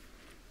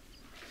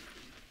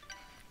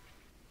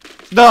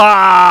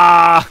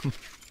 Ah!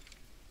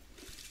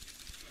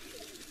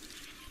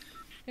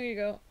 There you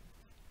go.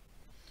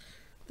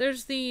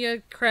 There's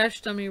the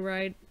crash dummy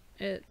ride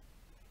at...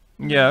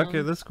 Yeah,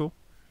 okay, that's cool.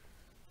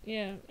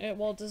 Yeah, at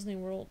Walt Disney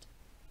World.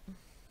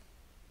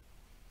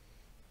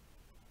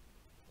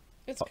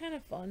 It's kind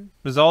of fun.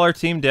 Is all our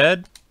team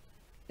dead?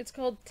 It's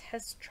called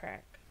Test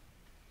Track.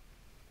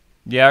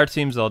 Yeah, our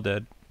team's all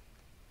dead.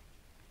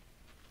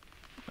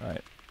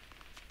 Alright.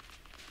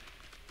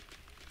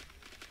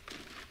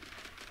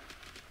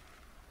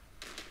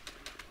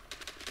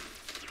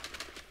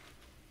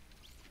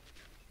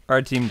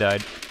 Our team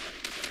died.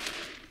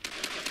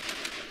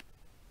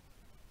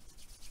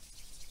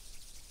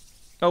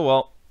 Oh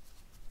well.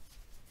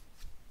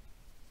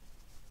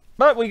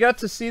 But we got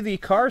to see the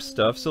car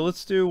stuff, so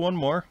let's do one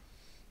more.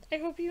 I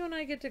hope you and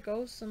I get to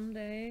go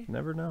someday.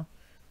 Never know.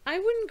 I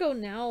wouldn't go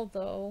now,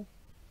 though.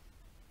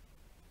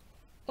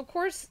 Of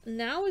course,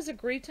 now is a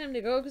great time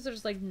to go because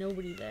there's, like,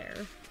 nobody there.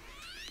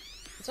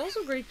 It's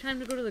also a great time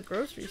to go to the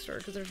grocery store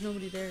because there's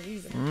nobody there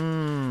either.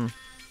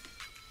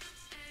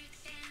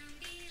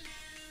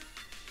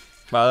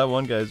 Wow, that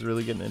one guy's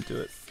really getting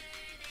into it.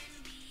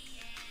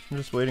 I'm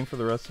just waiting for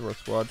the rest of our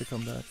squad to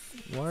come back.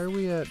 Why are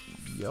we at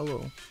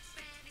yellow?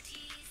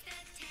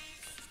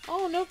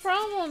 Oh, no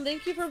problem.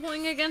 Thank you for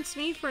playing against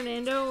me,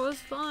 Fernando. It was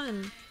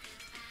fun.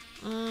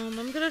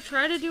 I'm gonna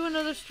try to do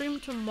another stream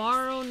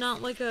tomorrow.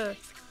 Not like a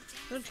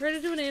I'm gonna try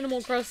to do an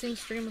Animal Crossing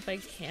stream if I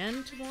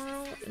can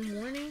tomorrow in the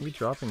morning. Are we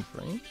dropping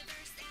frames?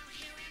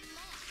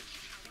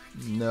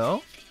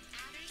 No.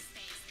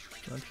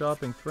 Not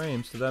dropping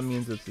frames, so that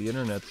means it's the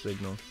internet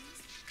signal.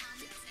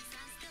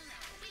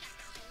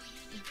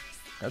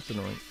 That's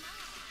annoying.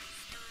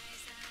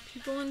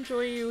 People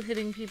enjoy you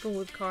hitting people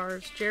with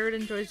cars. Jared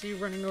enjoys you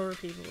running over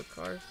people with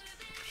cars.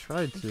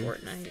 Tried to.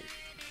 Fortnite.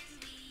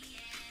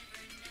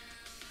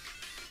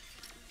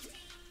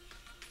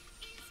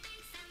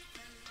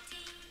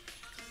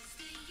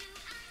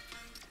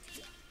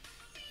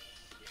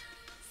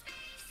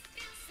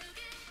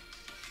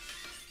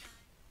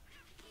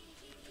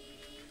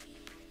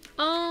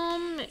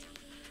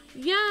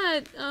 Yeah,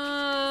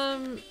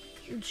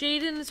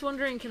 Jaden is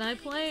wondering, can I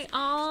play?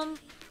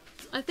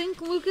 I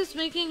think Luke is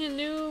making a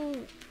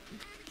new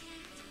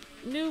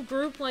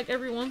group like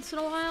every once in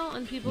a while,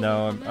 and people.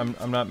 No,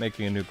 I'm not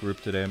making a new group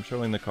today. I'm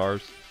showing the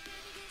cars.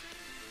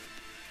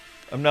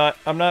 I'm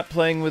not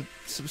playing with.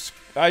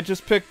 I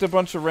just picked a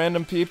bunch of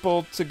random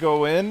people to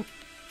go in,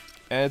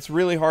 and it's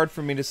really hard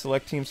for me to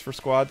select teams for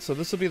squads. So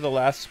this will be the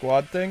last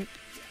squad thing.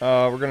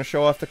 We're gonna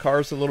show off the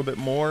cars a little bit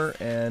more,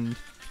 and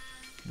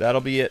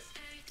that'll be it.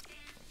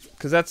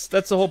 Because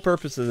that's the whole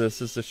purpose of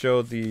this, is to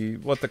show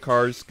what the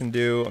cars can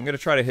do. I'm gonna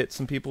try to hit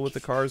some people with the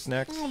cars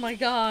next. Oh my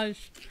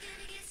gosh.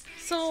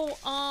 So,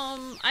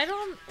 I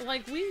don't,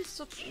 like, we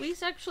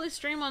actually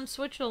stream on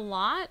Switch a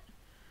lot.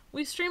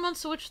 We stream on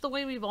Switch the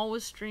way we've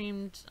always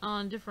streamed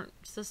on different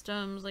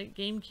systems, like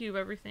GameCube,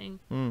 everything.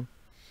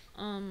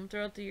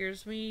 Throughout the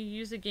years. We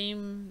use a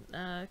game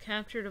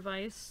capture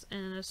device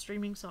and a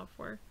streaming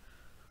software.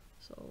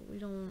 So, we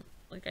don't,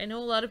 like, I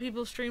know a lot of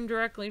people stream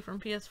directly from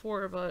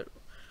PS4, but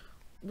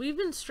we've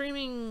been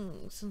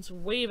streaming since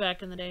way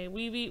back in the day.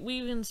 We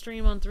even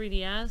stream on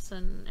 3DS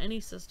and any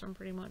system,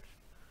 pretty much.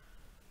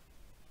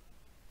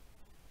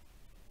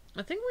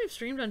 I think we've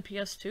streamed on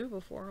PS2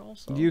 before,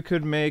 also. You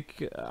could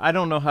make... I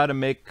don't know how to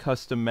make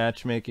custom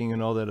matchmaking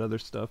and all that other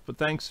stuff, but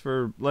thanks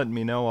for letting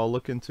me know. I'll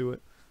look into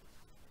it.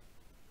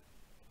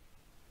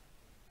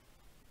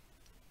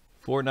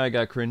 Fortnite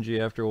got cringy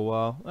after a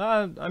while.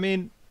 I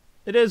mean,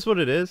 it is what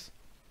it is.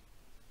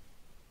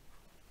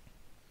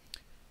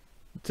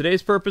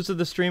 Today's purpose of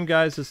the stream,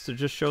 guys, is to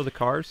just show the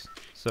cars.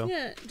 So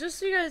yeah, just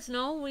so you guys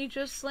know, we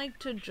just like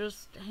to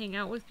just hang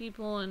out with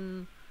people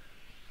and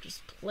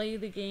just play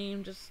the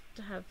game, just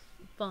to have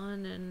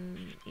fun, and,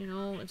 you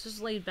know, it's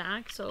just laid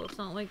back, so it's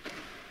not like,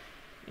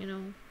 you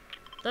know,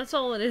 that's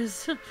all it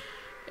is.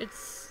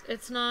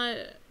 It's not,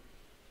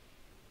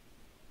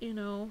 you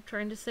know,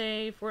 trying to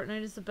say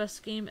Fortnite is the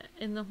best game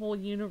in the whole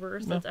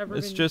universe that's ever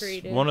been created.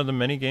 It's just one of the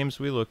many games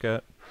we look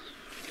at.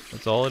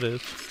 That's all it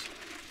is.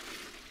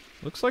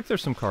 Looks like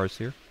there's some cars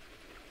here.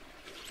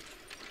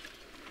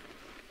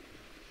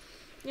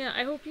 Yeah,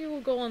 I hope you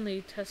will go on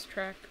the test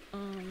track,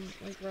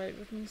 like, ride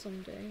with me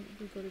someday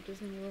if we go to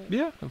Disney World.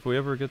 Yeah, if we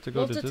ever get to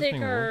go to Disney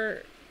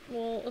World.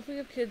 Well, if we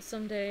have kids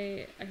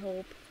someday, I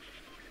hope,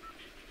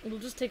 we'll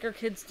just take our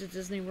kids to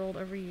Disney World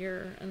every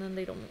year, and then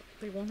they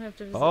won't have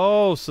to visit.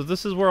 Oh, so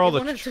this is where all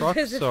the trucks to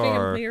visit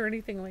are. Family or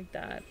anything like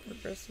that for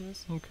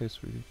Christmas. Okay,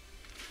 sweetie.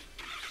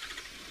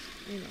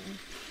 You know.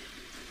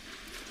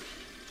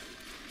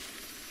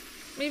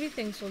 Maybe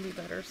things will be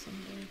better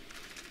someday.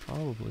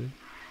 Probably.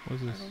 What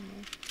is this? I don't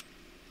know.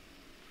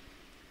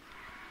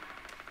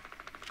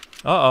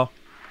 Uh-oh.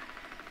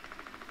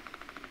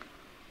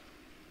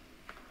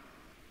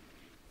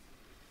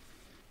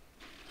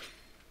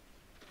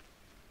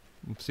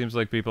 It seems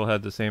like people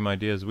had the same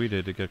idea as we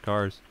did to get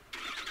cars.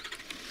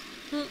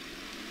 I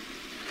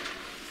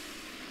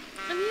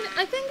mean,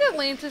 I think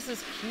Atlantis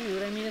is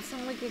cute. I mean, it's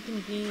not like it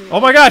can be... Like... Oh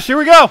my gosh, here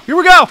we go! Here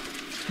we go!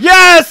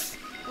 Yes!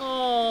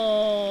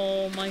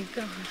 Oh my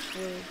gosh,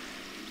 Luke.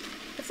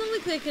 It's not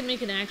like they can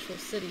make an actual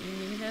city. I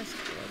mean, it has to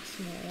be, like,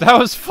 small. That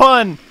was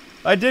fun!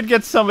 I did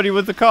get somebody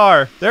with the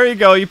car. There you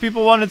go. You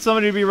people wanted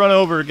somebody to be run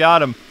over.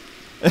 Got him.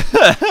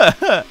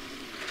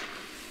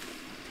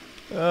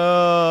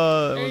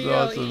 Oh, that was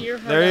awesome.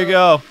 There you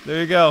go. There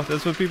you go.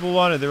 That's what people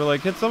wanted. They were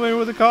like, hit somebody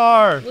with a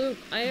car. Luke,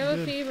 I have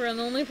a fever, and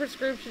the only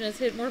prescription is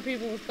hit more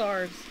people with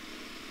cars.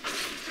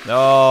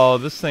 No,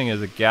 this thing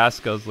is a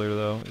gas guzzler,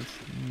 though.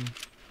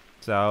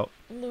 It's out.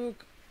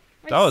 Luke.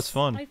 That was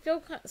fun. I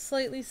feel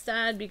slightly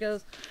sad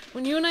because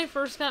when you and I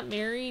first got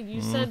married,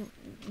 you said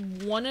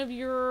one of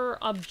your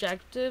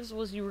objectives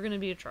was you were going to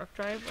be a truck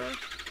driver.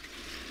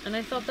 And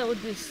I thought that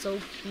would be so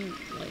cute.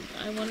 Like,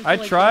 I wanted to,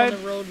 like, go on the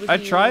road with you. I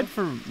tried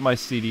for my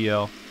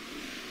CDL.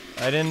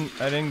 I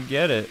didn't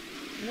get it.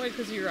 Why,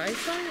 because of your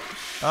eyesight?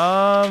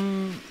 I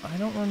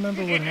don't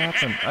remember what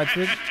happened. I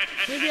did.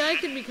 Maybe I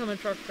could become a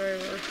truck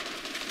driver.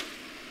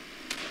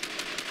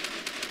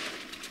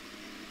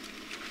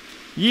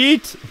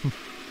 Yeet!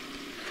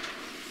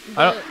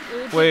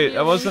 Wait,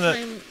 that wasn't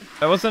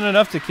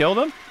enough to kill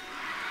them?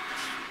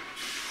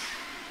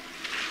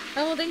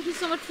 Oh, thank you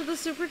so much for the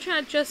super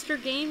chat, Jester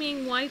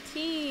Gaming YT.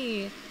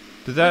 Did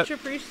that, much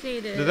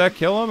appreciated. Did that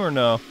kill him or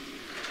no?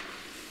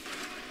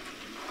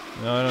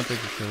 No, I don't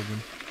think it killed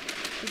him.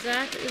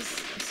 Zach is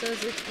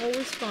says it's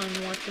always fun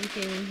watching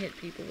Kaylin hit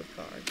people with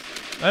cards.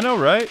 I know,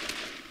 right?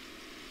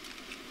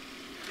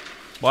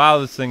 Wow,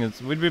 this thing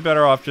is... We'd be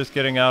better off just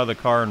getting out of the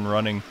car and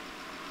running.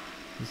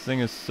 This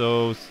thing is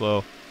so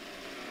slow.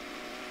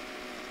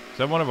 Is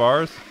that one of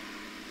ours?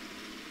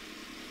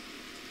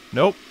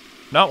 Nope.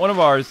 Not one of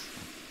ours.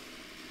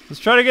 Let's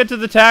try to get to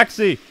the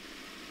taxi.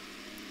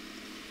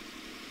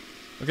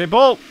 Okay,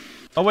 bolt.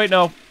 Oh, wait,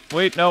 no.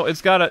 Wait, no.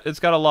 It's got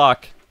a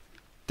lock.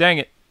 Dang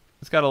it.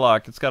 It's got a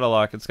lock. It's got a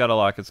lock. It's got a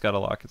lock. It's got a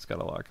lock. It's got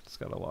a lock. It's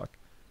got a lock.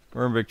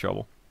 We're in big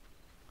trouble.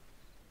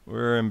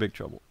 We're in big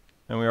trouble.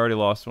 And we already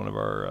lost one of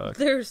our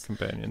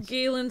companions.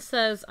 Galen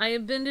says, I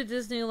have been to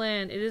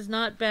Disneyland. It is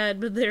not bad,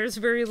 but there's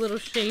very little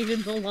shade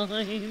in the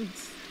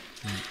lines.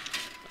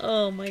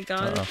 Oh my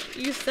gosh.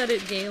 You said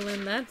it,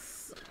 Galen.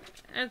 That's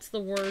the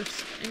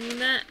worst. I mean,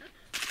 that...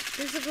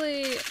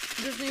 Basically,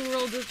 Disney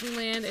World,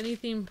 Disneyland, any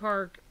theme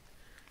park,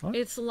 what?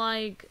 It's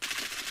like...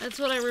 That's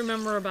what I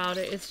remember about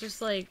it. It's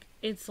just like...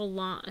 It's a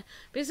lot.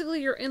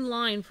 Basically, you're in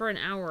line for an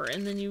hour,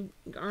 and then you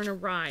are on a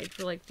ride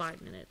for like 5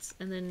 minutes,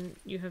 and then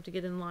you have to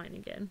get in line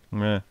again.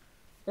 Yeah.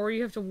 Or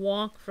you have to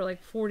walk for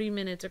like 40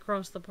 minutes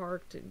across the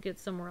park to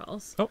get somewhere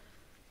else. Oh.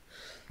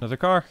 Another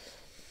car.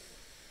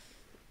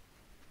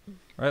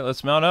 Alright,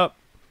 let's mount up.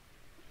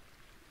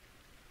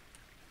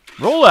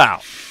 Roll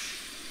out!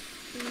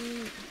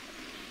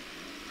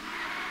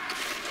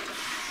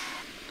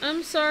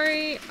 I'm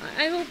sorry.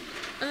 I hope,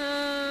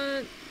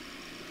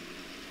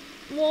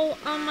 well,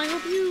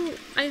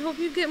 I hope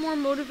you get more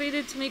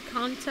motivated to make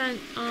content,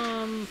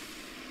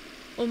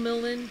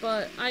 O'Millan,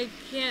 but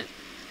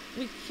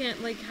we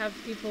can't, like, have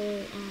people,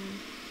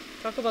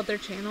 talk about their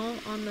channel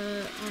on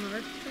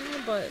our channel,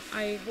 but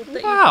I hope that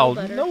you feel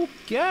better. Wow, no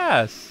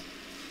gas!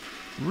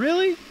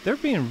 Really? They're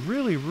being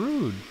really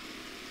rude.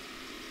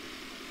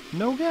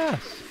 No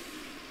gas.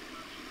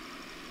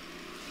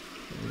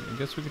 I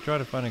guess we could try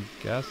to find a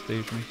gas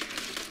station.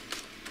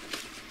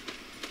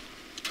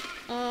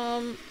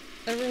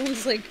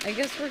 Everyone's like, I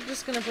guess we're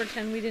just gonna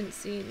pretend we didn't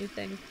see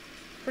anything.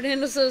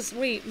 Fernando says,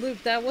 wait, Luke,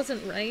 that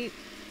wasn't right.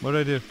 What'd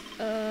I do?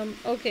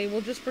 Okay,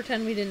 we'll just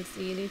pretend we didn't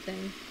see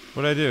anything.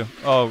 What'd I do?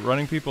 Oh,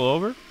 running people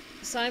over?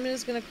 Simon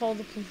is gonna call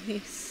the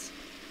police.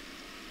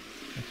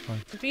 That's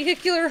fine.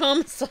 Vehicular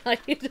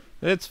homicide.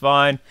 It's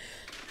fine.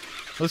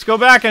 Let's go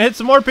back and hit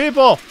some more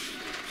people!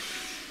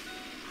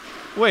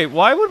 Wait,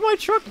 why would my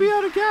truck be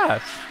out of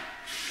gas?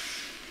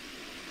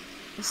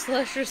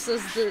 Slasher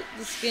says the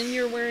skin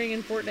you're wearing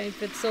in Fortnite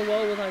fits so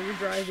well with how you're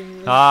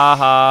driving. Ha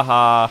ha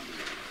ha.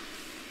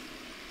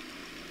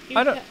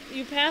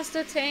 You passed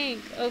a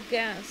tank of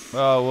gas.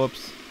 Oh,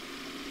 whoops.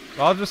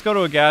 I'll just go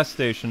to a gas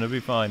station. It'll be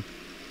fine.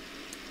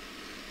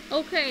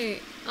 Okay.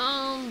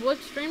 What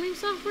streaming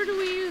software do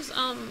we use?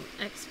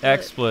 XSplit.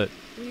 XSplit.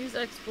 We use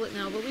XSplit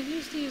now, but we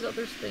used to use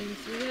other things.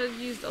 We have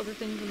used other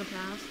things in the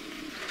past.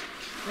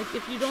 Like,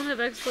 if you don't have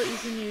XSplit, you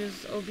can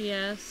use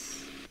OBS.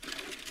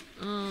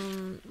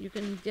 You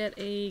can get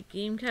a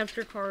game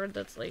capture card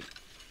that's like...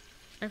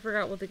 I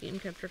forgot what the game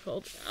capture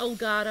called.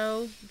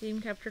 Elgato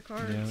game capture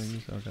cards. Yeah, we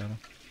use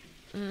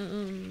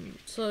Elgato.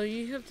 So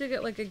you have to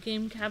get like a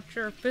game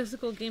capture,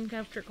 physical game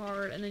capture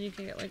card, and then you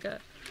can get like a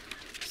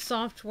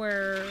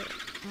software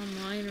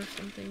online or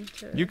something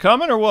to... You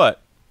coming or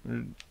what?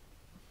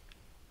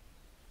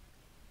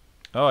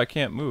 Oh, I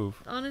can't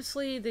move.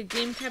 Honestly, the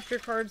game capture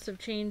cards have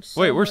changed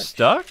so Wait, we're much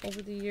stuck?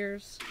 over the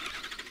years.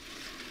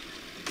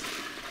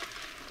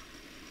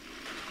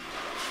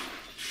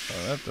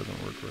 Oh, that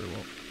doesn't work very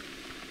well.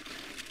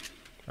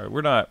 Alright,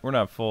 we're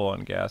not full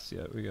on gas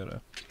yet. We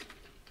gotta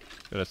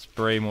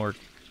spray more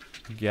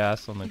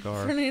gas on the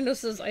car. Fernando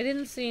says, I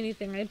didn't see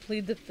anything. I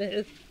plead the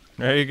fifth.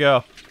 There you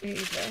go. There you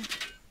go.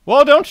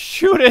 Well, don't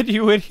shoot it,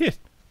 you idiot!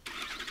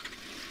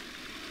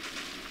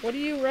 What do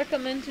you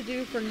recommend to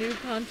do for new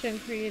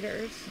content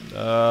creators?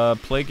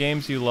 Play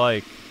games you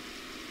like.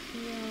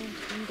 Yeah,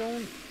 and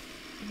I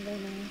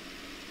don't know.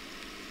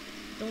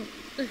 Don't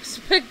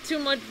expect too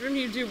much from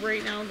YouTube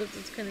right now because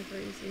it's kind of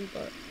crazy,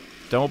 but...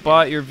 Don't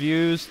bot your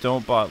views,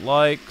 don't bot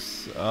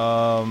likes,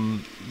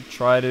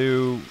 try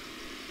to...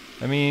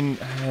 I mean,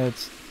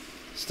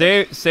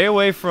 stay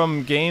away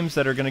from games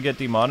that are going to get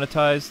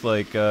demonetized,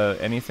 like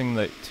anything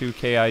that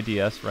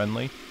 2K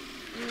friendly.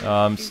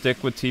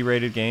 Stick with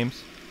T-rated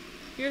games.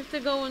 You have to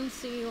go and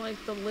see like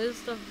the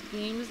list of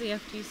games the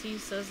FTC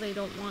says they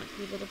don't want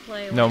people to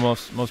play. Like... No,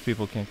 most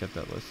people can't get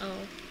that list. Oh,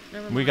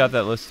 never mind. We got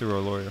that list through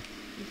our lawyer.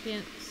 You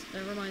can't.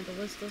 Never mind. The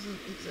list doesn't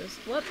exist.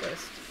 What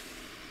list?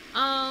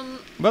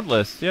 What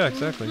list? Yeah,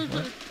 exactly.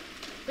 What?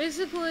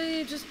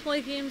 Basically, just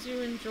play games you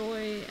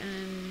enjoy,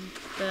 and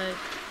that.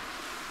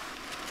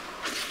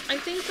 I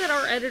think that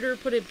our editor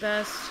put it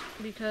best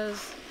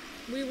because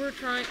we were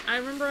trying. I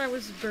remember I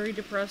was very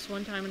depressed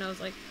one time, and I was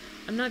like,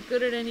 I'm not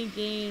good at any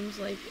games,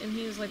 like, and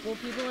he was like, well,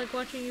 people like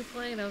watching you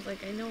play, and I was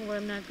like, I know, but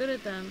I'm not good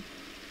at them.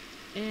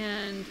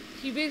 And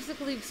he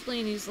basically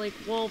explained, he's like,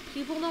 well,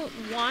 people don't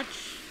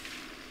watch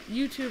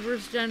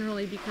YouTubers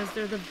generally because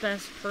they're the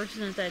best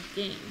person at that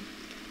game.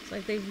 It's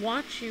like, they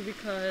watch you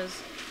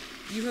because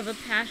you have a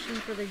passion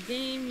for the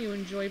game, you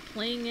enjoy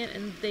playing it,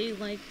 and they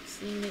like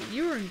seeing that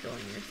you're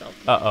enjoying yourself.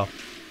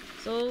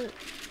 So,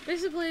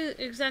 basically,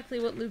 exactly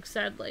what Luke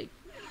said, like,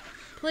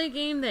 play a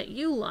game that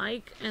you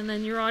like, and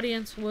then your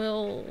audience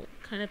will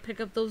kind of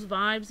pick up those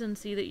vibes and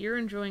see that you're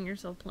enjoying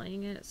yourself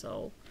playing it,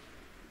 so,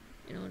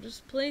 you know,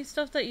 just play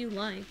stuff that you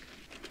like.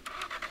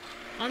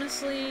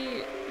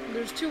 Honestly,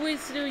 there's two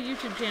ways to do a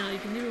YouTube channel. You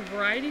can do a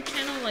variety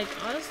channel like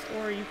us,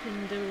 or you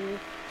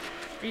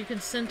can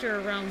center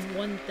around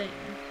one thing.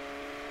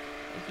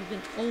 Like, you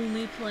can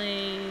only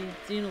play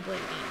Xenoblade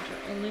games,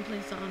 or only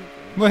play Sonic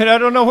games. Wait, I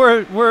don't know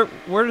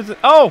where does it...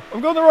 Oh!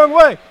 I'm going the wrong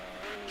way!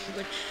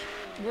 Which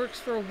works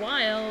for a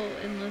while,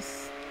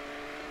 unless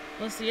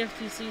the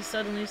FTC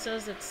suddenly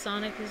says that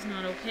Sonic is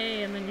not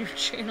okay, and then your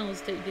channel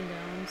is taken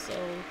down, so...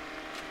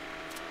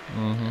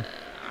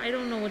 I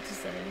don't know what to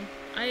say.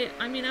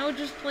 I mean, I would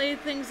just play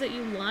things that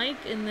you like,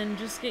 and then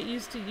just get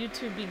used to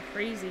YouTube being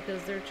crazy,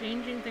 because they're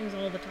changing things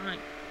all the time.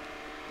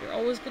 They're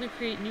always going to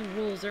create new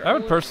rules. I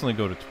would personally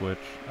go to Twitch.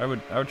 I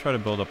would try to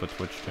build up a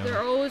Twitch channel.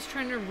 They're always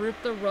trying to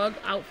rip the rug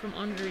out from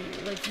under you.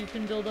 Like, you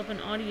can build up an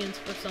audience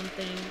for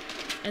something,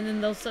 and then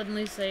they'll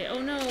suddenly say,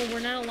 "Oh no, we're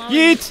not allowing."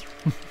 Yeet!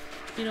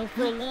 You know,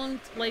 for a long,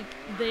 like,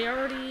 they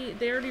already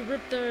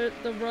ripped the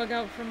rug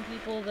out from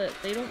people that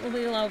they don't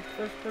really allow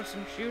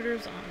first-person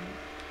shooters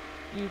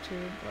on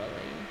YouTube,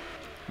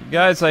 really.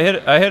 Guys, I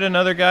hit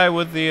another guy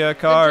with the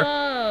car. Good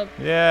job.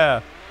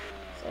 Yeah.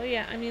 So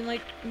yeah, I mean,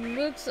 like,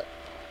 Luke's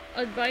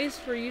advice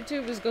for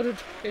YouTube is go to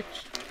Twitch.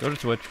 Go to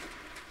Twitch.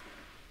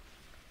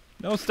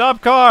 No,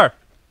 stop car!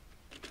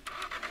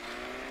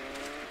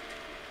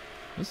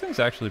 This thing's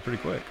actually pretty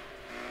quick.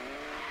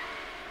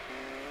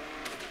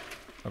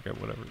 Okay,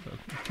 whatever.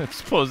 I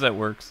suppose that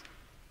works.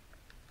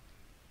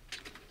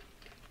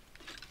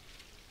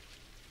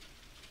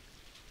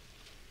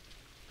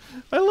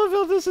 I love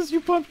how this is you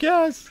pump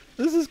gas.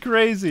 This is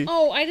crazy.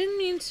 Oh, I didn't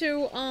mean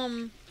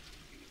to,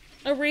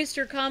 erase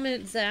your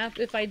comment, Zap,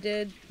 if I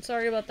did.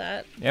 Sorry about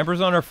that. Amber's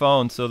on her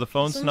phone, so the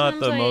phone's not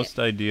the most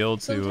ideal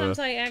to... Sometimes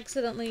I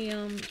accidentally,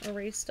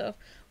 erase stuff.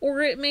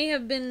 Or it may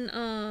have been,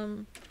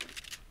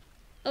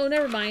 oh,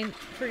 never mind.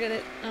 Forget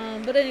it.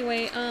 But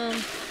anyway,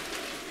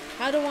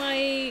 how do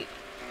I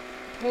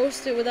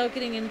post it without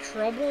getting in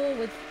trouble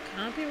with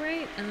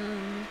copyright?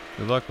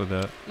 Good luck with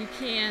that. You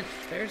can't.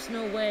 There's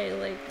no way.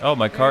 Like, oh,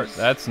 my car.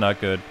 That's not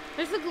good.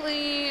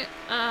 Basically,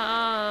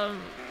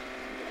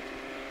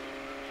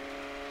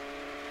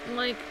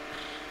 like,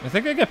 I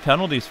think I get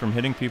penalties from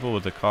hitting people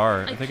with the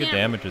car. I think it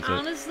damages it.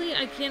 Honestly,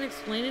 I can't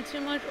explain it too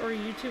much, or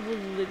YouTube will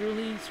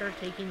literally start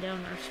taking down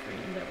our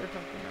stream that we're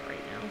talking about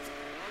right now,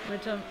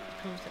 which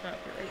comes to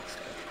copyright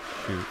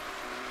stuff. Shoot.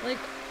 Like,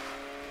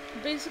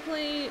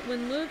 basically,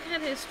 when Luke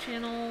had his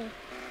channel,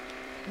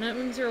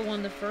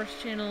 Nightwing01, the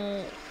first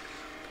channel,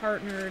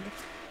 partnered,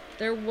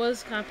 there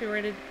was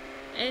copyrighted.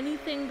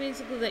 Anything,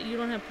 basically, that you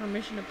don't have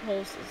permission to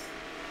post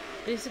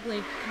is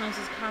basically counts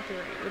as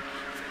copyright, which,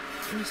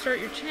 when you start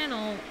your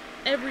channel,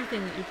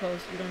 everything that you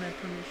post, you don't have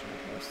permission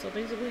to post. So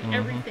basically,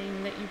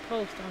 everything that you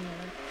post on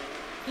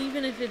there,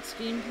 even if it's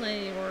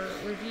gameplay or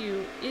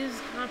review, is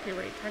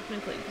copyright,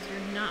 technically, because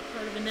you're not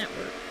part of a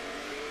network.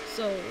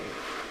 So,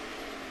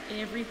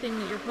 everything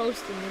that you're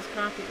posting is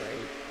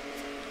copyright.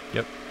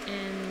 Yep.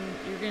 And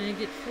you're gonna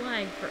get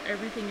flagged for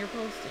everything you're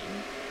posting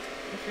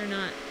if you're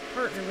not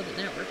partnered with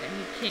a network, and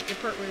you can't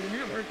get partnered with a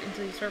network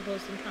until you start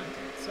posting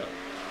content. So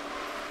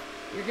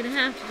you're gonna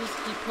have to just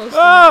keep posting.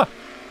 Ah!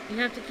 You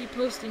have to keep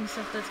posting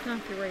stuff that's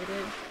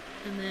copyrighted,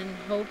 and then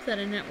hope that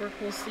a network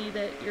will see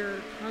that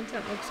your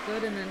content looks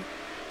good, and then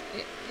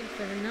if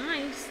they're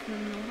nice,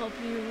 then they'll help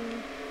you.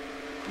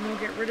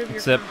 Get rid of your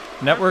Except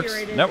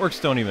networks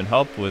don't even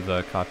help with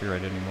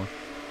copyright anymore.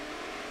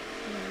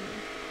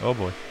 Oh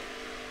boy.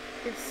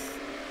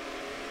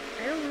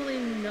 I don't really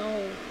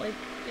know. Like,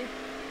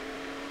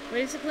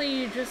 basically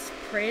you just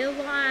pray a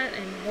lot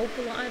and hope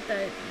a lot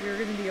that you're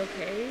gonna be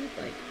okay.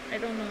 Like, I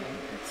don't know.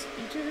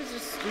 YouTube is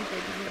just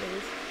stupid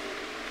nowadays.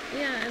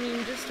 Yeah, I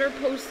mean, just start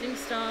posting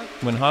stuff.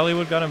 When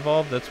Hollywood got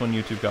involved, that's when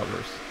YouTube got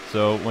worse.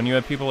 So when you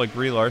have people like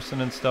Brie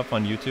Larson and stuff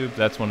on YouTube,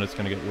 that's when it's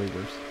gonna get way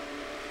worse.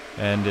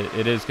 And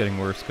it is getting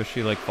worse, because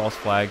she, like, false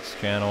flags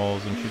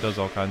channels, and she does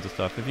all kinds of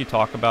stuff. If you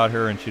talk about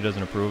her and she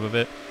doesn't approve of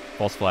it,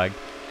 false flag.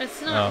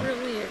 It's not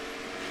really...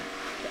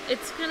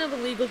 It's kind of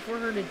illegal for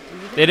her to do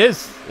that. It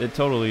is. It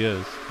totally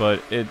is.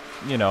 But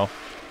you know,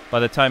 by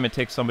the time it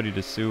takes somebody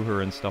to sue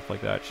her and stuff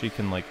like that, she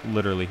can, like,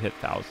 literally hit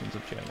thousands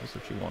of channels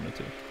if she wanted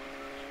to.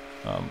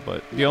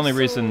 But the only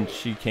reason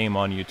she came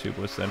on YouTube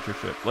was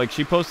censorship. Like,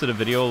 she posted a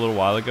video a little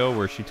while ago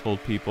where she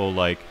told people,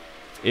 like,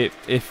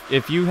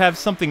 if you have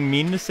something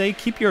mean to say,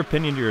 keep your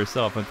opinion to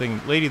yourself. I'm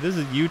thinking, lady, this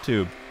is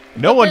YouTube.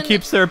 No one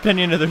keeps their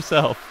opinion to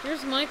themselves.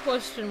 Here's my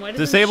question: why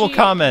doesn't disable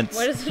comments?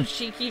 Why doesn't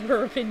she keep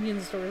her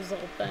opinions to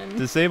herself then?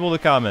 Disable the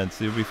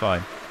comments. You'll be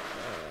fine.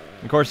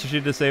 Of course, if she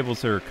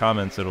disables her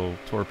comments, it'll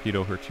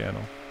torpedo her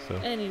channel. So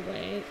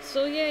anyway,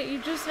 so yeah, you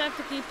just have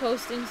to keep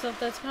posting stuff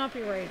that's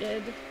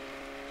copyrighted,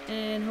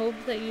 and hope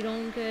that you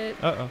don't get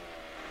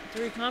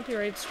 3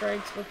 copyright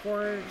strikes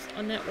before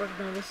a network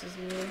notices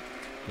you.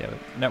 Yeah, but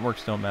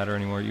networks don't matter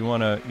anymore. You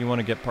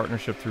wanna get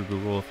partnership through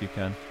Google if you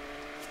can.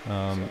 So,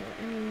 I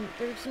mean,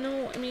 there's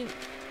no, I mean,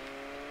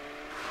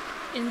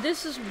 and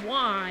this is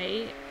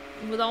why,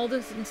 with all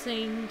this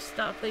insane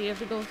stuff that you have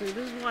to go through,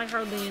 this is why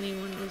hardly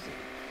anyone is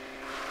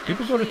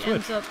People go to Twitch.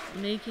 ends up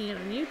making it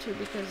on YouTube,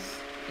 because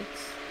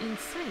it's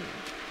insane.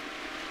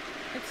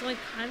 It's like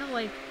kind of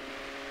like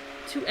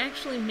to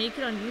actually make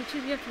it on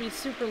YouTube, you have to be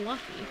super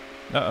lucky.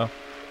 Uh-oh.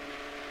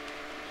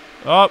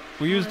 Oh,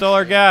 we used all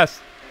our gas.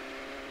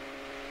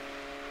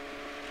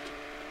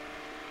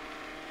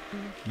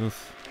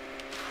 Oof.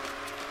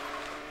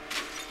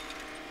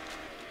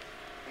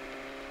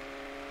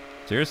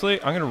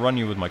 Seriously? I'm gonna run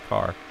you with my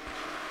car.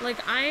 Like,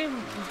 I've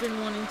been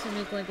wanting to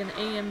make like an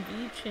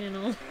AMV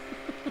channel.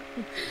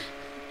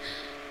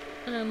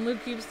 And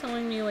Luke keeps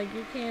telling me, like,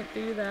 you can't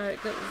do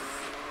that because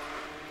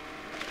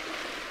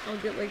I'll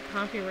get like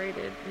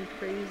copyrighted and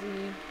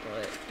crazy,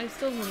 but I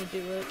still want to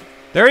do it.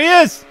 There he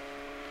is!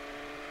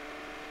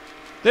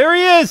 There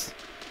he is!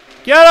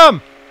 Get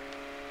him!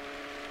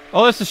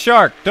 Oh, that's a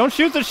shark. Don't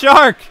shoot the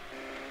shark!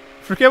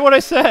 Forget what I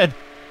said.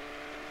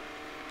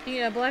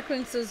 Yeah,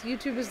 Blackwing says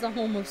YouTube is the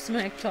home of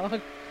smack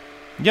talk.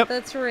 Yep.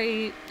 That's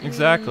right.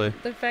 Exactly. I mean,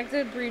 the fact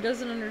that Bree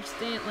doesn't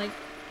understand, like,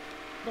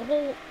 the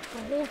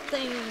whole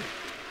thing,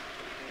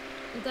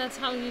 that's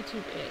how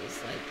YouTube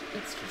is. Like,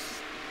 it's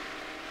just...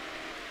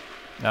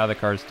 Now the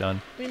car's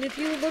done. I mean, if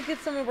you look at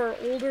some of our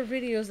older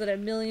videos that have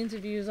millions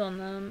of views on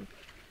them,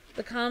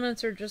 the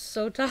comments are just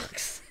so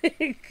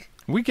toxic.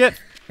 We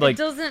get, like... It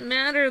doesn't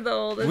matter,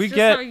 though. That's just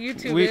how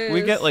YouTube is.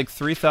 We get, like,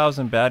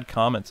 3,000 bad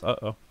comments.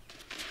 Uh-oh.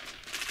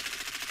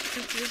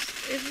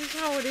 It's just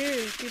how it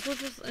is. People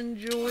just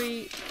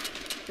enjoy...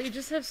 They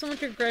just have so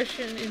much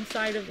aggression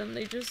inside of them.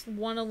 They just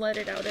want to let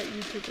it out at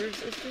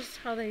YouTubers. It's just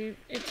how they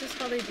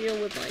deal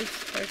with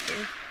life's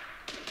pressure.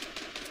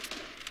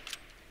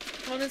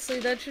 Honestly,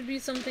 that should be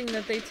something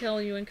that they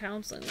tell you in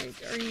counseling. Like,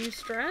 are you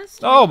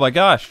stressed? Oh my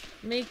gosh.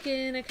 Make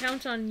an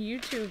account on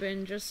YouTube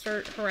and just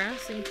start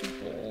harassing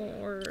people,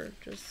 or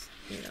just,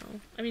 you know.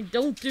 I mean,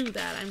 don't do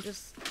that. I'm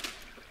just...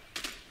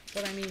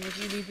 But I mean, if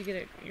you need to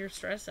get your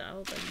stress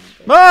out, then...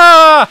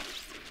 Ah!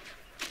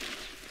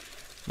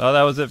 Well,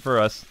 that was it for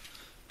us.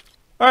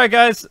 Alright,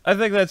 guys. I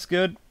think that's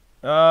good.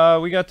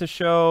 We got to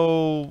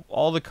show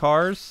all the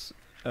cars.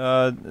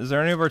 Is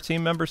there any of our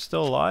team members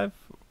still alive?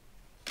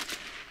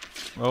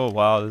 Oh,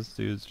 wow. This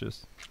dude's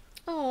just...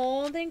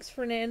 Oh, thanks,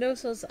 Fernando.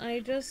 Says,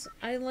 I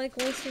like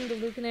listening to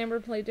Luke and Amber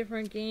play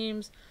different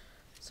games.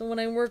 So when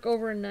I work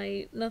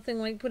overnight, nothing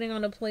like putting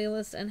on a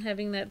playlist and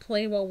having that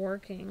play while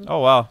working. Oh,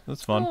 wow.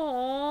 That's fun.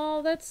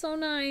 Oh, that's so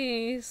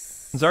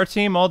nice. Is our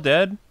team all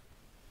dead?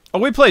 Oh,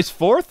 we placed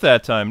 4th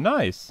that time.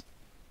 Nice.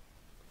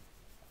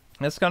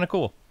 That's kind of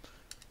cool.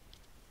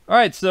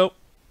 Alright, so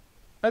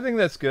I think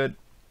that's good.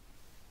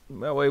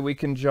 That way we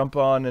can jump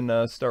on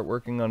and start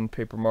working on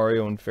Paper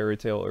Mario and Fairy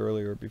Tail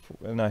earlier, before,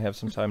 and I have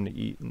some time to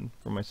eat and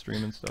for my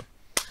stream and stuff.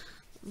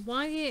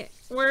 Why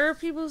are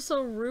people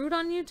so rude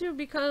on YouTube?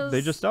 Because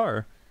they just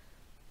are.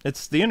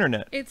 It's the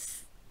internet.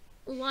 It's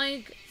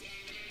like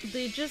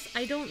they just,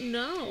 I don't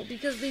know,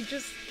 because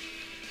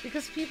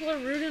people are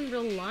rude in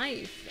real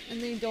life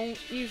and they don't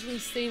usually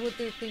say what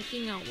they're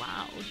thinking out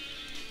loud.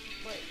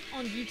 But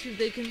on YouTube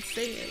they can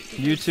say it.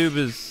 YouTube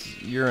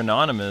is, you're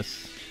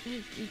anonymous.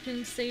 You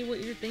can say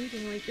what you're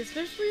thinking, like,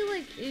 especially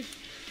like if,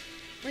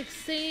 like,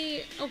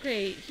 say,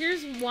 okay,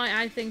 here's why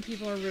I think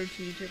people are rude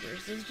to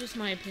YouTubers. This is just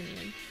my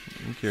opinion.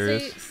 I'm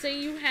curious. Say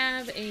you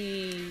have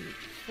a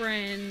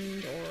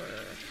friend or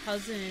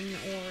cousin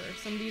or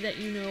somebody that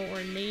you know, or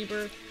a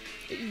neighbor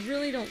that you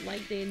really don't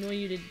like, they annoy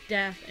you to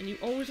death, and you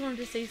always want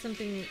to say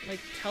something,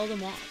 like, tell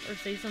them off or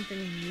say something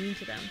mean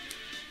to them.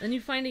 Then you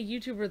find a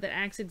YouTuber that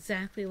acts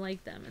exactly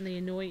like them and they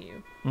annoy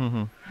you.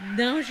 Mm-hmm.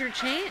 Now's your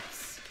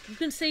chance. You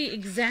can say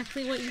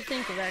exactly what you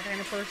think of that kind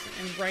of person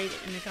and write it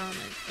in the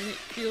comments, and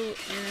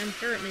and I'm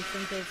sure it makes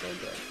them feel so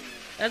good.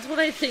 That's what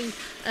I think.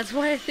 That's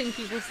why I think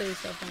people say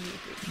stuff on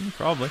YouTube.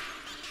 Probably.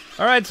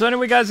 Alright, so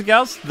anyway, guys and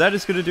gals, that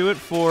is going to do it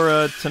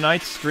for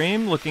tonight's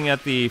stream, looking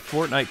at the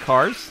Fortnite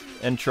cars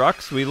and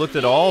trucks. We looked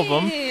at all of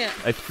them,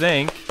 I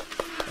think.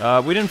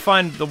 We didn't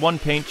find the one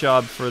paint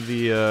job for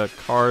the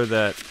car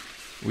that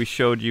we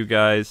showed you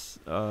guys,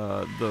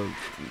 the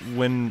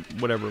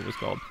whatever it was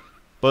called.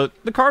 But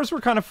the cars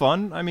were kind of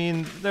fun. I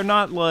mean, they're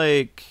not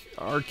like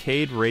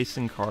arcade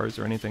racing cars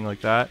or anything like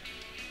that.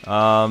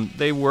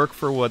 They work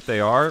for what they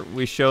are.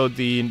 We showed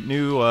the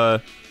new,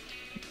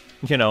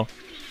 you know,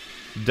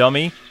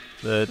 dummy,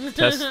 the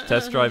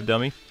test drive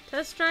dummy.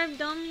 Test drive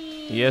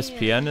dummy.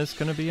 ESPN is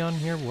going to be on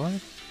here? What?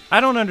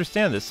 I don't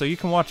understand this. So you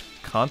can watch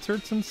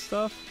concerts and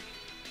stuff?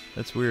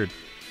 That's weird.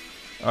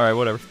 Alright,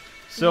 whatever.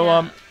 So,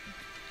 yeah.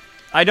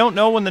 I don't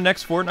know when the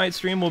next Fortnite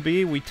stream will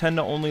be. We tend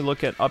to only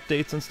look at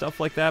updates and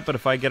stuff like that, but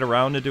if I get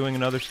around to doing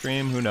another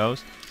stream, who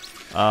knows.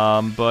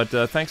 But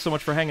thanks so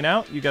much for hanging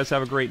out. You guys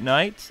have a great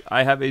night.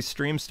 I have a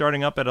stream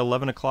starting up at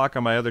 11 o'clock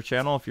on my other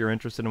channel. If you're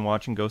interested in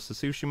watching Ghost of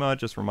Tsushima,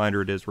 just a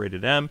reminder, it is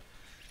rated M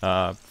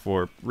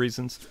for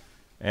reasons.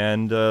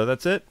 And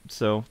that's it.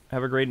 So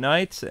have a great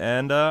night.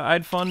 And I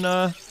had fun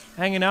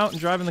hanging out and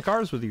driving the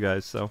cars with you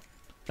guys. So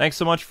thanks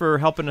so much for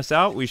helping us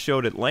out. We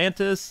showed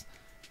Atlantis,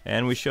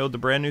 and we showed the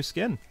brand new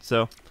skin.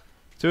 So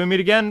till we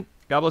meet again,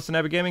 God bless and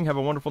happy gaming. Have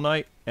a wonderful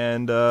night.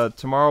 And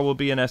tomorrow will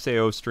be an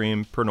SAO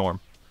stream per norm.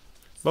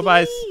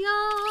 Bye-bye. See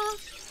ya.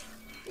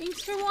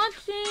 Thanks for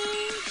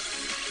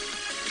watching.